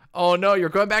 Oh no, you're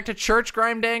going back to church,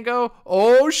 Grime Dango?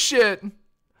 Oh shit.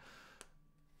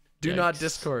 Do not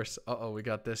discourse. Uh-oh, we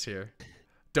got this here.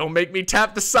 Don't make me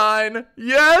tap the sign.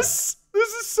 Yes! This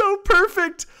is so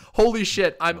perfect. Holy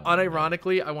shit.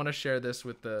 Unironically, I want to share this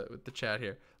with the chat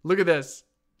here. Look at this.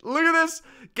 Look at this.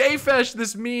 Gayfesh,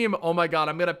 this meme. Oh my god,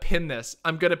 I'm going to pin this.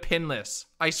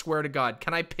 I swear to god.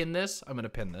 Can I pin this? I'm going to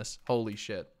pin this. Holy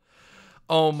shit.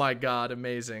 Oh my god,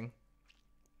 amazing.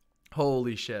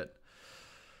 Holy shit.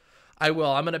 I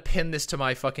will. I'm going to pin this to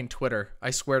my fucking Twitter.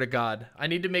 I swear to god. I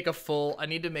need to make a full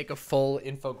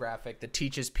infographic that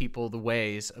teaches people the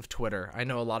ways of Twitter. I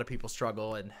know a lot of people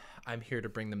struggle, and I'm here to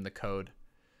bring them the code.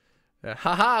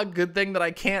 Haha, good thing that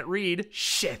I can't read.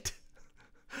 Shit.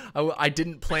 I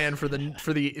didn't plan for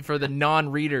the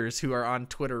non-readers who are on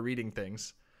Twitter reading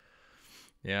things.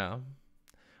 Yeah.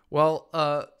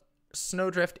 Well,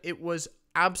 Snow.Drift, it was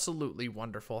absolutely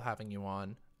wonderful having you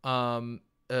on.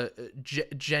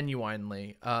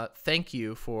 Genuinely, thank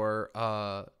you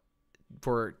for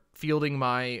fielding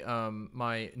my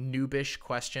my noobish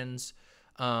questions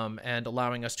and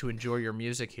allowing us to enjoy your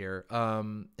music here.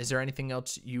 Is there anything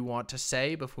else you want to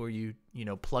say before you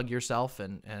plug yourself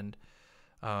and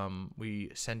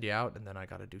we send you out, and then I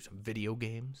got to do some video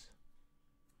games?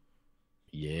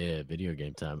 Yeah, video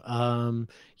game time.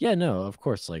 Yeah, no, of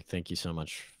course, like thank you so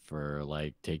much for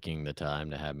like taking the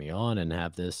time to have me on and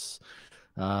have this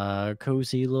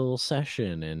cozy little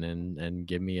session and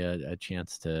give me a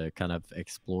chance to kind of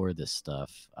explore this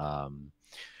stuff.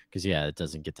 Because yeah, it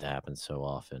doesn't get to happen so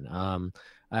often.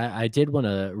 I did want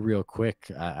to real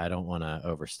quick, I don't want to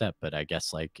overstep, but I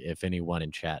guess like if anyone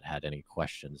in chat had any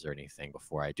questions or anything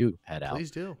before I do head out,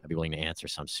 Please do. I'd be willing to answer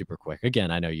some super quick.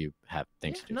 Again, I know you have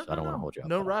things to do, so I don't want to hold you up.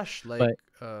 No rush. Like,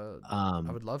 I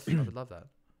would love that.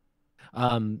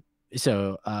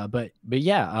 But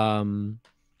yeah,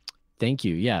 thank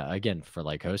you. Yeah, again, for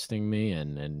like hosting me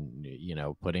and you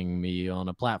know, putting me on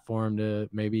a platform to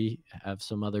maybe have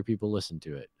some other people listen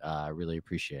to it. I really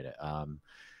appreciate it.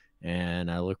 And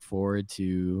I look forward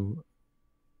to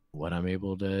what I'm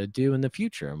able to do in the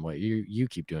future and what you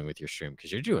keep doing with your stream,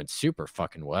 because you're doing super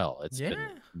fucking well. It's Yeah.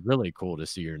 been really cool to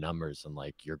see your numbers and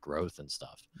like your growth and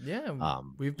stuff. Yeah,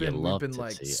 You we've love been to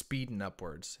like see it. speeding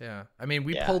upwards. Yeah, I mean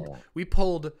Yeah,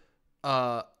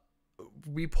 uh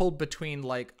we pulled between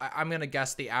like I'm gonna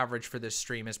guess the average for this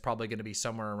stream is probably gonna be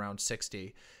somewhere around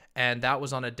 60, and that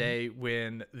was on a day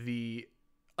when the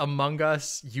Among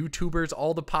Us YouTubers,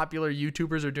 all the popular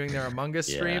YouTubers are doing their Among Us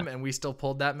stream, and we still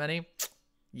pulled that many.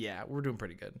 Yeah, we're doing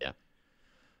pretty good. Yeah.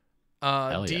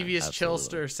 Hell yeah, Devious absolutely.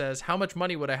 Chillster says, how much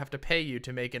money would I have to pay you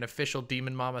to make an official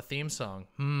DemonMama theme song?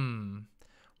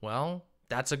 Well,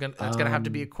 that's gonna have to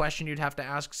be a question you'd have to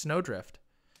ask Snow.Drift,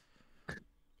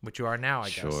 which you are now, I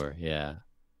guess. Sure, yeah.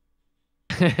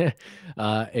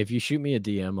 If you shoot me a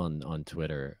DM on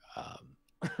Twitter,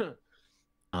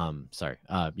 sorry,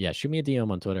 yeah, shoot me a DM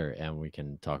on Twitter and we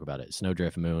can talk about it.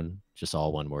 Snowdrift Moon, just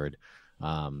all one word.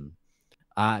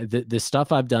 The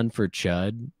stuff I've done for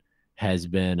Chud has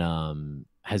been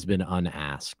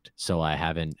unasked, so I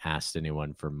haven't asked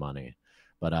anyone for money.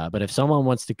 But if someone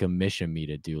wants to commission me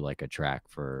to do like a track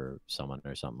for someone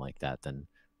or something like that, then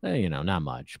you know, not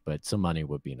much, but some money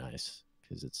would be nice,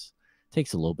 because it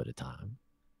takes a little bit of time.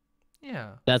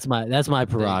 Yeah, that's my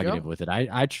prerogative go. with it.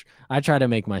 I try to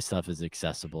make my stuff as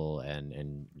accessible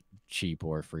and cheap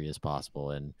or free as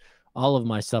possible, and all of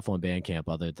my stuff on Bandcamp,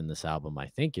 other than this album, I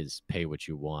think is pay what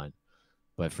you want.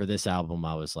 But for this album,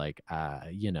 I was like,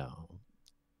 you know,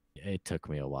 it took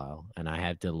me a while, and I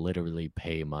had to literally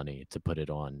pay money to put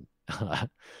it on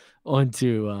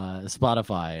onto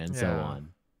Spotify and so on.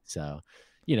 So,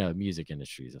 you know, music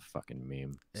industry is a fucking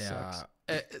meme. Yeah,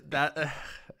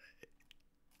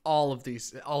 all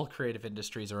creative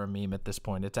industries are a meme at this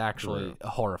point. It's actually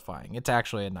horrifying. It's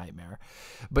actually a nightmare.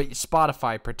 But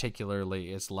Spotify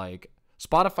particularly is like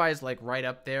right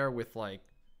up there with like,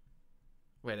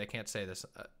 wait, I can't say this.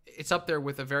 It's up there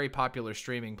with a very popular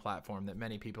streaming platform that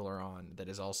many people are on that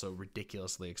is also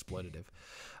ridiculously exploitative.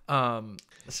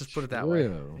 Let's just put it that way.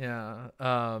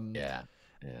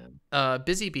 Yeah.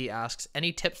 Busy Bee asks,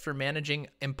 any tips for managing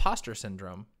imposter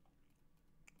syndrome?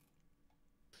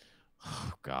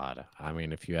 Oh God. I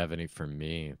mean, if you have any for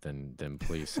me, then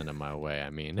please send them my way.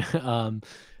 I mean,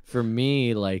 for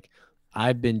me, like,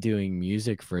 I've been doing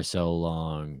music for so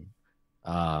long,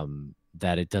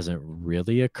 that it doesn't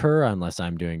really occur unless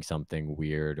I'm doing something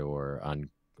weird or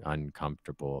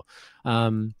uncomfortable.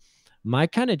 My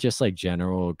kind of just like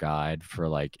general guide for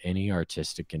like any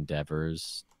artistic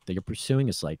endeavors that you're pursuing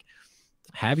is like,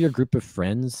 have your group of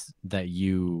friends that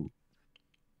you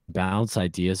bounce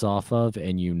ideas off of,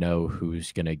 and you know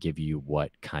who's going to give you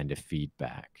what kind of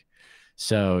feedback.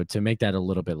 So to make that a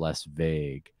little bit less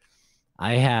vague,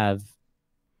 I have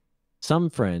some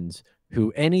friends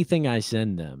who anything I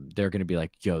send them, they're going to be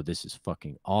like, yo, this is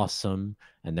fucking awesome.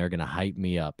 And they're going to hype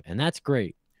me up. And that's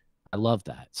great. I love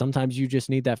that. Sometimes you just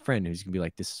need that friend who's going to be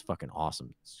like, this is fucking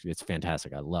awesome. It's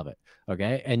fantastic. I love it.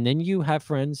 Okay. And then you have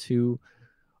friends who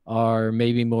are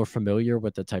maybe more familiar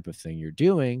with the type of thing you're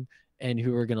doing, and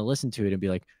who are going to listen to it and be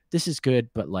like, this is good,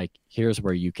 but like, here's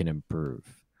where you can improve.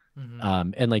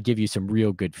 And like give you some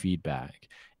real good feedback.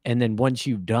 And then once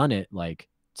you've done it, like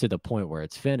to the point where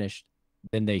it's finished,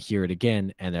 then they hear it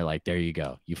again and they're like, there you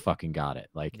go, you fucking got it.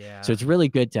 Like, so it's really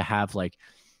good to have like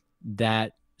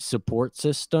that support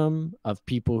system of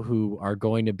people who are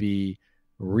going to be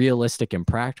realistic and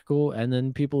practical, and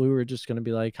then people who are just going to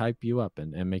be like hype you up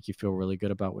and make you feel really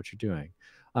good about what you're doing.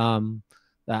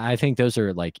 I think those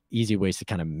are like easy ways to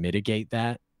kind of mitigate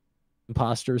that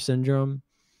imposter syndrome.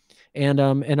 And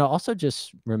also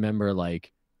just remember,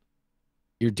 like,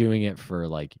 you're doing it for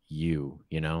like you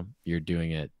know, you're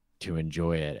doing it to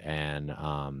enjoy it, and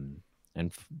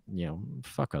you know,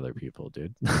 fuck other people,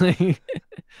 dude.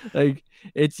 Like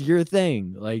it's your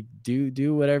thing. Like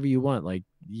do whatever you want. Like,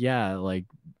 yeah, like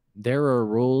there are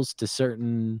rules to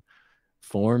certain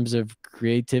forms of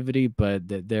creativity, but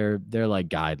they're like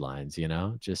guidelines, you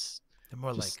know. They're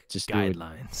more like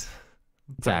guidelines.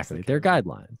 Exactly, they're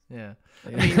guidelines. Yeah, I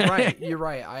mean, you're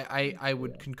right. I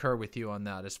would concur with you on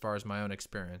that as far as my own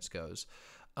experience goes.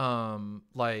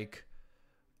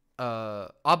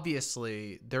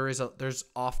 Obviously there's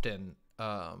often,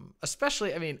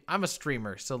 especially, I mean, I'm a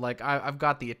streamer, so like I've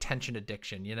got the attention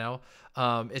addiction, you know.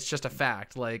 It's just a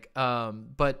fact. Like,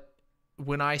 but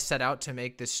when I set out to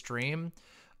make this stream,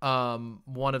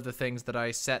 one of the things that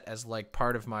I set as like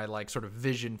part of my like sort of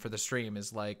vision for the stream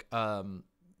is like,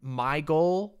 my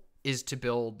goal is to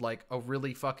build like a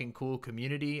really fucking cool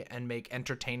community and make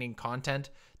entertaining content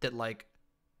that like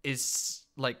is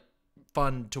like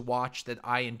fun to watch, that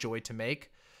I enjoy to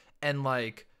make. And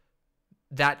like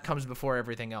that comes before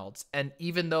everything else. And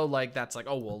even though like that's like,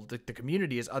 oh well, the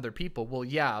community is other people, well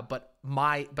yeah, but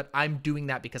I'm doing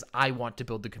that because I want to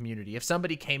build the community. If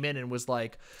somebody came in and was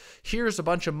like, here's a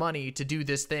bunch of money to do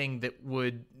this thing that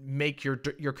would make your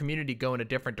community go in a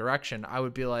different direction, I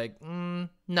would be like,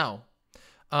 no.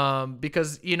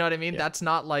 Because you know what I mean? That's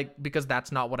not like, because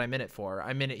that's not what I'm in it for.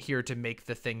 I'm in it here to make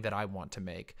the thing that I want to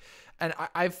make. And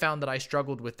I've found that I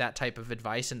struggled with that type of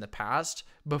advice in the past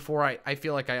before I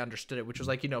feel like I understood it, which was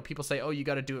like, you know, people say, oh, you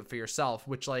got to do it for yourself,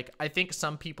 which like, I think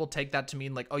some people take that to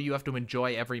mean like, oh, you have to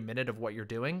enjoy every minute of what you're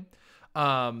doing.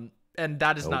 And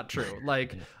that is not true.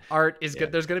 Like art is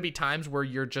good. There's going to be times where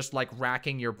you're just like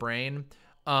racking your brain,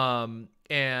 and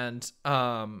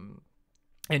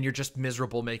you're just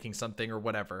miserable making something or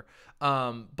whatever.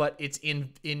 But it's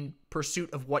in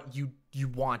pursuit of what you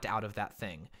want out of that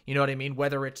thing. You know what I mean?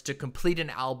 Whether it's to complete an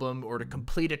album or to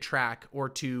complete a track or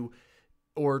to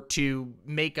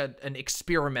make an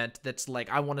experiment that's like,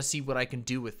 I want to see what I can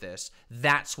do with this.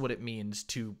 That's what it means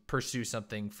to pursue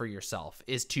something for yourself,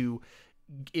 is to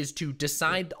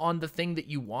decide on the thing that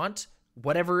you want,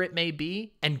 whatever it may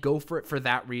be, and go for it for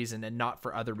that reason and not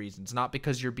for other reasons. Not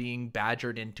because you're being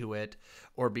badgered into it,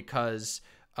 or because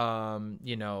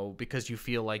you know, because you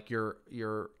feel like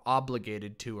you're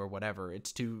obligated to, or whatever.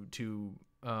 It's to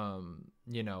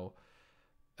you know,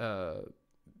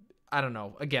 I don't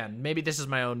know. Again, maybe this is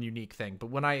my own unique thing, but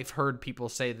when I've heard people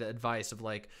say the advice of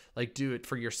like do it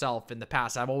for yourself in the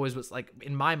past, I've always was like,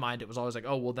 in my mind, it was always like,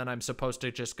 oh, well then I'm supposed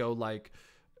to just go like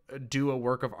do a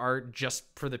work of art just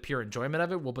for the pure enjoyment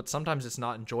of it. Well, but sometimes it's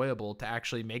not enjoyable to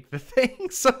actually make the thing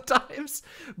sometimes,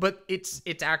 but it's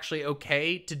actually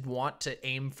okay to want to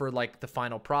aim for like the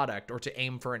final product or to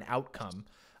aim for an outcome.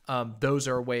 Those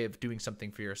are a way of doing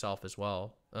something for yourself as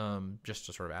well. Just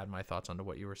to sort of add my thoughts onto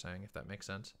what you were saying, if that makes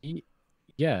sense.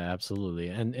 Yeah, absolutely.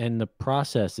 And the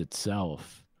process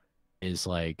itself is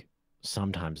like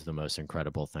sometimes the most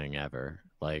incredible thing ever.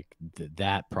 Like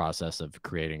that process of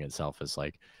creating itself is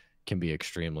like, can be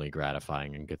extremely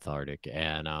gratifying and cathartic.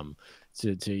 And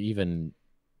to even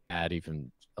add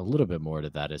even a little bit more to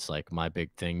that is like, my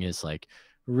big thing is like,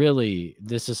 really,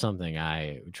 this is something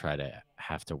I try to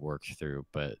have to work through,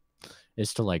 but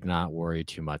is to like not worry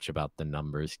too much about the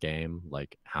numbers game,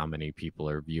 like how many people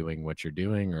are viewing what you're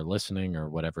doing or listening or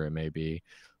whatever it may be.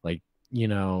 Like, you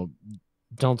know,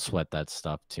 don't sweat that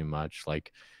stuff too much.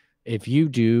 Like if you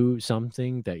do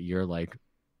something that you're like,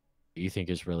 you think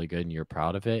is really good and you're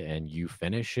proud of it and you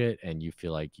finish it and you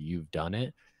feel like you've done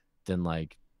it, then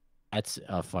like that's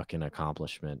a fucking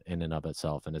accomplishment in and of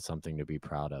itself, and it's something to be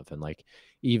proud of. And like,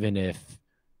 even if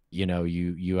you know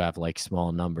you have like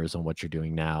small numbers on what you're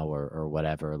doing now or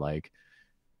whatever, like,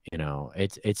 you know,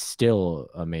 it's still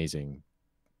amazing,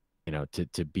 you know,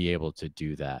 to be able to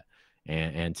do that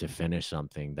and to finish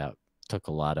something that took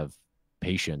a lot of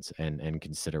patience and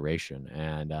consideration.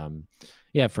 And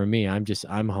yeah, for me,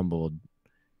 I'm humbled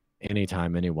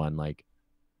anytime anyone like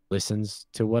listens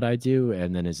to what I do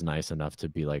and then is nice enough to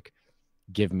be like,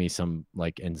 give me some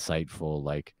like insightful,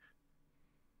 like,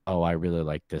 oh, I really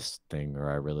like this thing, or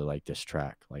I really like this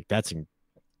track. Like that's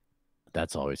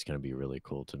always going to be really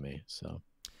cool to me. So,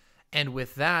 and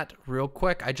with that, real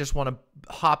quick, I just want to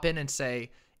hop in and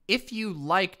say, if you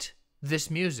liked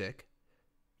this music,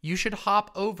 you should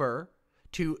hop over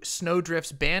to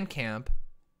Snow.Drift's Bandcamp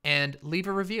and leave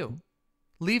a review.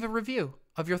 Leave a review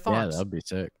of your thoughts. Yeah, that'd be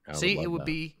sick. See, it would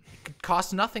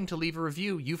cost nothing to leave a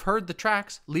review. You've heard the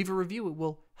tracks. Leave a review. It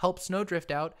will help Snow.Drift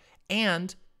out,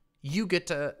 and you get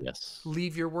to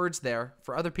leave your words there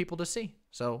for other people to see.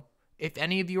 So if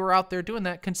any of you are out there doing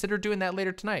that, consider doing that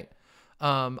later tonight.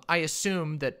 I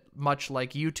assume that much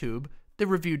like YouTube, the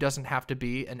review doesn't have to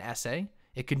be an essay.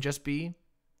 It can just be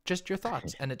just your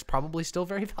thoughts, and it's probably still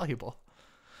very valuable.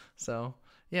 So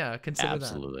yeah, consider that.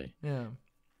 Absolutely. Yeah.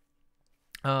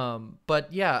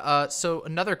 But yeah, so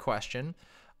another question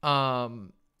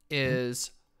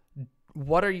is,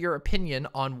 what are your opinion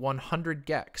on 100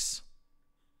 gecs?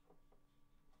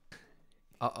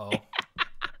 Uh-oh.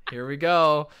 Here we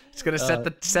go. It's going to set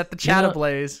the chat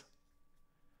ablaze.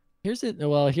 Here's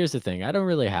the thing. I don't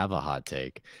really have a hot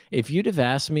take. If you'd have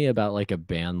asked me about like a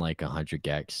band like 100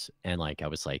 gecs and like I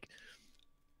was like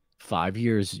 5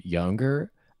 years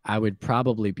younger, I would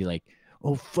probably be like,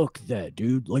 oh, fuck that,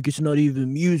 dude. Like, it's not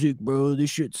even music, bro.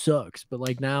 This shit sucks. But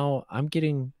like now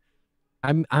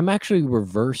I'm actually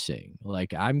reversing.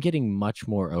 Like I'm getting much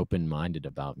more open-minded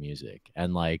about music.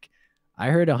 And like I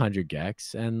heard 100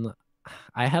 gecs and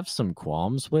I have some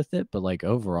qualms with it, but like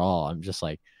overall, I'm just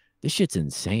like, this shit's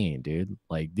insane, dude.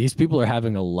 Like these people are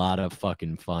having a lot of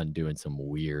fucking fun doing some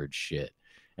weird shit.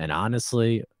 And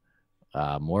honestly,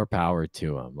 more power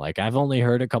to them. Like I've only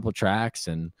heard a couple tracks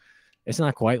and it's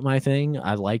not quite my thing.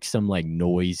 I like some like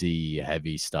noisy,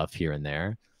 heavy stuff here and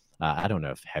there. I don't know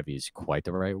if heavy is quite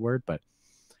the right word,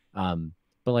 um,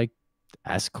 but like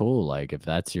that's cool. Like if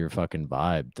that's your fucking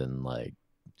vibe, then like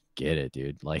get it,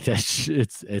 dude. Like that's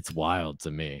it's wild to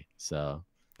me. So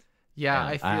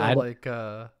Yeah,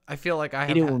 yeah, I feel like I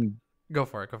hate have it when go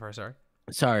for it. Go for it. Sorry.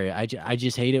 sorry, I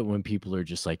just hate it when people are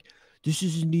just like, this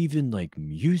isn't even like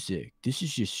music. This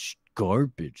is just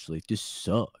garbage. Like this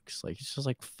sucks. Like it's just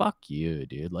like fuck you,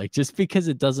 dude. Like just because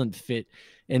it doesn't fit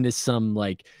into some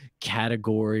like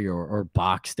category or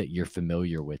box that you're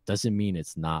familiar with doesn't mean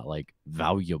it's not like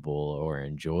valuable or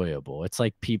enjoyable. It's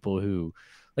like people who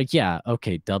like, yeah,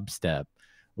 okay, dubstep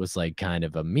was like kind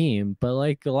of a meme, but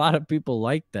like a lot of people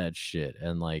liked that shit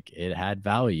and like it had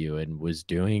value and was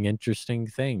doing interesting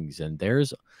things. And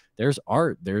there's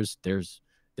art, there's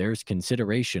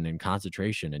consideration and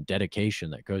concentration and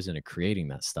dedication that goes into creating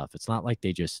that stuff. It's not like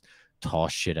they just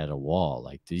toss shit at a wall.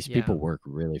 Like these Yeah. people work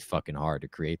really fucking hard to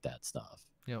create that stuff.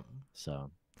 Yep.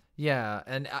 So Yeah,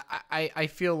 and I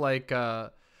feel like I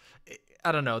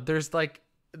don't know. There's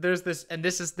this, and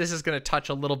this is going to touch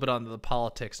a little bit on the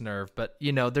politics nerve, but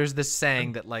you know, there's this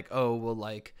saying that like, oh, well,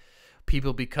 like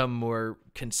people become more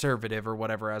conservative or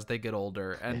whatever as they get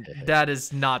older, and that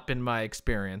has not been my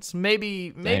experience. Maybe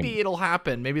Dang. it'll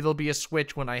happen. Maybe there'll be a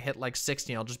switch when I hit like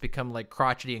 60 and I'll just become like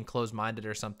crotchety and closed-minded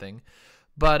or something.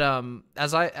 But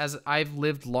as I've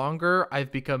lived longer,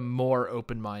 I've become more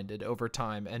open-minded over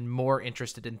time and more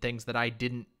interested in things that I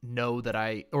didn't know that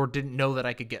I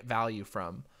could get value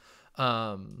from.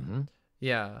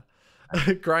 Yeah.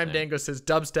 Grime Dango says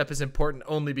dubstep is important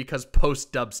only because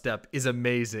post dubstep is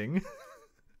amazing.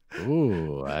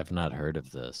 Ooh, I've not heard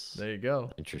of this. There you go.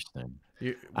 Interesting.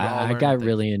 We're all I learning got things.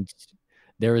 really into.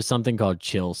 There was something called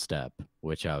chill step,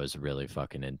 which I was really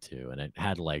fucking into, and it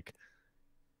had like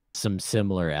some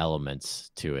similar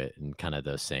elements to it, and kind of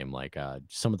those same like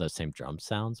some of those same drum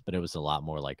sounds, but it was a lot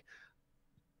more like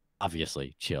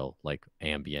obviously chill, like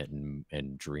ambient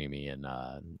and dreamy and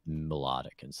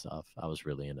melodic and stuff. I was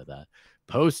really into that.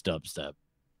 Post dubstep.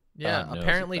 Yeah, God knows what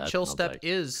apparently that chill sounds step like.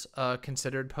 is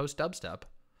considered post dubstep.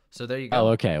 So there you Oh, go.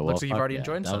 okay. Well, Looks like you've fuck already yeah.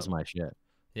 enjoyed That was some. my shit.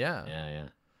 Yeah.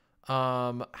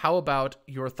 Yeah. How about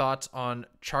your thoughts on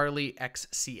Charlie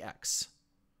XCX?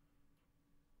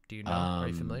 Do you know? Are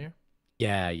you familiar?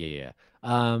 Yeah. You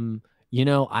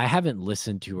know, I haven't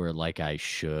listened to her like I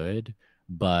should,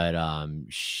 but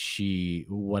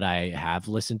what I have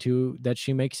listened to that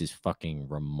she makes is fucking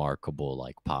remarkable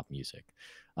like pop music.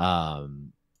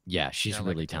 Um yeah, Yeah, she's I like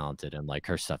really it too. talented and like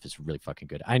her stuff is really fucking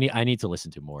good. I need to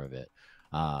listen to more of it.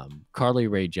 Carly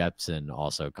Rae Jepsen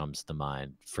also comes to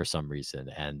mind for some reason,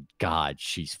 and God,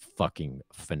 she's fucking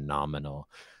phenomenal.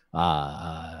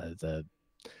 The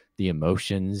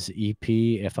Emotions EP,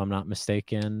 if I'm not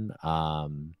mistaken.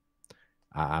 I'm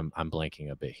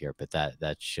blanking a bit here, but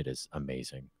that shit is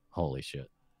amazing. Holy shit.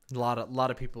 A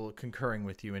lot of people concurring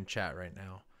with you in chat right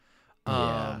now.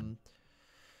 Yeah.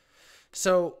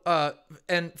 So,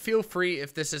 and feel free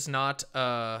if this is not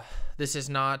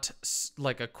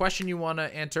like a question you want to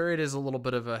answer. It is a little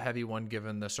bit of a heavy one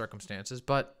given the circumstances,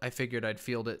 but I figured I'd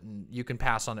field it and you can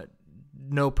pass on it.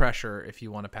 No pressure if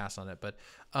you want to pass on it. But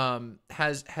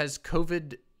has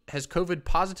COVID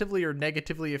positively or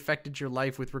negatively affected your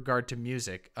life with regard to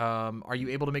music? Are you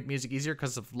able to make music easier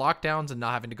because of lockdowns and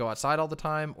not having to go outside all the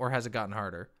time, or has it gotten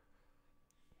harder?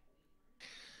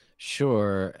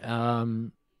 Sure.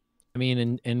 I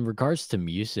mean, in regards to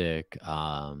music,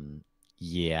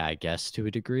 yeah, I guess to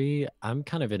a degree, I'm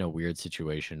kind of in a weird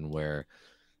situation where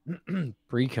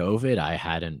pre-COVID, I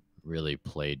hadn't really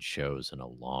played shows in a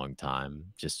long time,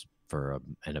 just for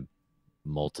a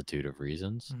multitude of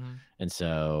reasons. Mm-hmm. And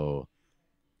so,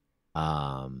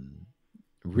 um,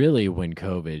 really, when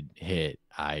COVID hit,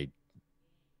 I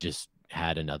just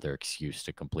had another excuse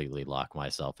to completely lock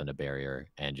myself in a barrier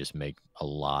and just make a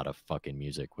lot of fucking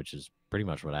music, which is pretty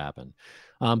much what happened.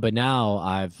 But now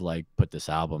I've like put this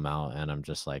album out and I'm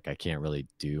just like, I can't really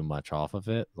do much off of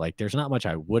it. Like there's not much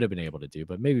I would have been able to do,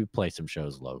 but maybe play some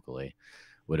shows locally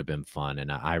would have been fun.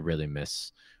 And I really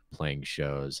miss playing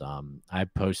shows. I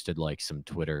posted like some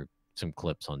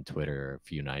clips on Twitter a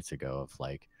few nights ago of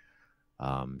like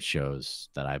shows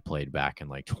that I played back in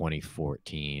like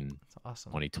 2014, That's awesome.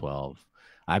 2012.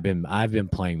 I've been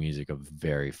playing music a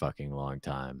very fucking long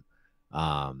time.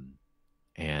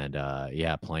 And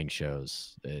yeah, playing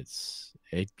shows,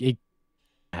 it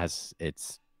has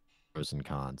its pros and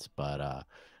cons, but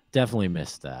definitely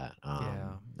missed that.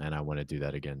 Yeah. And I want to do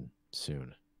that again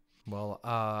soon. Well,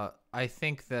 I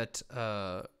think that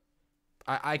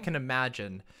I can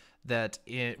imagine that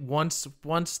once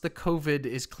the COVID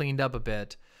is cleaned up a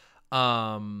bit,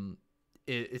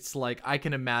 it's like I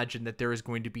can imagine that there is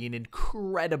going to be an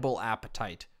incredible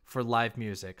appetite for live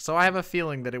music. So I have a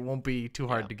feeling that it won't be too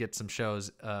hard to get some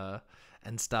shows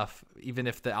and stuff, even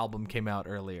if the album came out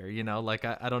earlier. You know, like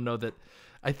I don't know that.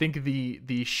 I think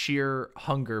the sheer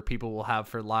hunger people will have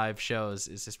for live shows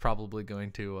is probably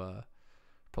going to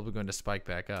spike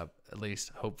back up, at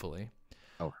least hopefully.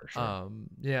 Oh, for sure.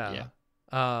 Yeah.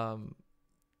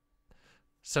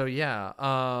 So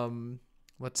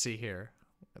let's see here.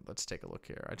 Let's take a look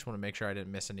here. I just want to make sure I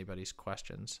didn't miss anybody's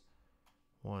questions.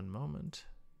 One moment.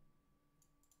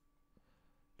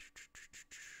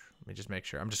 Let me just make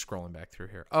sure. I'm just scrolling back through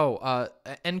here. Oh,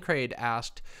 Encrade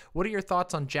asked, what are your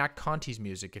thoughts on Jack Conte's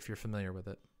music, if you're familiar with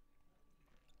it?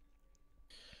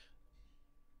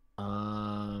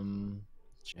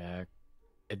 Jack.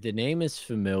 The name is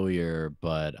familiar,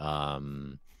 but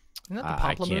Isn't that the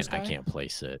I Pomplamoose guy? can't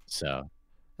place it. So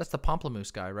That's the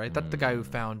Pomplamoose guy, right? That's the guy who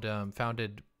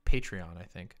founded Patreon, I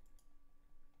think,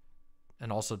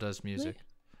 and also does music.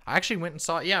 I actually went and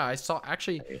saw. Yeah, I saw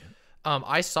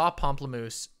I saw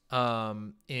Pomplamoose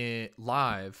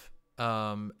live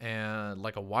and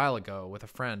like a while ago with a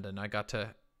friend, and I got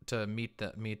to meet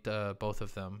both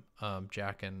of them,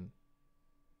 Jack and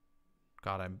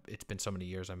God. It's been so many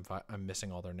years. I'm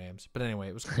missing all their names, but anyway,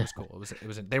 it was cool.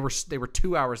 They were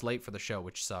 2 hours late for the show,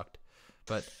 which sucked,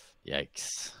 but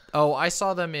yikes. Oh, I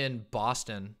saw them in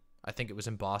Boston. I think it was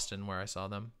in Boston where I saw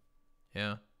them.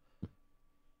 Yeah.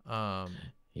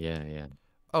 Yeah.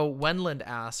 Oh, Wenland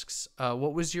asks,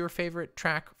 what was your favorite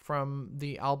track from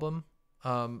the album?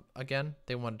 Again,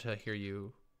 they wanted to hear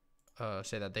you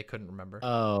say that. They couldn't remember.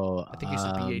 Oh, I think you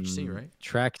said BHC, right?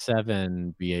 Track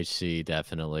 7, BHC,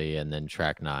 definitely, and then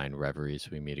track 9,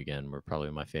 Reveries, We Meet Again, were probably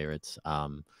my favorites.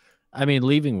 I mean,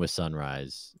 Leaving with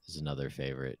Sunrise is another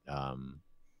favorite,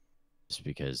 just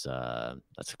because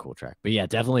that's a cool track. But yeah,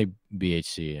 definitely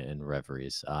BHC and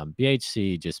Reveries.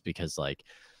 BHC just because like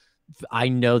I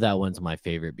know that one's my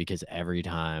favorite because every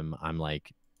time I'm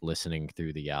like listening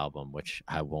through the album, which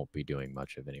I won't be doing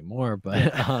much of anymore,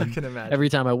 but I can imagine. every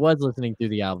time I was listening through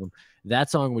the album, that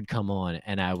song would come on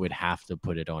and I would have to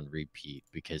put it on repeat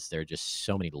because there are just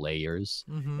so many layers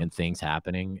and things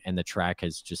happening, and the track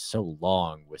is just so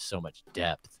long with so much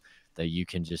depth that you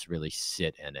can just really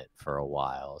sit in it for a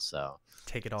while. So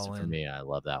take it all in. For me, I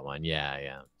love that one.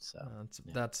 Yeah. So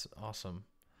that's awesome.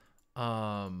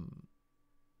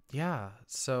 Yeah.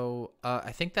 So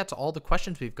I think that's all the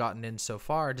questions we've gotten in so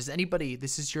far. Does anybody?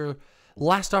 This is your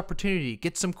last opportunity.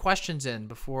 Get some questions in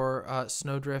before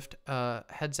Snow.Drift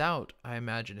heads out. I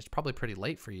imagine it's probably pretty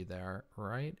late for you there,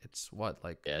 right? It's what,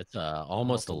 like it's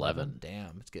almost 11.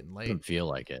 Damn, it's getting late. Doesn't feel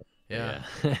like it. Yeah.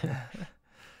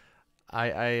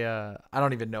 I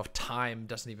don't even know if time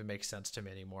doesn't even make sense to me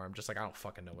anymore. I'm just like, I don't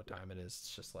fucking know what time it is.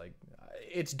 It's just like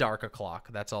it's dark o'clock.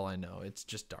 That's all I know. It's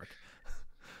just dark.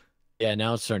 Yeah,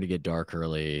 now it's starting to get dark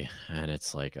early, and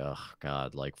it's like, oh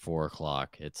god, like 4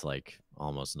 o'clock. It's like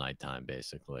almost nighttime,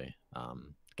 basically.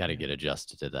 Got to get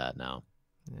adjusted to that now.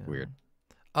 Yeah. Weird.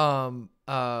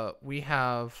 We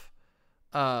have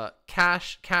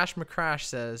Cash McCrash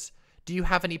says, do you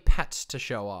have any pets to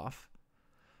show off?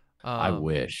 I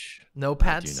wish. No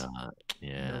pets? I do not.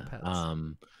 Yeah. No pets.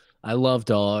 I love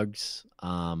dogs,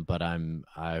 but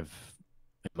I've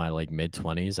in my like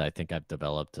mid-20s, I think I've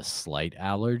developed a slight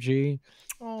allergy.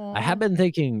 Aww. I have been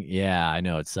thinking, yeah, I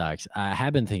know it sucks. I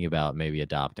have been thinking about maybe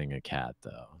adopting a cat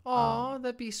though. Oh,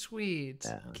 that'd be sweet.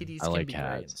 Yeah, Kitties I can like be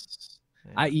cats.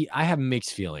 great. Yeah. I have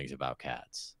mixed feelings about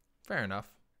cats. Fair enough.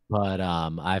 But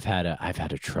I've had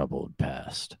a troubled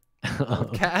past.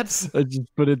 Cats? Let's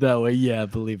just put it that way. Yeah,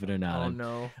 believe it or not. Oh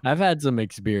no. I've had some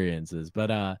experiences,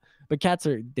 but cats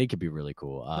they could be really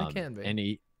cool. They can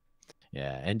be.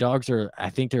 And dogs I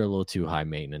think they're a little too high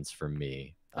maintenance for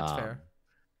me. That's fair.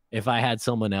 If I had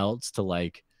someone else to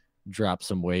like drop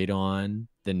some weight on,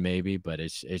 then maybe, but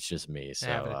it's just me. So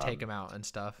having to take them out and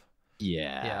stuff.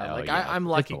 Yeah. Like I'm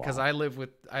lucky because I live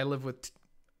with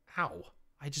how?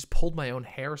 I just pulled my own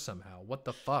hair somehow. What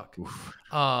the fuck? Oof.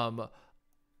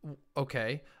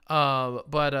 Okay.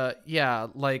 Yeah,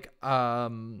 like I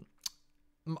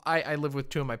live with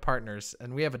 2 of my partners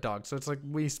and we have a dog, so it's like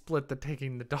we split the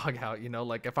taking the dog out, you know,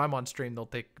 like if I'm on stream they'll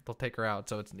take her out.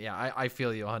 So it's I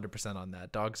feel you 100% on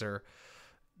that. Dogs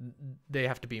they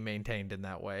have to be maintained in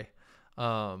that way.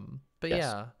 But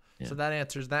yes. Yeah. So that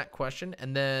answers that question.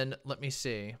 And then let me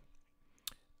see.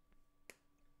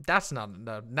 That's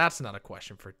not a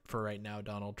question for right now,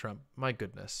 Donald Trump. My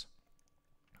goodness.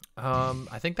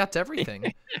 I think that's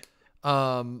everything. My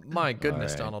All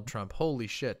goodness, right. Donald Trump. Holy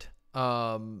shit.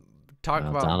 Talk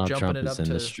Well, about Donald jumping Trump it is up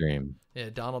in the to stream.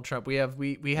 Donald Trump. We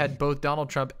had both Donald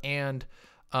Trump and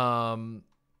Joe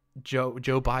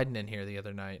Biden in here the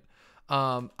other night.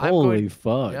 Holy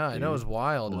fuck, yeah, I know, it was dude.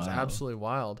 wild. It was Wow. absolutely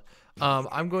wild.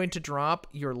 I'm going to drop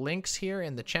your links here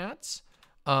in the chats.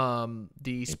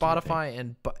 The Spotify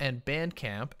and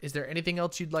Bandcamp. Is there anything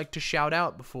else you'd like to shout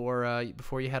out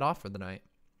before you head off for the night?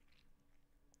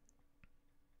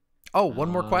 Oh, one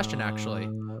more question actually.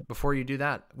 Before you do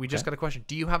that, we just got a question.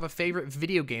 Do you have a favorite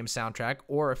video game soundtrack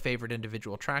or a favorite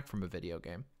individual track from a video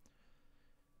game?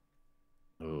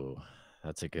 Ooh,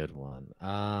 that's a good one.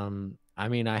 I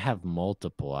mean, I have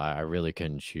multiple. I really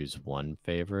couldn't choose one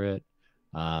favorite.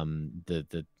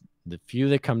 The few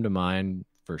that come to mind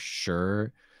for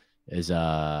sure is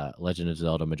Legend of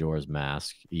Zelda Majora's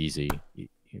Mask. Easy.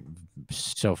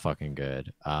 So fucking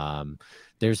good.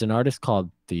 There's an artist called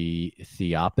the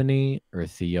Theophany or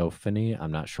Theophany.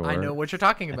 I'm not sure. I know what you're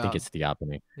talking I about. think it's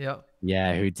Theophany. Yep.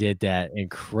 Yeah, who did that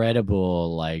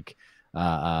incredible like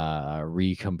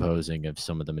recomposing of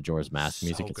some of the Majora's Mask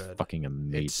music. It's good. fucking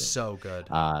amazing. It's so good.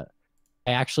 I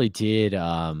actually did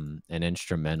an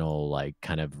instrumental like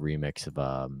kind of remix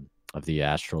of the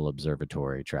Astral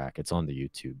Observatory track. It's on the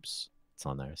YouTubes. It's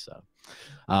on there. So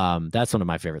that's one of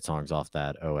my favorite songs off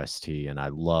that OST, and I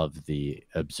love the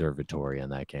observatory in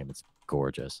that game. It's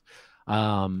gorgeous.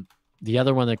 The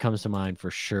other one that comes to mind for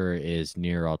sure is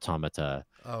Nier Automata.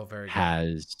 Oh, very good.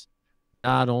 Has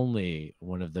not only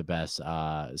one of the best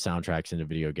soundtracks in a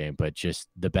video game, but just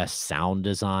the best sound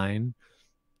design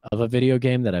of a video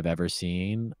game that I've ever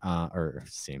seen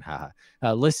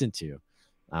listened to.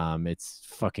 It's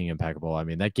fucking impeccable. I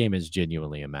mean, that game is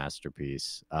genuinely a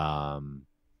masterpiece. Yeah,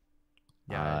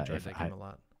 I enjoyed that game a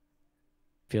lot.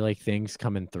 Feel like things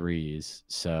come in threes.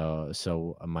 So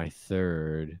my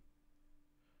third,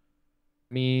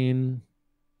 I mean,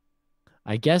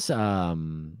 I guess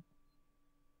trying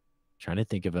to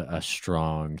think of a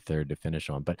strong third to finish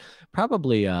on, but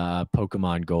probably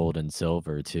Pokemon Gold and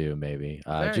Silver too, maybe.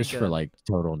 Just for like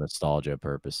total nostalgia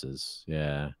purposes.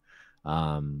 Yeah.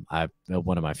 I've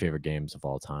one of my favorite games of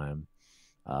all time,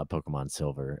 Pokemon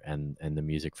Silver, and the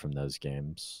music from those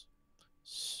games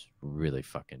is really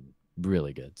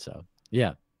good. So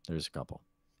yeah, there's a couple.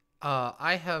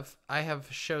 I have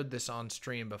showed this on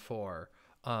stream before.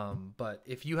 But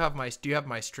if you have do you have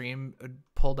my stream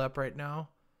pulled up right now?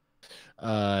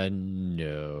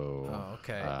 No. Oh,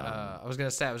 okay. I was gonna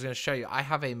show you. I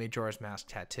have a Majora's Mask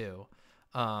tattoo.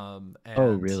 And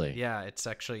oh really? Yeah, it's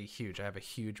actually huge. I have a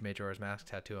huge Majora's Mask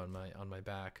tattoo on my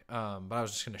back. But I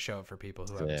was just gonna show it for people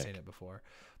who haven't seen it before.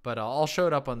 But I'll show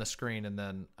it up on the screen, and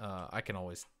then I can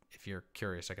always, if you're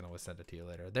curious, I can always send it to you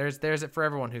later. There's it for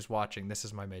everyone who's watching. This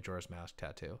is my Majora's Mask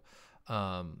tattoo.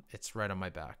 It's right on my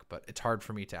back, but it's hard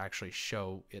for me to actually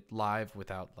show it live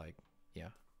without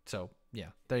so yeah,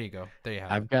 there you go. There you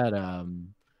have it.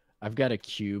 I've got a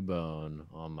Cubone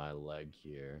on my leg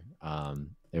here.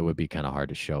 It would be kind of hard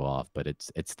to show off, but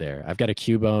it's there. I've got a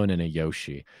Cubone and a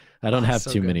Yoshi. I don't have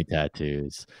too many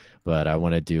tattoos, but I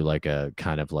want to do like a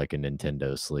kind of like a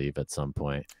Nintendo sleeve at some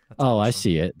point. That's awesome. I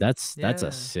see it. That's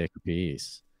a sick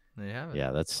piece. There you have it.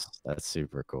 Yeah, that's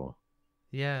super cool.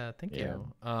 Yeah, thank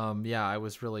you. Yeah, I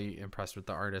was really impressed with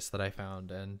the artist that I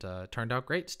found, and turned out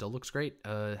great. Still looks great.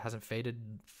 Hasn't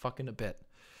faded fucking a bit.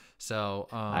 So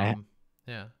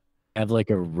yeah. I have like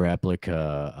a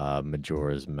replica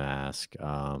Majora's Mask.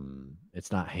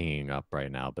 It's not hanging up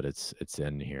right now, but it's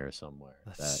in here somewhere.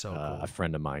 That's so cool. A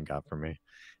friend of mine got for me.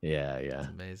 Yeah. It's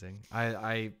amazing.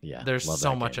 There's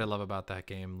so much I love about that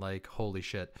game. Like, holy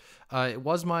shit. It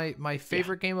was my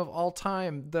favorite game of all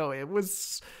time, though.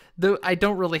 I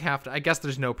don't really have to. I guess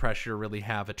there's no pressure to really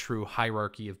have a true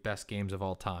hierarchy of best games of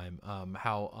all time.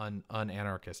 How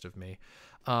unanarchist of me.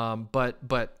 But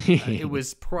it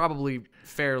was probably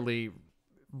fairly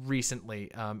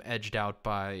recently edged out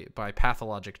by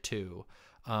Pathologic 2,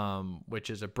 which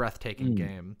is a breathtaking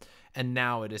game, and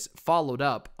now it is followed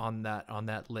up on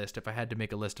that list. If I had to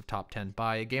make a list of top 10,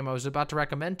 by a game I was about to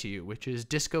recommend to you, which is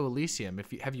Disco Elysium.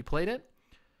 Have you played it?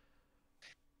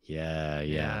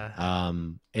 Yeah.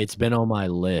 It's been on my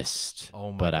list,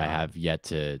 but I have yet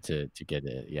to get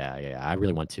it. Yeah. I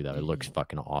really want to though. It looks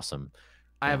fucking awesome.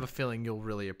 I have a feeling you'll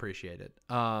really appreciate it.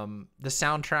 The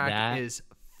soundtrack is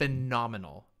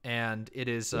phenomenal, and it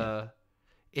is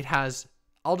it has,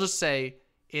 I'll just say,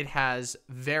 it has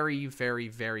very, very,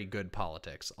 very good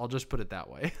politics. I'll just put it that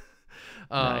way.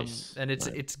 Nice. And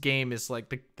its game is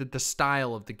like the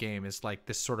style of the game is like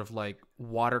this sort of like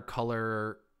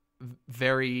watercolor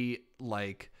very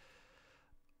like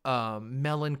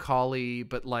melancholy,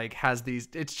 but like has these.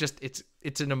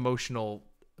 It's an emotional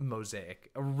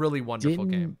mosaic. A really wonderful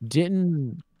game.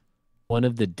 Didn't one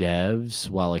of the devs,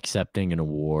 while accepting an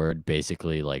award,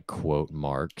 basically like quote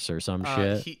Marx or some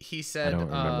shit? He said, I don't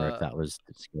remember if that was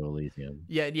Skill Elysium.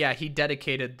 Yeah, he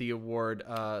dedicated the award,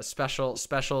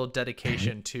 special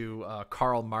dedication to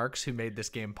Karl Marx, who made this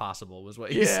game possible, was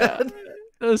what he said.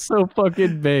 That's so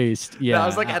fucking based. Yeah, That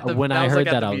was like at the when that I was heard like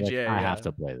at that, the I was VGA, like, I yeah. have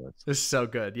to play this. It's so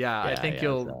good. Yeah, I think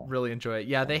you'll so. really enjoy it.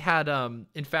 Yeah, they had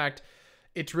in fact,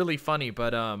 it's really funny,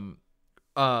 but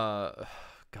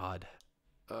God.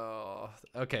 Oh,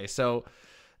 okay, so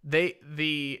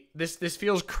this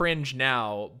feels cringe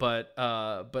now, but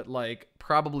like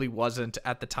probably wasn't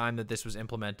at the time that this was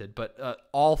implemented. But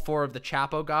all 4 of the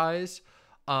Chapo guys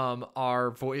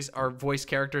are voice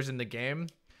characters in the game.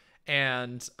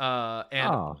 And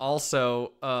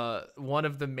also one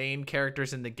of the main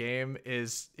characters in the game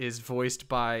is voiced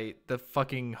by the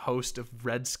fucking host of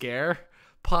Red Scare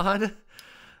Pod.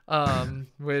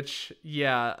 Which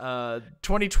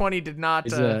 2020 did not.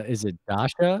 Is it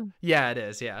Dasha? Yeah, it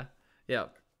is. Yeah.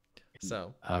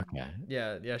 So okay.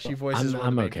 Yeah. She voices one of the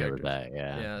I'm main okay characters. with that.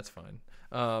 Yeah, that's fine.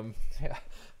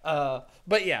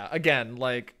 But yeah, again,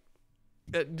 like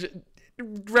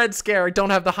Red Scare, I don't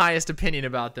have the highest opinion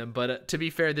about them, but to be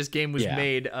fair, this game was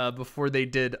made before they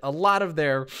did a lot of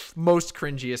their most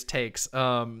cringiest takes,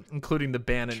 including the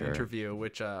Bannon interview,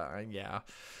 which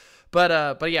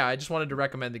But yeah, I just wanted to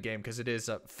recommend the game because it is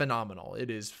phenomenal.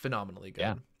 It is phenomenally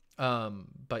good.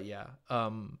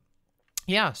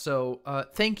 So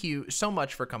thank you so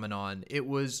much for coming on. It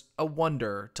was a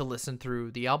wonder to listen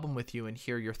through the album with you and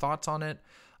hear your thoughts on it.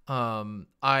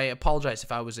 I apologize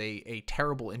if I was a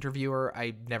terrible interviewer.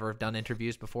 I never have done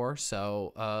interviews before,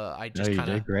 so I just kind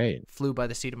of flew by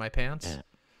the seat of my pants. Yeah.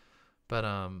 But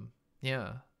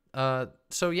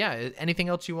so yeah, anything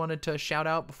else you wanted to shout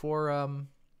out before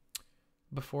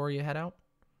you head out?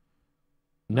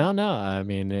 No. I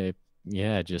mean,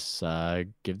 just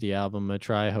give the album a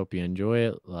try. Hope you enjoy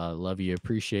it. Love you,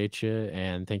 appreciate you,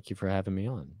 and thank you for having me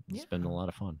on. It's been a lot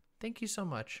of fun. Thank you so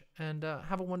much, and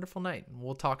have a wonderful night.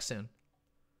 We'll talk soon.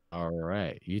 All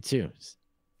right, you too.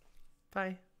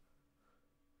 Bye.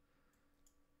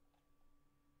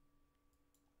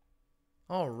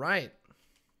 All right.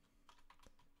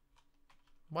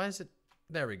 Why is it?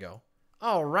 There we go.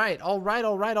 All right.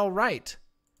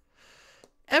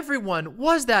 Everyone,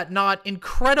 was that not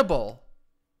incredible?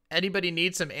 Anybody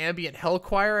need some ambient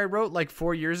hellchoir I wrote like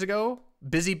 4 years ago?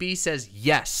 Busy Bee says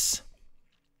yes.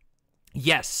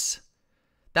 Yes.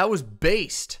 That was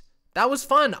based. That was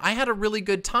fun. I had a really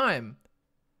good time.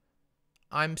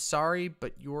 I'm sorry,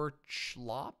 but you're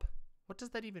schlop? What does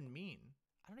that even mean?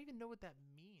 I don't even know what that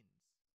means.